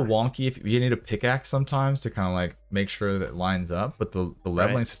be a little wonky if you need a pickaxe sometimes to kind of like make sure that it lines up, but the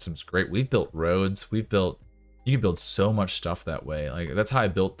leveling system's great. We've built roads. You can build so much stuff that way. Like that's how I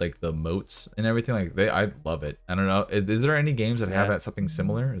built like the moats and everything. Like I love it. I don't know. Is there any games that have that something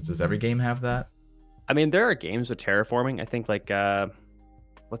similar? Does every game have that? I mean, there are games with terraforming. I think like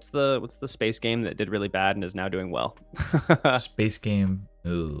what's the space game that did really bad and is now doing well? Space game.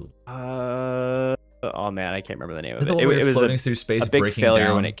 Ooh. Oh man, I can't remember the name of it. It was floating through space, a big breaking failure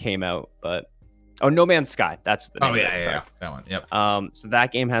down when it came out, but Oh, No Man's Sky. That's the name. Oh of yeah, it. yeah, that one. Yep. So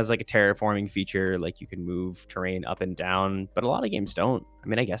that game has like a terraforming feature, like you can move terrain up and down, but a lot of games don't. I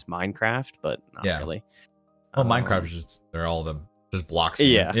mean, I guess Minecraft, but not really. Well, Minecraft is just they're all them just blocks. Man.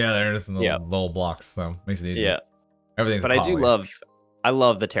 Yeah, Yeah, they're just little blocks, so makes it easy. yeah. Everything's. But I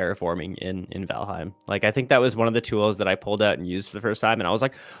love the terraforming in Valheim. Like, I think that was one of the tools that I pulled out and used for the first time, and I was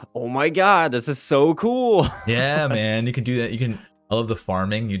like, oh my god, this is so cool. Yeah, man, you can do that. You can. I love the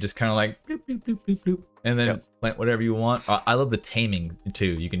farming. You just kind of like bloop, bloop, bloop, bloop, bloop, and then plant whatever you want. I love the taming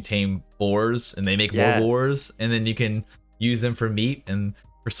too. You can tame boars, and they make more boars, and then you can use them for meat. And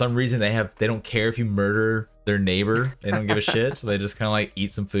for some reason, they don't care if you murder their neighbor. They don't give a shit. They just kind of like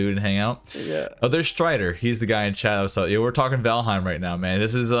eat some food and hang out. Yeah. Oh, there's Strider. He's the guy in chat. So yeah, we're talking Valheim right now, man.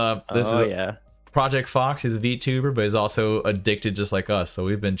 This is Project Fox. He's a VTuber, but he's also addicted just like us. So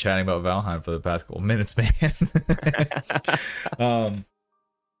we've been chatting about Valheim for the past couple minutes, man.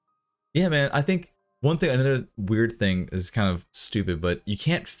 Yeah, man. I think another weird thing is kind of stupid, but you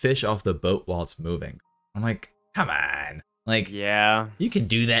can't fish off the boat while it's moving. I'm like, come on. Like, yeah, you can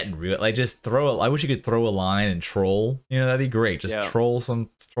do that in real. Like, just I wish you could throw a line and troll. You know, that'd be great. Just troll some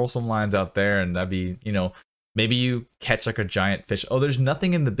lines out there, and that'd be, you know, maybe you catch like a giant fish. Oh, there's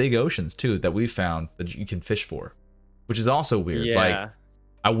nothing in the big oceans too that we found that you can fish for, which is also weird. Yeah. Like,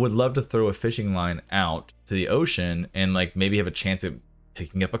 I would love to throw a fishing line out to the ocean and like maybe have a chance at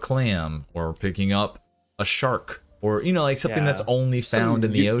picking up a clam or picking up a shark or, you know, like something that's only found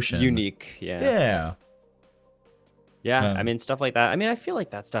in the ocean. Unique. Yeah. I mean, stuff like that. I mean, I feel like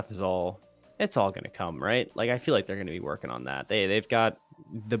that stuff is it's all going to come, right? Like, I feel like they're going to be working on that. They've got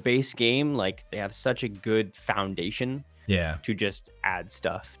the base game, like they have such a good foundation to just add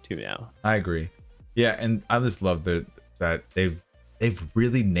stuff to now. I agree. Yeah, and I just love that they've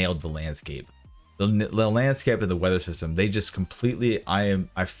really nailed the landscape. The landscape and the weather system, they just completely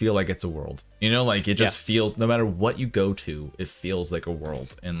I feel like it's a world. You know, like it just feels, no matter what you go to, it feels like a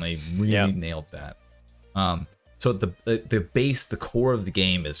world, and they really nailed that. So the base, the core of the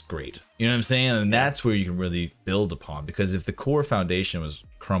game is great. You know what I'm saying? And that's where you can really build upon, because if the core foundation was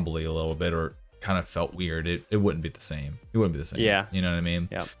crumbly a little bit or kind of felt weird, it wouldn't be the same. It wouldn't be the same. Yeah. You know what I mean?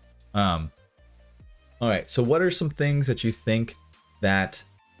 Yeah. All right. So what are some things that you think that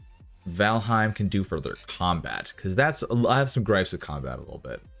Valheim can do for their combat? Because I have some gripes with combat a little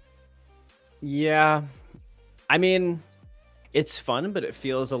bit. Yeah. I mean, it's fun, but it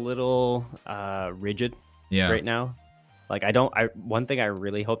feels a little rigid. Right now, like one thing I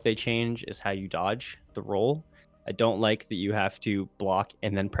really hope they change is how you dodge the roll. I don't like that you have to block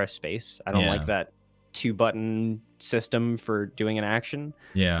and then press space. I don't like that 2-button system for doing an action.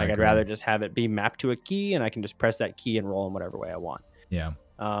 Like I'd rather just have it be mapped to a key, and I can just press that key and roll in whatever way I want.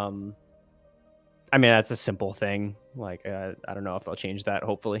 I mean, that's a simple thing. Like I don't know if they'll change that,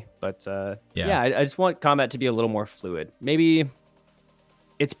 hopefully, but I just want combat to be a little more fluid. Maybe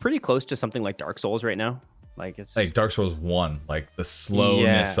it's pretty close to something like Dark Souls right now. Like it's like Dark Souls 1, like the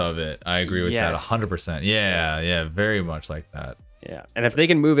slowness of it. I agree with that 100%. Yeah, very much like that. Yeah, and if they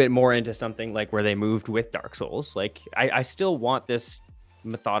can move it more into something like where they moved with Dark Souls, like I still want this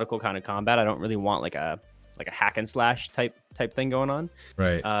methodical kind of combat. I don't really want like a hack and slash type thing going on.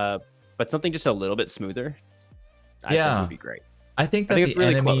 Right. But something just a little bit smoother. I think would be great. I think that the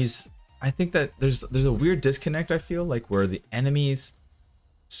really enemies. Close. I think that there's a weird disconnect. I feel like where the enemies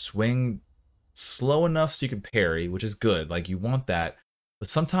swing slow enough so you can parry, which is good. Like you want that, but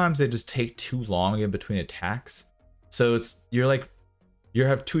sometimes they just take too long in between attacks. So you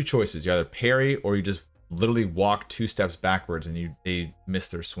have two choices: you either parry or you just literally walk 2 steps backwards and they miss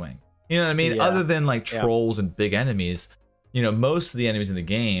their swing. You know what I mean? Yeah. Other than like trolls and big enemies, you know, most of the enemies in the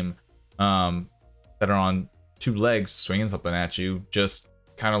game that are on 2 legs swinging something at you, just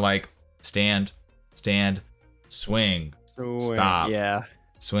kind of like stand, swing, stop,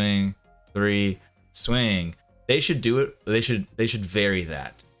 swing, 3, swing. They should do it. They should vary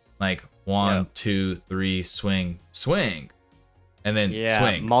that. Like 1, 2, 3, swing, and then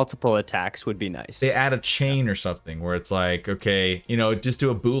swing. Multiple attacks would be nice. They add a chain or something where it's like, okay, you know, just do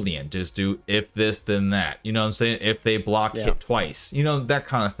a Boolean. Just do if this, then that. You know what I'm saying? If they block, hit twice. You know, that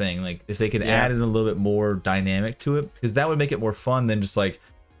kind of thing. Like if they could add in a little bit more dynamic to it, because that would make it more fun than just like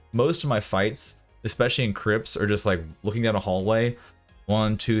most of my fights, especially in crypts, are just like looking down a hallway.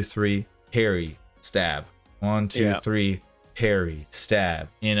 1, 2, 3, parry, stab. 1, 2, 3, parry, stab.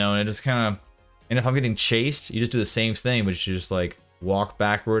 You know, and it just kind of. And if I'm getting chased, you just do the same thing, but you just like walk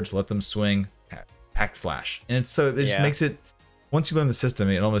backwards, let them swing, hack slash. And it just makes it, once you learn the system,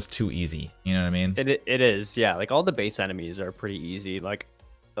 it's almost too easy. You know what I mean? It is, yeah. Like all the base enemies are pretty easy. Like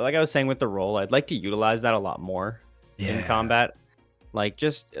I was saying with the roll, I'd like to utilize that a lot more in combat. Like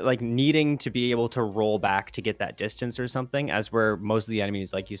just like needing to be able to roll back to get that distance or something, as where most of the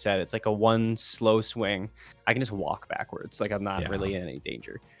enemies, like you said, it's like a one slow swing. I can just walk backwards. Like I'm not really in any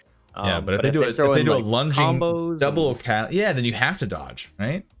danger. Yeah, but if they do a lunging double count, yeah, then you have to dodge,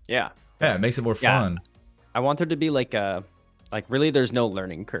 right? Yeah. Yeah, it makes it more fun. I want there to be like really there's no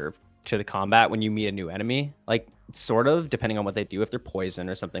learning curve to the combat when you meet a new enemy. Like sort of, depending on what they do, if they're poison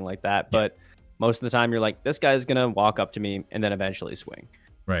or something like that. Yeah. But most of the time you're like, this guy's gonna walk up to me and then eventually swing.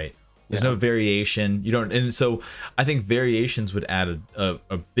 Right. There's no variation. You don't, and so I think variations would add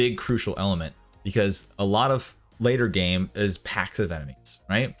a big crucial element, because a lot of later game is packs of enemies,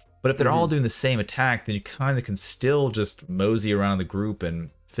 right? But if they're all doing the same attack, then you kind of can still just mosey around the group and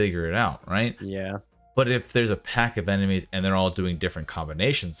figure it out, right? Yeah. But if there's a pack of enemies and they're all doing different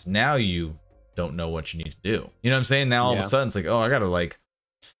combinations, now you don't know what you need to do. You know what I'm saying? Now all of a sudden it's like, oh, I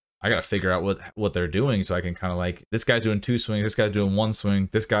gotta figure out what they're doing, so I can kind of like, this guy's doing 2 swings, this guy's doing 1 swing,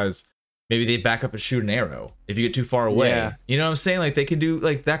 this guy's maybe they back up and shoot an arrow if you get too far away. Yeah. You know what I'm saying? Like they can do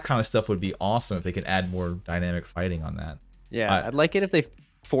like that kind of stuff. Would be awesome if they could add more dynamic fighting on that. Yeah, I'd like it if they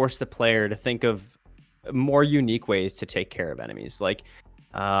force the player to think of more unique ways to take care of enemies, like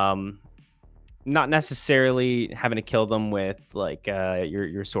not necessarily having to kill them with like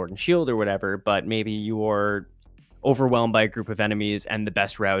your sword and shield or whatever, but maybe you're overwhelmed by a group of enemies and the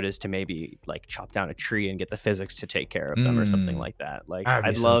best route is to maybe like chop down a tree and get the physics to take care of them or something like that. Like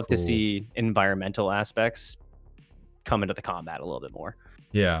I'd love to see environmental aspects come into the combat a little bit more.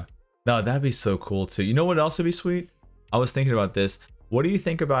 Yeah, no, that'd be so cool too. You know what else would be sweet? I was thinking about this. What do you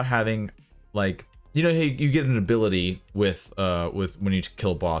think about having, like, you know, you get an ability with when you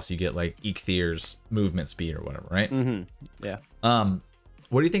kill a boss, you get like Eikthyrs movement speed or whatever, right? Yeah.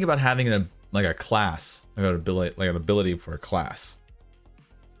 What do you think about having a class, like an ability for a class?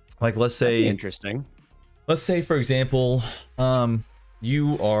 Like, let's say, interesting. Let's say, for example,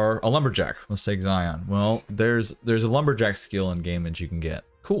 you are a lumberjack. Let's take Zion. Well, there's a lumberjack skill in game that you can get.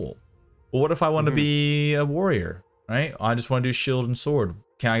 Cool. Well, what if I want to be a warrior? Right? I just want to do shield and sword.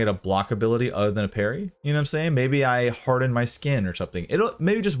 Can I get a block ability other than a parry? You know what I'm saying? Maybe I harden my skin or something. It'll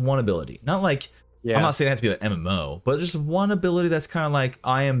maybe just one ability. Not like, I'm not saying it has to be an MMO, but just one ability that's kind of like,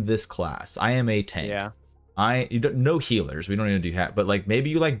 I am this class. I am a tank. Yeah. No healers. We don't need to do that. But like maybe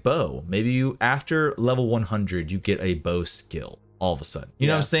you like bow. Maybe you, after level 100, you get a bow skill all of a sudden. You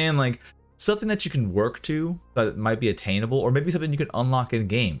know what I'm saying? Like something that you can work to that might be attainable, or maybe something you can unlock in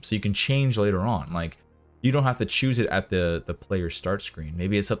game so you can change later on. Like, you don't have to choose it at the player's start screen.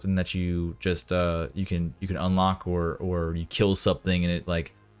 Maybe it's something that you just you can unlock, or you kill something and it,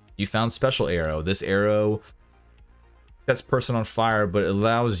 like, you found special arrow. This arrow sets person on fire, but it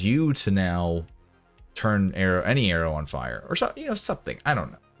allows you to now turn any arrow on fire, or so, you know, something. I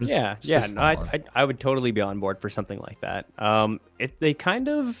don't know. I would totally be on board for something like that. They kind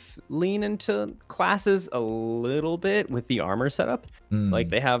of lean into classes a little bit with the armor setup. Like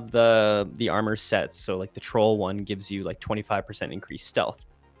they have the armor sets, so like the troll one gives you like 25% increased stealth.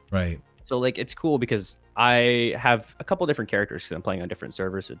 Right. So like it's cool because I have a couple different characters because I'm playing on different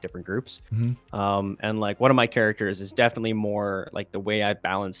servers with different groups. And like one of my characters is definitely more like the way I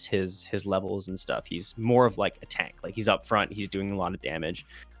balanced his levels and stuff. He's more of like a tank. Like he's up front, he's doing a lot of damage.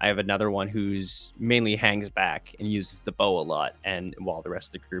 I have another one who's mainly hangs back and uses the bow a lot, and while the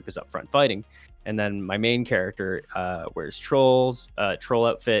rest of the group is up front fighting. And then my main character wears troll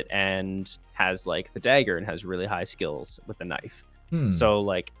outfit and has like the dagger and has really high skills with the knife. So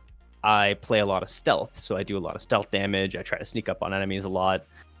like I play a lot of stealth, so I do a lot of stealth damage. I try to sneak up on enemies a lot.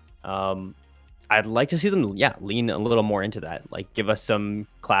 I'd like to see them, lean a little more into that. Like, give us some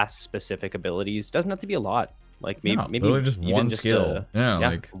class-specific abilities. Doesn't have to be a lot. Like maybe just one skill.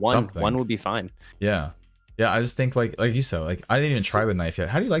 Like one would be fine. Yeah. I just think like you said, like I didn't even try with knife yet.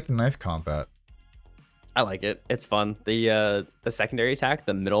 How do you like the knife combat? I like it. It's fun. The secondary attack,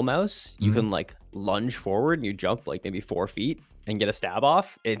 the middle mouse, you can like lunge forward and you jump like maybe 4 feet and get a stab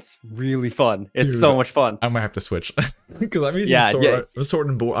off. It's really fun. It's so much fun. I might have to switch because I'm using sword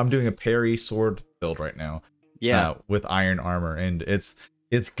and board. I'm doing a parry sword build right now. With iron armor, and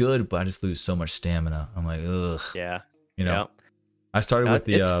it's good, but I just lose so much stamina. I'm like, ugh. Yeah. You know. I started with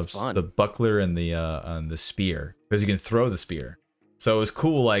the buckler and the spear, because you can throw the spear. So it was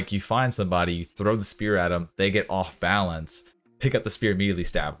cool. Like you find somebody, you throw the spear at them, they get off balance, pick up the spear, immediately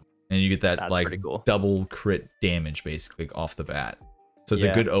stab them. And you get that cool. double crit damage basically off the bat. So it's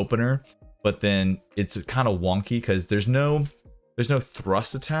a good opener, but then it's kind of wonky because there's no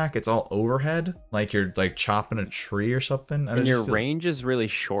thrust attack. It's all overhead, like you're like chopping a tree or something. And your range is really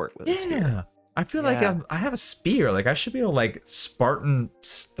short with the spear. I feel like I have a spear. Like I should be able to like Spartan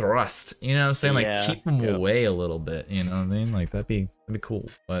thrust. You know what I'm saying? Like keep them away a little bit. You know what I mean? Like that'd be It'd be cool.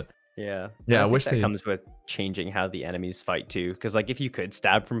 But Yeah. yeah, I I think wish that they. comes with changing how the enemies fight too. Because like if you could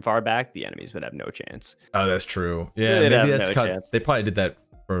stab from far back, the enemies would have no chance. Oh, that's true. Yeah, They'd maybe have that's no kind. chance. They probably did that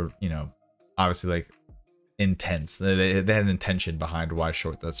for obviously like intense. They had an intention behind why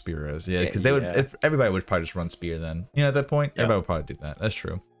short that spear is. Yeah, because they would. Yeah. Everybody would probably just run spear then. At that point, Yep. everybody would probably do that. That's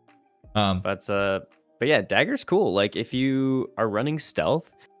true. But yeah, dagger's cool. Like if you are running stealth,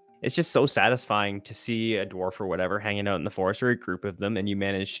 it's just so satisfying to see a dwarf or whatever hanging out in the forest or a group of them, and you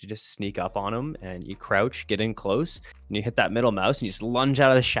manage to just sneak up on them and you crouch, get in close, and you hit that middle mouse and you just lunge out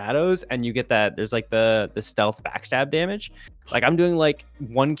of the shadows and you get that. There's like the stealth backstab damage. Like I'm doing like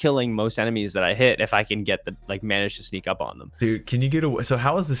one killing most enemies that I hit if I can get the like manage to sneak up on them. Dude, can you get away? So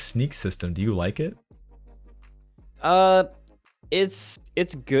how is the sneak system? Do you like it? Uh, it's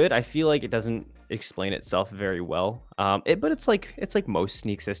good. I feel like it doesn't explain itself very well. But it's like most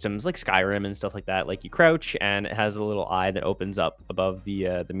sneak systems, like Skyrim and stuff like that. Like you crouch, and it has a little eye that opens up above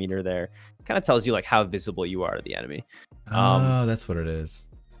the meter there. Kind of tells you like how visible you are to the enemy. Oh, that's what it is.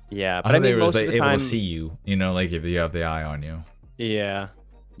 Yeah, I but I thought they mean were most of like the able time, to see you. Like if you have the eye on you. yeah,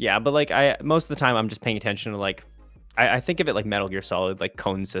 yeah. But like most of the time, I'm just paying attention to like. I think of it like Metal Gear Solid, like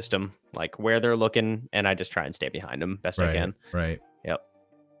cone system, like where they're looking, and I just try and stay behind them best I can. Right. Yep.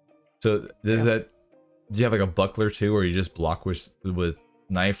 So Yeah. do you have like a buckler too, or you just block with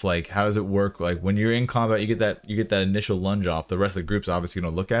knife? Like how does it work? Like when you're in combat, you get that initial lunge off. The rest of the group's obviously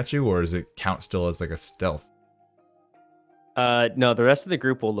gonna look at you, or does it count still as like a stealth? No, the rest of the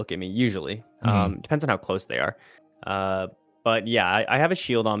group will look at me usually. Depends on how close they are. But yeah, I have a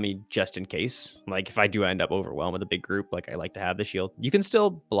shield on me just in case. Like if I do end up overwhelmed with a big group, like I like to have the shield. You can still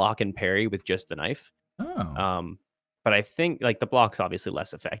block and parry with just the knife. Oh, But I think like the block's obviously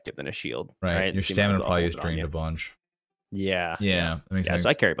less effective than a shield, right. right? Your So you might as stamina well probably hold is it on drained you. a bunch. Yeah, Yeah, that makes yeah. sense. So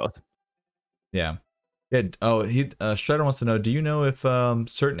I carry both. Yeah. Yeah. Oh, Strider wants to know: do you know if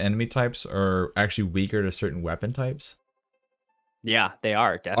certain enemy types are actually weaker to certain weapon types? Yeah, they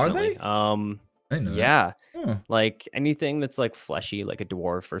are definitely. I didn't know that. Yeah. Huh. Like anything that's like fleshy, like a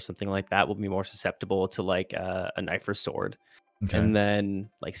dwarf or something like that, will be more susceptible to like a knife or sword. Okay. And then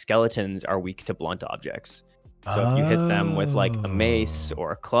like skeletons are weak to blunt objects. So if you hit them with like a mace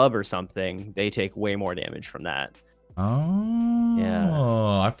or a club or something, they take way more damage from that. Oh, Yeah.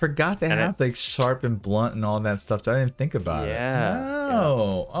 I forgot they And have like sharp and blunt and all that stuff. I didn't think about it. Yeah,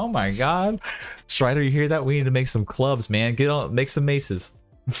 No. Oh my God. Strider, you hear that? We need to make some clubs, man. Make some maces.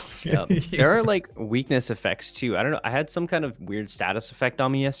 Yeah. There are like weakness effects too. I don't know. I had some kind of weird status effect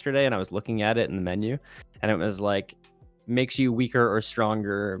on me yesterday and I was looking at it in the menu and it was like makes you weaker or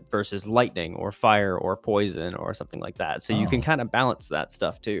stronger versus lightning or fire or poison or something like that. So you can Oh. kind of balance that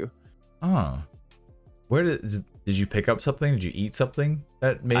stuff too. Oh. Where did you pick up something? Did you eat something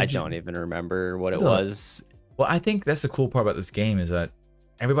that made I you? don't even remember what it Still- was. Well, I think that's the cool part about this game is that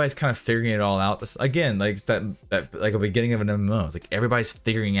everybody's kind of figuring it all out. This, again, like it's that like a beginning of an MMO. It's like everybody's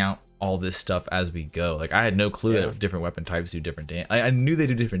figuring out all this stuff as we go. Like I had no clue that different weapon types do different damage. I knew they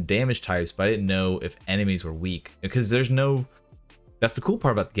do different damage types, but I didn't know if enemies were weak because there's no. That's the cool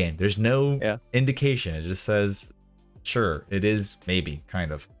part about the game. There's no indication. It just says, sure, it is maybe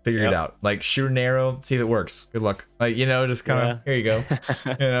kind of figure it out. Like shoot an arrow, see if it works. Good luck. Like just kind of here you go.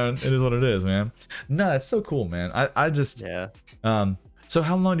 It is what it is, man. No, it's so cool, man. I just So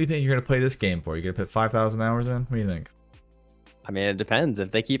how long do you think you're gonna play this game for? You gonna put 5,000 hours in? What do you think? I mean, it depends.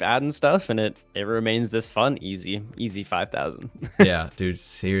 If they keep adding stuff and it remains this fun, easy 5,000. Yeah, dude,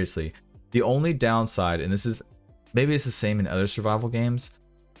 seriously. The only downside, and this is maybe it's the same in other survival games,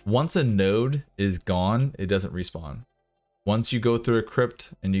 once a node is gone, it doesn't respawn. Once you go through a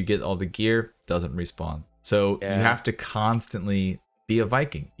crypt and you get all the gear, it doesn't respawn. So you have to constantly be a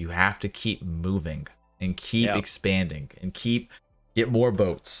Viking. You have to keep moving and keep expanding and get more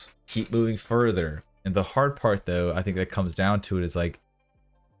boats, keep moving further. And the hard part, though, I think that comes down to it is like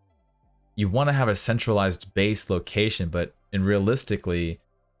you want to have a centralized base location, but realistically,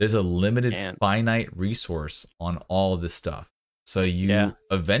 there's a limited finite resource on all of this stuff. So you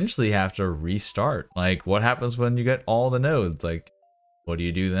eventually have to restart. Like, what happens when you get all the nodes? Like, what do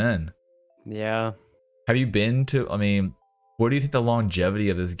you do then? Yeah. Have you been to? I mean, what do you think the longevity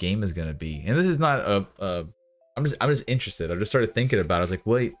of this game is going to be? And this is not I'm just interested. I just started thinking about it. I was like,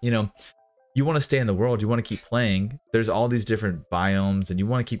 wait, you want to stay in the world, you want to keep playing. There's all these different biomes, and you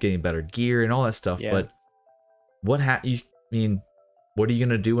want to keep getting better gear and all that stuff. Yeah. But what are you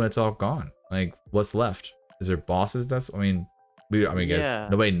gonna do when it's all gone? Like, what's left? Is there bosses? Guess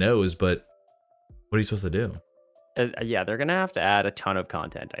nobody knows. But what are you supposed to do? Yeah, they're gonna have to add a ton of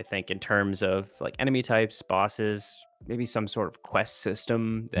content, I think, in terms of like enemy types, bosses, maybe some sort of quest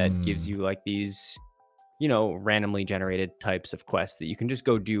system that gives you like these randomly generated types of quests that you can just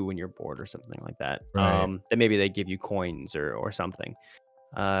go do when you're bored or something like that. Right. That maybe they give you coins or something.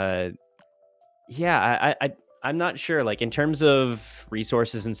 Uh, yeah, I'm not sure. Like in terms of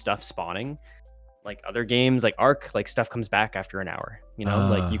resources and stuff spawning, like other games like Ark, like stuff comes back after an hour.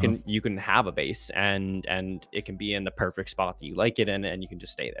 Like Uh, you can have a base and it can be in the perfect spot that you like it in, and you can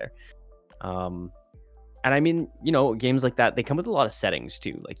just stay there. Um, and I mean, games like that, they come with a lot of settings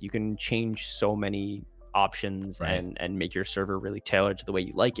too. Like you can change so many options right. and make your server really tailored to the way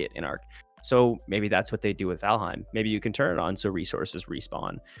you like it in Ark. So maybe that's what they do with Valheim. Maybe you can turn it on so resources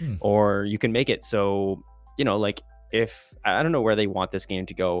respawn, Hmm. or you can make it so, like if I don't know where they want this game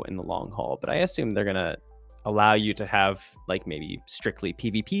to go in the long haul, but I assume they're gonna allow you to have like maybe strictly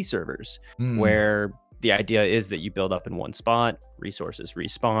PvP servers Hmm. where the idea is that you build up in one spot, resources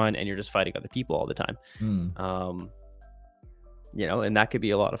respawn, and you're just fighting other people all the time. Hmm. Um, and that could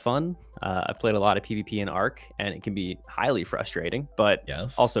be a lot of fun. I've played a lot of PvP in Ark, and it can be highly frustrating, but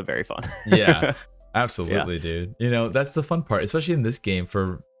Yes. also very fun. Yeah. Yeah, Absolutely, dude. That's the fun part, especially in this game.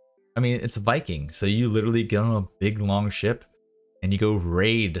 I mean, it's Viking, so you literally get on a big long ship and you go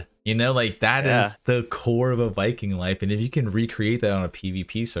raid. Like that yeah, is the core of a Viking life, and if you can recreate that on a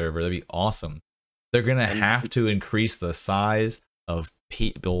PvP server, that'd be awesome. They're gonna and have to increase the size of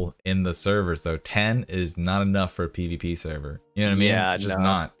people in the servers, though. 10 is not enough for a PvP server. You know what I mean? yeah, It's just no.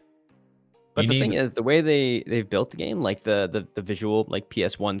 not. You But the thing need is, the way they've built the game, like the visual, like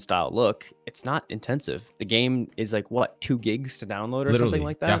PS1 style look, it's not intensive. The game is like what 2 gigs to download or something literally,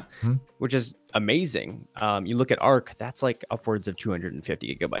 like yeah. that, which is amazing. You look at Arc, that's like upwards of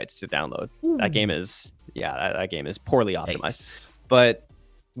 250 gigabytes to download. That game Ooh. is that game is poorly optimized. Yikes. But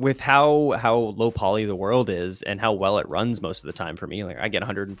with how low poly the world is and how well it runs most of the time for me, like I get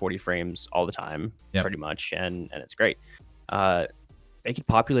 140 frames all the time, Yep. pretty much, and it's great. Uh, they could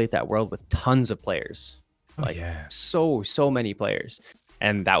populate that world with tons of players, Oh like yeah. so many players,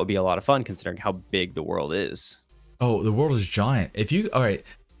 and that would be a lot of fun considering how big the world is. Oh, the world is giant. All right,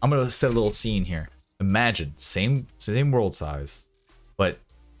 I'm gonna set a little scene here. Imagine same world size, but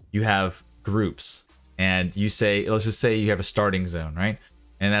you have groups, and let's just say you have a starting zone, right?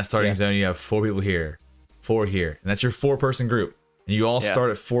 And that starting Yeah, zone, you have 4 people here, 4 here, and that's your 4-person group. And you all yeah, start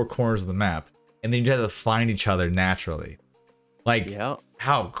at 4 corners of the map, and then you have to find each other naturally. Like, yeah.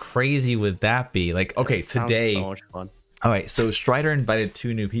 how crazy would that be? Like, okay, That sounds so today, much fun. all right, so Strider invited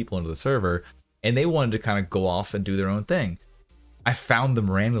 2 new people into the server, and they wanted to kind of go off and do their own thing. I found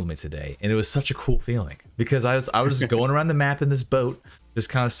them randomly today, and it was such a cool feeling because I was just going around the map in this boat, just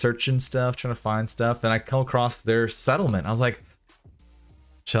kind of searching stuff, trying to find stuff, and I come across their settlement. I was like,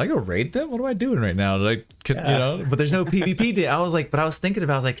 should I go raid them? What am I doing right now? Yeah, But there's no PvP day. I was like, but I was thinking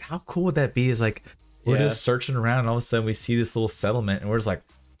about, I was like, how cool would that be? Is like, we're yeah, just searching around, and all of a sudden we see this little settlement, and we're just like,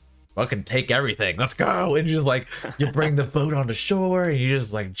 fucking take everything, let's go. And you just like, you bring the boat onto shore, and you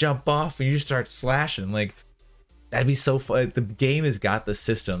just like jump off, and you just start slashing. Like, that'd be so fun. The game has got the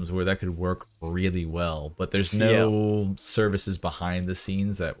systems where that could work really well, but there's yeah. no services behind the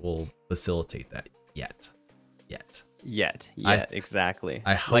scenes that will facilitate that yet. Yet, exactly.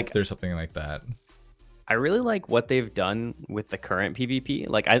 I hope Like there's something like that. I really like what they've done with the current PvP.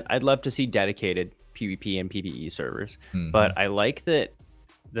 Like I'd love to see dedicated PvP and PvE servers, Hmm. but I like that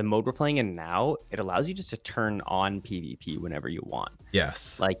the mode we're playing in now, it allows you just to turn on PvP whenever you want.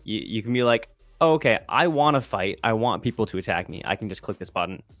 Yes. Like you can be like, oh, okay, I want to fight. I want people to attack me. I can just click this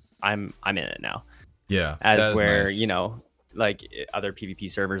button. I'm in it now. Yeah, As that is where, nice. like other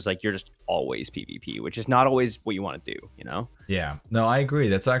PvP servers, like you're just always PvP, which is not always what you want to do. Yeah, no, I agree.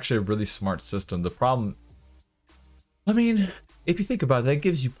 That's actually a really smart system. The problem, I mean, if you think about it, that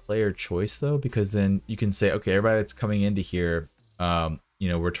gives you player choice though, because then you can say, okay, everybody that's coming into here,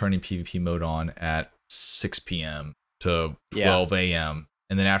 we're turning PvP mode on at 6 p.m. to Yeah. 12 a.m.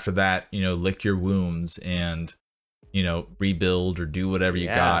 And then after that, lick your wounds and, rebuild or do whatever you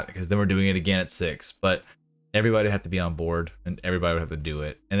Yeah. got, because then we're doing it again at 6. But everybody would have to be on board and everybody would have to do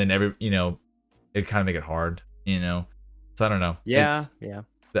it. And then it'd kind of make it hard. So I don't know. Yeah. Yeah.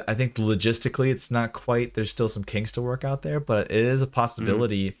 I think logistically it's not quite, there's still some kinks to work out there, but it is a Mhm.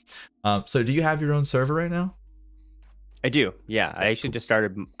 possibility. So do you have your own server right now? I do. Yeah. I Oh, actually cool. just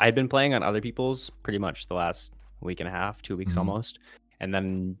started. I've been playing on other people's pretty much the last week and a half, 2 weeks Mhm. almost. And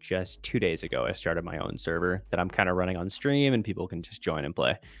then just 2 days ago, I started my own server that I'm kind of running on stream and people can just join and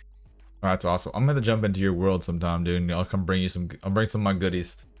play. Oh, that's awesome. I'm gonna jump into your world sometime, dude. And I'll come bring you I'll bring some of my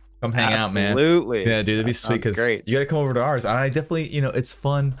goodies. Come hang out, man. Absolutely. Yeah, dude, that'd be That sweet sounds because great. you gotta come over to ours. And I definitely, it's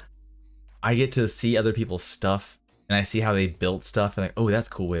fun. I get to see other people's stuff and I see how they built stuff and like, oh, that's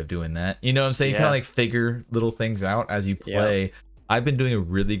a cool way of doing that. You know what I'm saying? You kind of Yeah. like figure little things out as you Yeah. play. I've been doing a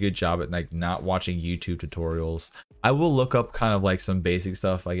really good job at like not watching YouTube tutorials. I will look up kind of like some basic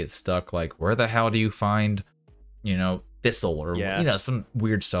stuff. I get stuck like, where the hell do you find, thistle or some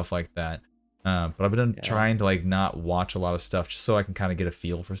weird stuff like that. But I've been trying to like not watch a lot of stuff just so I can kind of get a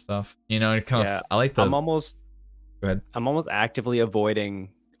feel for stuff. It kind of I like the. Go ahead. I'm almost actively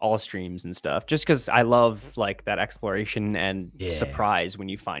avoiding all streams and stuff just because I love like that exploration and surprise when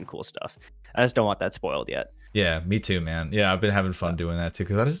you find cool stuff. I just don't want that spoiled yet. Yeah, me too, man. Yeah, I've been having fun doing that too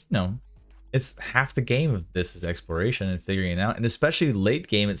because I just it's half the game of this is exploration and figuring it out, and especially late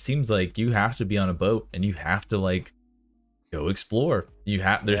game, it seems like you have to be on a boat and you have to like go explore.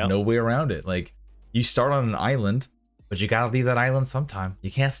 There's no way around it. Like you start on an island, but you gotta leave that island sometime.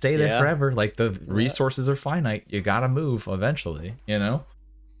 You can't stay there forever. Like the resources are finite. You gotta move eventually. Let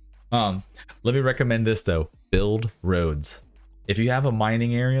me recommend this though. Build roads. If you have a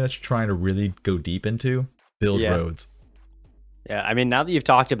mining area that you're trying to really go deep into, build roads. Yeah, I mean, now that you've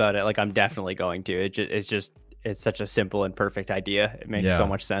talked about it, like I'm definitely going to. It's such a simple and perfect idea. It makes so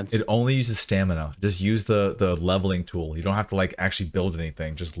much sense. It only uses stamina. Just use the leveling tool. You don't have to like actually build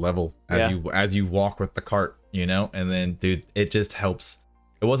anything. Just level as you walk with the cart, and then dude, it just helps.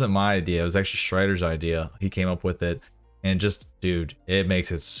 It wasn't my idea. It was actually Strider's idea. He came up with it, and just dude, it makes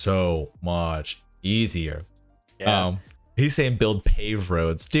it so much easier. Yeah. He's saying build paved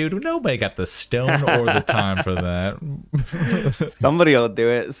roads. Dude, nobody got the stone or the time for that. Somebody will do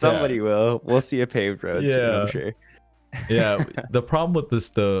it. Somebody will. We'll see a paved road soon, I'm sure. Yeah. The problem with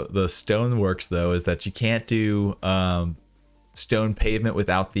this the stone works though is that you can't do stone pavement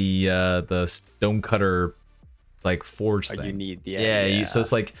without the stone cutter like forge thing. You need so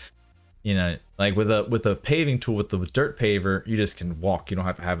it's like like with a paving tool with the dirt paver, you just can walk. You don't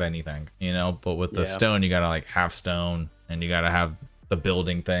have to have anything, but with the stone, you gotta like have stone and you gotta have the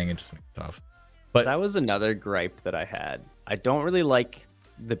building thing. It just makes it tough. But that was another gripe that I had. I don't really like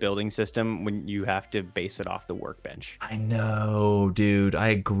the building system when you have to base it off the workbench. I know, dude.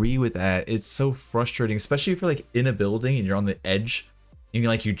 I agree with that. It's so frustrating, especially if you're like in a building and you're on the edge and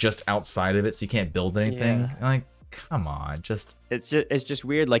you're just outside of it, so you can't build anything. Like, come on, it's just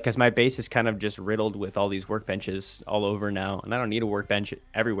weird, like, because my base is kind of just riddled with all these workbenches all over now, and I don't need a workbench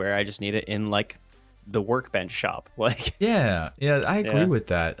everywhere. I just need it in like the workbench shop. Like, I agree with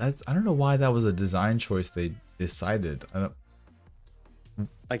that. I don't know why that was a design choice they decided.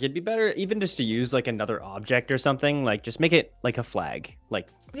 Like, it'd be better even just to use like another object or something. Like, just make it like a flag. Like,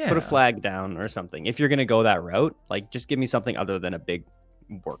 put a flag down or something. If you're gonna go that route, like, just give me something other than a big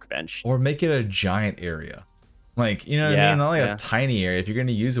workbench. Or make it a giant area. Like, what I mean? Not like a tiny area. If you're going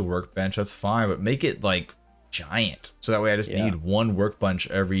to use a workbench, that's fine, but make it like giant. So that way I just need one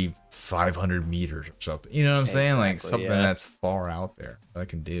workbench every 500 meters or something. You know what I'm saying? Like something that's far out there that I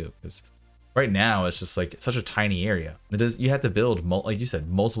can do. Because right now it's just like such a tiny area. You have to build, like you said,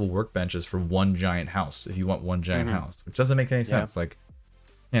 multiple workbenches for one giant house if you want one giant house, which doesn't make any sense. Like,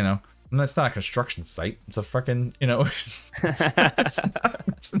 and that's not a construction site. It's a fucking, we don't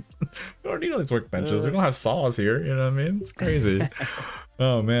need all these workbenches. We don't have saws here. You know what I mean? It's crazy.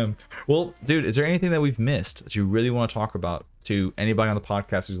 Oh, man. Well, dude, is there anything that we've missed that you really want to talk about to anybody on the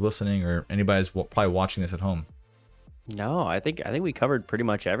podcast who's listening or anybody who's probably watching this at home? No, I think we covered pretty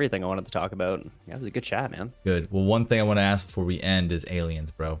much everything I wanted to talk about. Yeah, it was a good chat, man. Good. Well, one thing I want to ask before we end is aliens,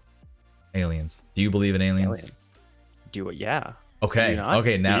 bro. Aliens. Do you believe in aliens? Do it, yeah. Okay.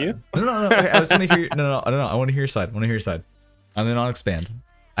 Okay. Now. No. Okay, I just want to hear. No. I don't know. I want to hear your side. And then I'll expand.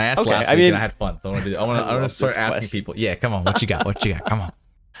 I asked last week and I had fun. So I want to start asking people. Yeah. Come on. What you got? Come on.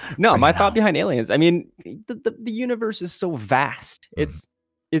 No, my thought behind aliens. I mean, the universe is so vast. It's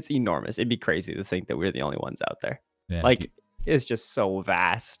enormous. It'd be crazy to think that we're the only ones out there. Yeah, like, it's just so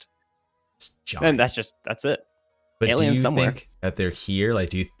vast. And that's it. But aliens do you think that they're here?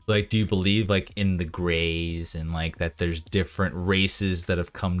 Like, do you believe like in the Greys and like that there's different races that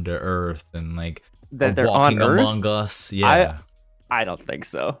have come to Earth and like that they're walking on Earth? Among us? Yeah. I don't think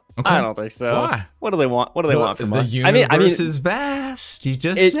so. Okay. I don't think so. Why? What do they want? What do they want from us? The universe is vast. You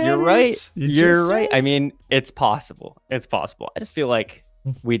just said you're right. You're right. I mean, it's possible. I just feel like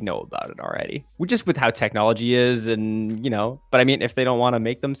we'd know about it already. Just with how technology is, and But I mean, if they don't want to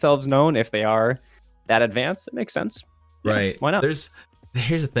make themselves known, if they are that advanced, it makes sense. Right. Why not? Here's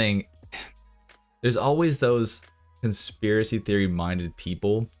the thing. There's always those conspiracy theory minded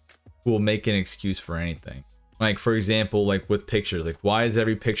people who will make an excuse for anything. Like, for example, like with pictures, like why is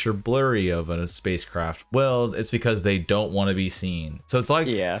every picture blurry of a spacecraft? Well, it's because they don't want to be seen. So it's like,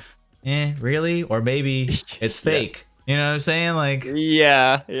 really? Or maybe it's fake. You know what I'm saying? Like, maybe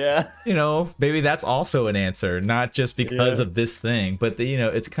that's also an answer, not just because of this thing, but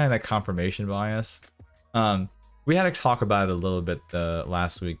it's kind of that confirmation bias. we had to talk about it a little bit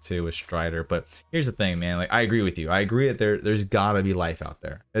last week too with Strider. But here's the thing, man. Like I agree with you. I agree that there's gotta be life out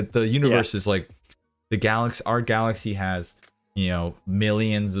there. The universe is like the galaxy. Our galaxy has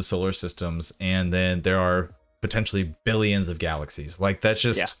millions of solar systems, and then there are potentially billions of galaxies. Like that's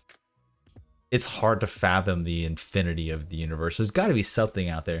just it's hard to fathom the infinity of the universe. There's got to be something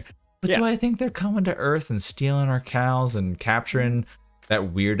out there. But do I think they're coming to Earth and stealing our cows and capturing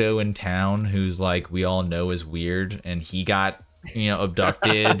that weirdo in town who's like we all know is weird, and he got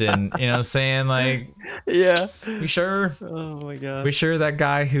abducted and what I'm saying, like we sure? Oh my god. We sure that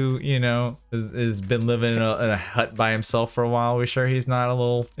guy who has been living in a hut by himself for a while, we sure he's not a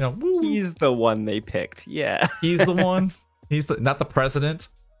little he's the one they picked. He's the one. He's not the president.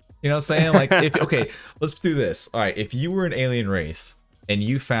 You know what I'm saying? Like okay, let's do this. All right, if you were an alien race and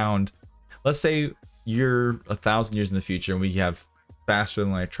you found, let's say you're 1,000 years in the future and we have faster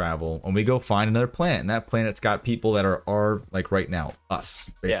than light travel, and we go find another planet, and that planet's got people that are like right now us,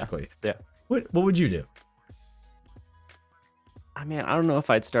 basically. What would you do? I mean, I don't know if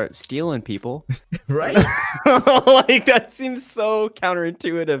I'd start stealing people. Right? Like that seems so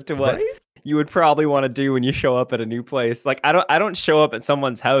counterintuitive to what you would probably want to do when you show up at a new place. Like I don't show up at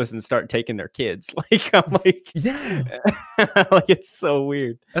someone's house and start taking their kids. Like I'm like, like it's so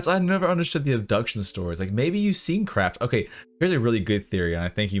weird. I never understood the abduction stories. Like maybe you've seen craft. Okay, here's a really good theory, and I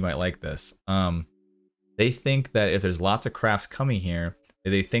think you might like this. They think that if there's lots of crafts coming here,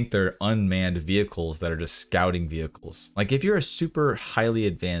 they think they're unmanned vehicles that are just scouting vehicles. Like if you're a super highly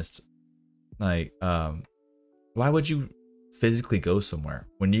advanced, like why would you physically go somewhere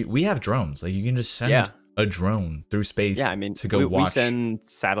when we have drones? Like you can just send a drone through space. I mean, to go watch. We send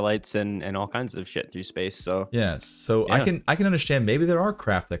satellites and all kinds of shit through space. So I can understand maybe there are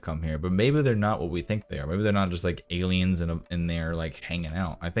craft that come here, but maybe they're not what we think they are. Maybe they're not just like aliens and they're like hanging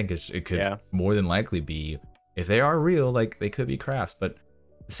out. I think it could more than likely be, if they are real, like they could be crafts. But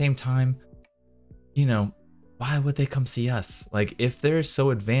at the same time, why would they come see us? Like if they're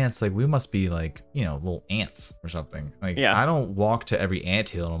so advanced, like we must be like little ants or something. Like I don't walk to every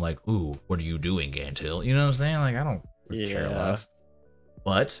anthill and I'm like, ooh, what are you doing, anthill? You know what I'm saying? Like I don't care less.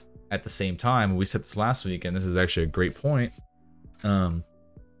 But at the same time, we said this last week, and this is actually a great point.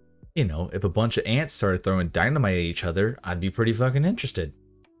 If a bunch of ants started throwing dynamite at each other, I'd be pretty fucking interested.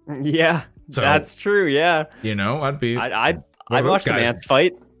 Yeah, so, that's true. Yeah, I'd watch some ants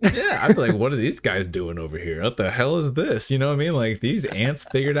fight. Yeah, I'd be like, what are these guys doing over here? What the hell is this? You know what I mean? Like these ants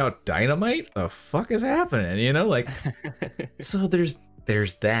figured out dynamite? The fuck is happening? Like so there's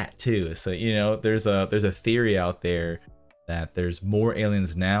that too. So there's a theory out there that there's more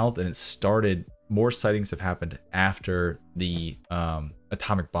aliens now than it started. More sightings have happened after the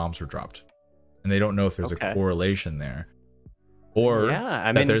atomic bombs were dropped, and they don't know if there's a correlation there, or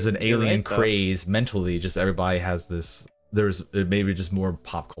that there's an alien craze mentally. Just everybody has this. There's maybe just more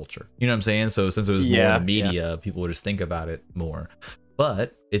pop culture. You know what I'm saying? So since it was more in the media, people would just think about it more.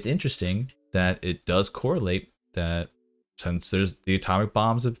 But it's interesting that it does correlate that since there's the atomic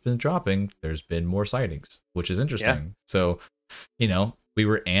bombs have been dropping, there's been more sightings, which is interesting. Yeah. So, we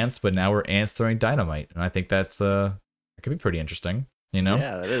were ants, but now we're ants throwing dynamite. And I think that's it could be pretty interesting,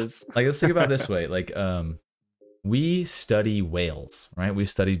 Yeah, it is. Like let's think about it this way. Like we study whales, right? We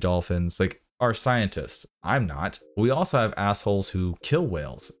study dolphins. Like are scientists. I'm not. We also have assholes who kill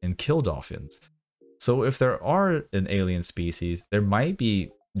whales and kill dolphins. So if there are an alien species, there might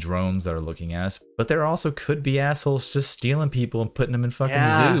be drones that are looking at us, but there also could be assholes just stealing people and putting them in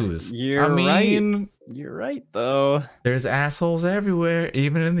fucking zoos. You're right, though. There's assholes everywhere,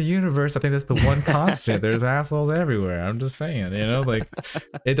 even in the universe. I think that's the one constant. There's assholes everywhere. I'm just saying, like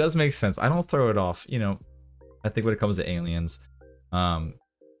it does make sense. I don't throw it off. I think when it comes to aliens,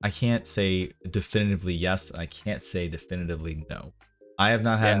 I can't say definitively yes, and I can't say definitively no. I have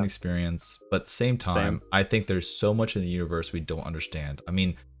not had an experience, but at the same time, I think there's so much in the universe we don't understand. I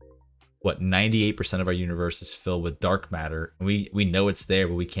mean, 98% of our universe is filled with dark matter. We know it's there,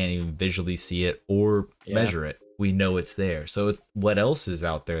 but we can't even visually see it or measure it. We know it's there. So what else is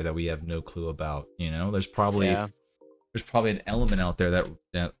out there that we have no clue about? There's probably an element out there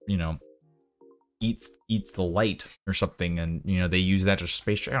that eats the light or something, and they use that to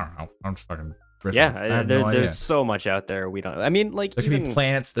space. I don't know. I'm fucking riffing. There's so much out there we don't. I mean, like there could be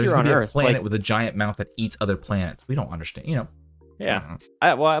planets. There's gonna be a planet with a giant mouth that eats other planets. We don't understand. Yeah.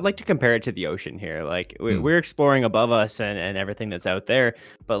 I'd like to compare it to the ocean here. Like we're exploring above us and everything that's out there,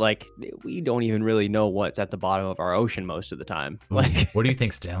 but like we don't even really know what's at the bottom of our ocean most of the time. Like, what do you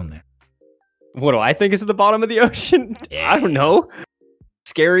think's down there? What do I think is at the bottom of the ocean? I don't know.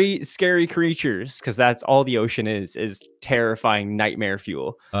 scary creatures, because that's all the ocean is terrifying nightmare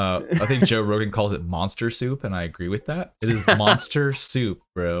fuel. I think Joe Rogan calls it monster soup, and I agree with that. It is monster soup,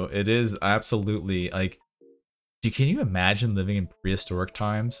 bro. It is absolutely like. Can you imagine living in prehistoric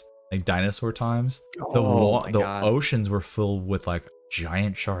times, like dinosaur times? The oceans were filled with like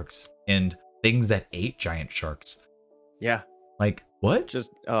giant sharks and things that ate giant sharks. Yeah. Like what? Just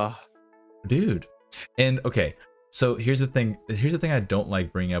dude. And okay, so here's the thing. Here's the thing I don't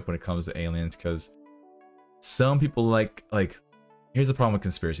like bringing up when it comes to aliens, because some people like. Here's the problem with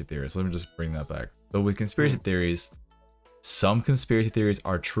conspiracy theories. Let me just bring that back. But with conspiracy theories, some conspiracy theories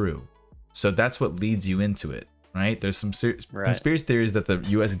are true, so that's what leads you into it. Right? There's some conspiracy theories that the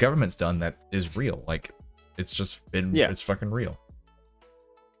U.S. government's done that is real. Like, it's just been, it's fucking real.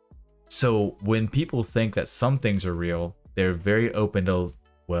 So when people think that some things are real, they're very open to,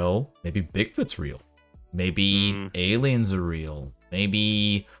 well, maybe Bigfoot's real. Maybe aliens are real.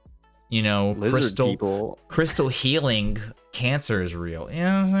 Maybe, crystal healing cancer is real. You know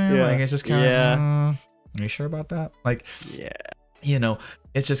what I'm saying? Like, it's just kind of, are you sure about that? Like,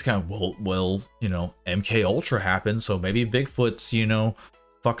 it's just kind of, well, MK Ultra happened, so maybe Bigfoot's,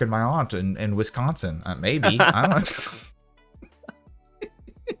 fucking my aunt in Wisconsin. Maybe. I don't know.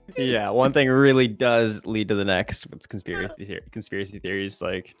 Yeah, one thing really does lead to the next with conspiracy theories.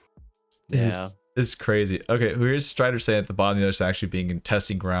 Like, it's crazy. Okay, here's Strider saying at the bottom of the other side actually being a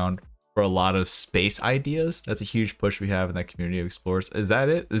testing ground for a lot of space ideas. That's a huge push we have in that community of explorers. Is that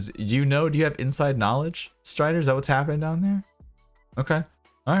it? Do you have inside knowledge, Strider? Is that what's happening down there? Okay.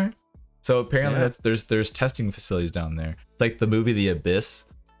 All right. So apparently there's testing facilities down there. It's like the movie The Abyss.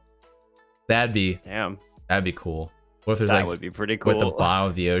 That'd be cool. What if there's that would be pretty cool. With the bottom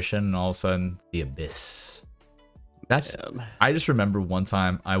of the ocean and all of a sudden the abyss. I just remember one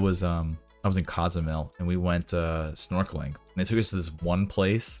time I was in Cozumel and we went snorkeling, and they took us to this one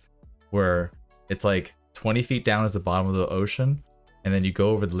place where it's like 20 feet down is the bottom of the ocean, and then you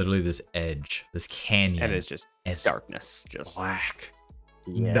go over literally this edge, this canyon, and it's just darkness, just black.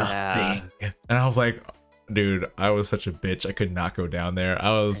 Nothing. And I was like, dude, I was such a bitch. I could not go down there.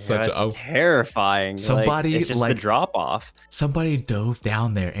 I was terrifying. Somebody it's just the drop off. Somebody dove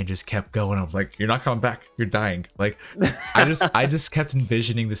down there and just kept going. I was like, you're not coming back. You're dying. Like, I just kept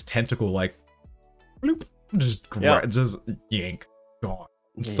envisioning this tentacle, like, bloop, just yank, gone.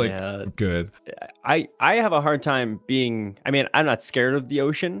 It's like good. I have a hard time being. I mean, I'm not scared of the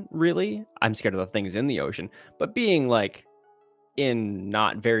ocean, really. I'm scared of the things in the ocean, but being like in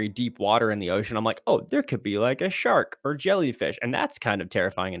not very deep water in the ocean, I'm like, oh, there could be like a shark or jellyfish, and that's kind of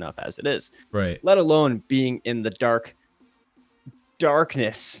terrifying enough as it is. Right. Let alone being in the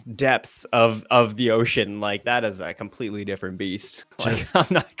darkness depths of the ocean. Like, that is a completely different beast. Just I'm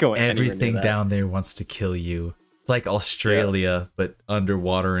not going. Everything down there wants to kill you. It's like Australia, but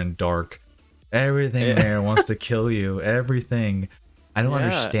underwater and dark. Everything there wants to kill you. Everything. I don't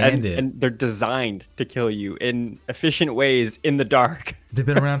understand it. And they're designed to kill you in efficient ways in the dark. They've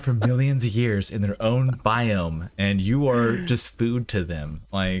been around for millions of years in their own biome, and you are just food to them.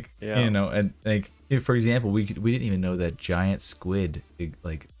 Like, and like, for example, we didn't even know that giant squid,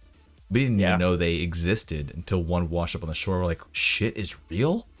 like, we didn't even know they existed until one washed up on the shore. We're like, shit is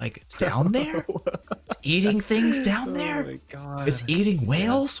real? Like, it's down there? It's eating things down there? Oh my God. It's eating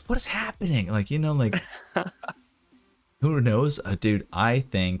whales? What is happening? Like, like... Who knows? Dude, I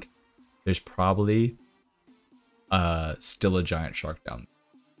think there's probably still a giant shark down there.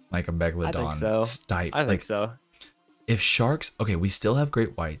 Like a megalodon. I think so. I think so. If sharks... Okay, we still have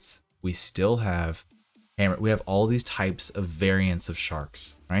great whites. We still have hammer. We have all these types of variants of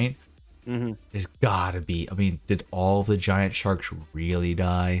sharks, right? Mm-hmm. There's gotta be... I mean, did all the giant sharks really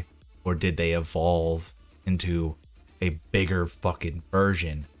die? Or did they evolve into a bigger fucking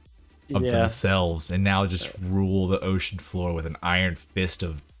version of themselves and now just rule the ocean floor with an iron fist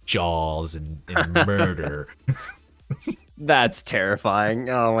of jaws and murder? That's terrifying.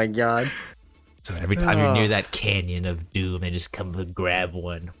 Oh my God. So every time you're near that canyon of doom, they just come and grab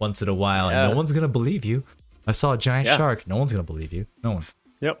one once in a while, and no one's gonna believe you. I saw a giant shark. No one's gonna believe you. No one.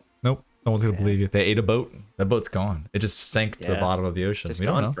 Yep. Nope. No one's gonna believe you. They ate a boat. That boat's gone. It just sank to the bottom of the ocean. Just we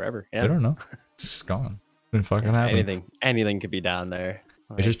don't know. Forever. Yeah. We don't know. It's just gone. Been fucking happening. Anything could be down there.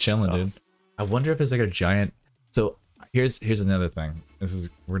 It's just chilling, dude. I wonder if there's like a giant. So here's another thing.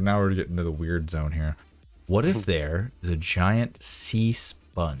 We're getting into the weird zone here. What if there is a giant sea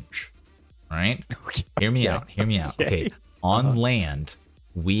sponge? Right? Okay. Hear me out. Okay. On land,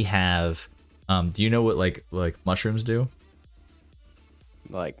 we have. Do you know what like mushrooms do?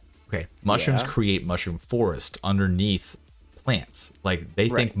 Mushrooms create mushroom forest underneath plants. Like, they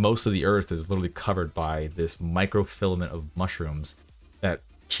think most of the earth is literally covered by this microfilament of mushrooms. that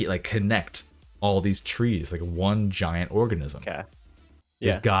like connect all these trees like one giant organism. Okay.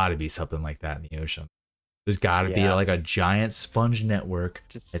 There's got to be something like that in the ocean. There's got to be like a giant sponge network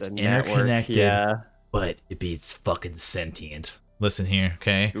that's interconnected, but it beats fucking sentient. Listen here,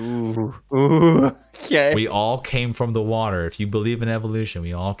 okay? Ooh, okay. We all came from the water. If you believe in evolution,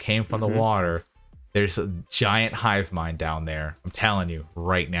 we all came from the water. There's a giant hive mind down there. I'm telling you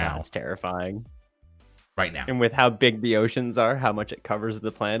right now. That's terrifying. Right now. And with how big the oceans are, how much it covers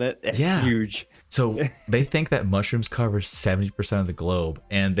the planet, it's huge. So they think that mushrooms cover 70% of the globe,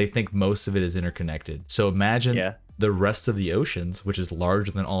 and they think most of it is interconnected. So imagine the rest of the oceans, which is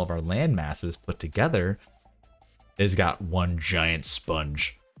larger than all of our land masses put together, has got one giant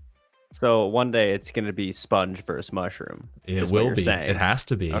sponge. So one day it's going to be sponge versus mushroom. It will be. It has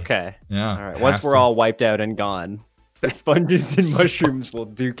to be. Okay. Yeah. All right. Once we're all wiped out and gone, the sponges and mushrooms will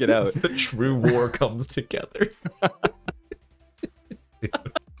duke it out. The true war comes together.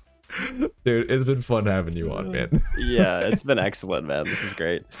 Dude, it's been fun having you on, man. Yeah, it's been excellent, man. This is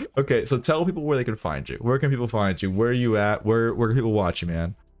great. Okay, so tell people where they can find you. Where can people find you? Where are you at? Where can people watch you,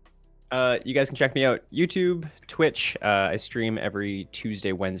 man? You guys can check me out YouTube, Twitch. I stream every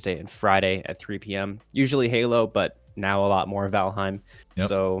Tuesday, Wednesday, and Friday at 3 p.m. Usually Halo, but now a lot more Valheim. Yep.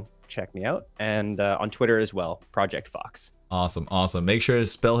 So check me out. And on Twitter as well, Project Fox. Awesome, awesome. Make sure to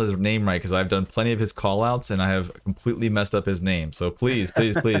spell his name right, because I've done plenty of his call outs and I have completely messed up his name. So please,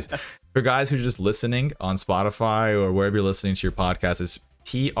 please, please. For guys who are just listening on Spotify or wherever you're listening to your podcast, it's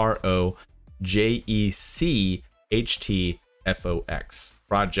PROJECHTFOX.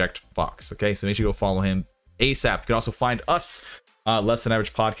 Project Fox. Okay, so make sure you go follow him ASAP. You can also find us, Less Than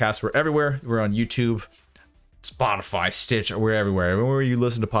Average Podcast. We're everywhere. We're on YouTube, Spotify, Stitch. We're everywhere. Everywhere you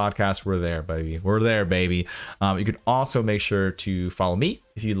listen to podcasts, we're there, baby. We're there, baby. You can also make sure to follow me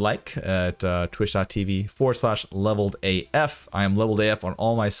if you'd like at twitch.tv/leveledAF. I am Leveled AF on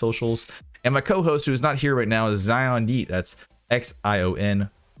all my socials. And my co-host, who is not here right now, is Zion Yeet. That's XIONYEET.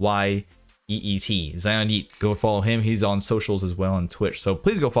 Zion Yeet. Go follow him. He's on socials as well on Twitch. So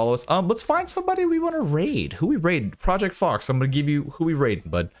please go follow us. Let's find somebody we want to raid. Who we raid? Project Fox. I'm gonna give you who we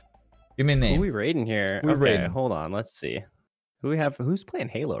raid, bud. Give me a name. Who we raiding here? Who we raiding? Hold on. Let's see. Who we have? Who's playing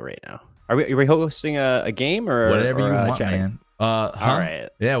Halo right now? Are we hosting a game or whatever you want, chatting? man? All right.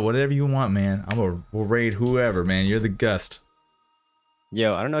 Yeah, whatever you want, man. We'll raid whoever, man. You're the guest.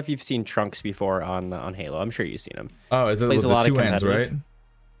 Yo, I don't know if you've seen Trunks before on Halo. I'm sure you've seen him. Oh, is it with the two ends, right?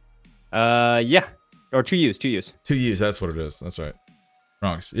 Yeah. Or 2Us. 2Us, that's what it is. That's right.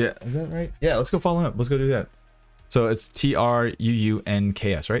 Trunks. Yeah, is that right? Yeah, let's go follow him up. Let's go do that. So it's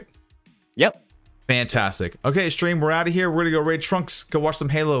TRUUNKS, right? Yep. Fantastic. Okay, stream, we're out of here. We're gonna go raid Trunks. Go watch some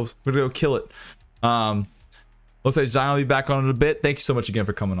Halo. We're gonna go kill it. Looks like Zion will be back on in a bit. Thank you so much again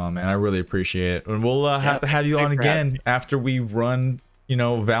for coming on, man. I really appreciate it. And we'll have to have you on again after we run,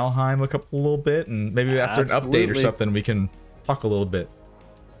 Valheim a little bit, and maybe after an update or something, we can talk a little bit.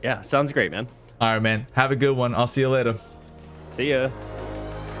 Yeah, sounds great, man. All right, man. Have a good one. I'll see you later. See ya.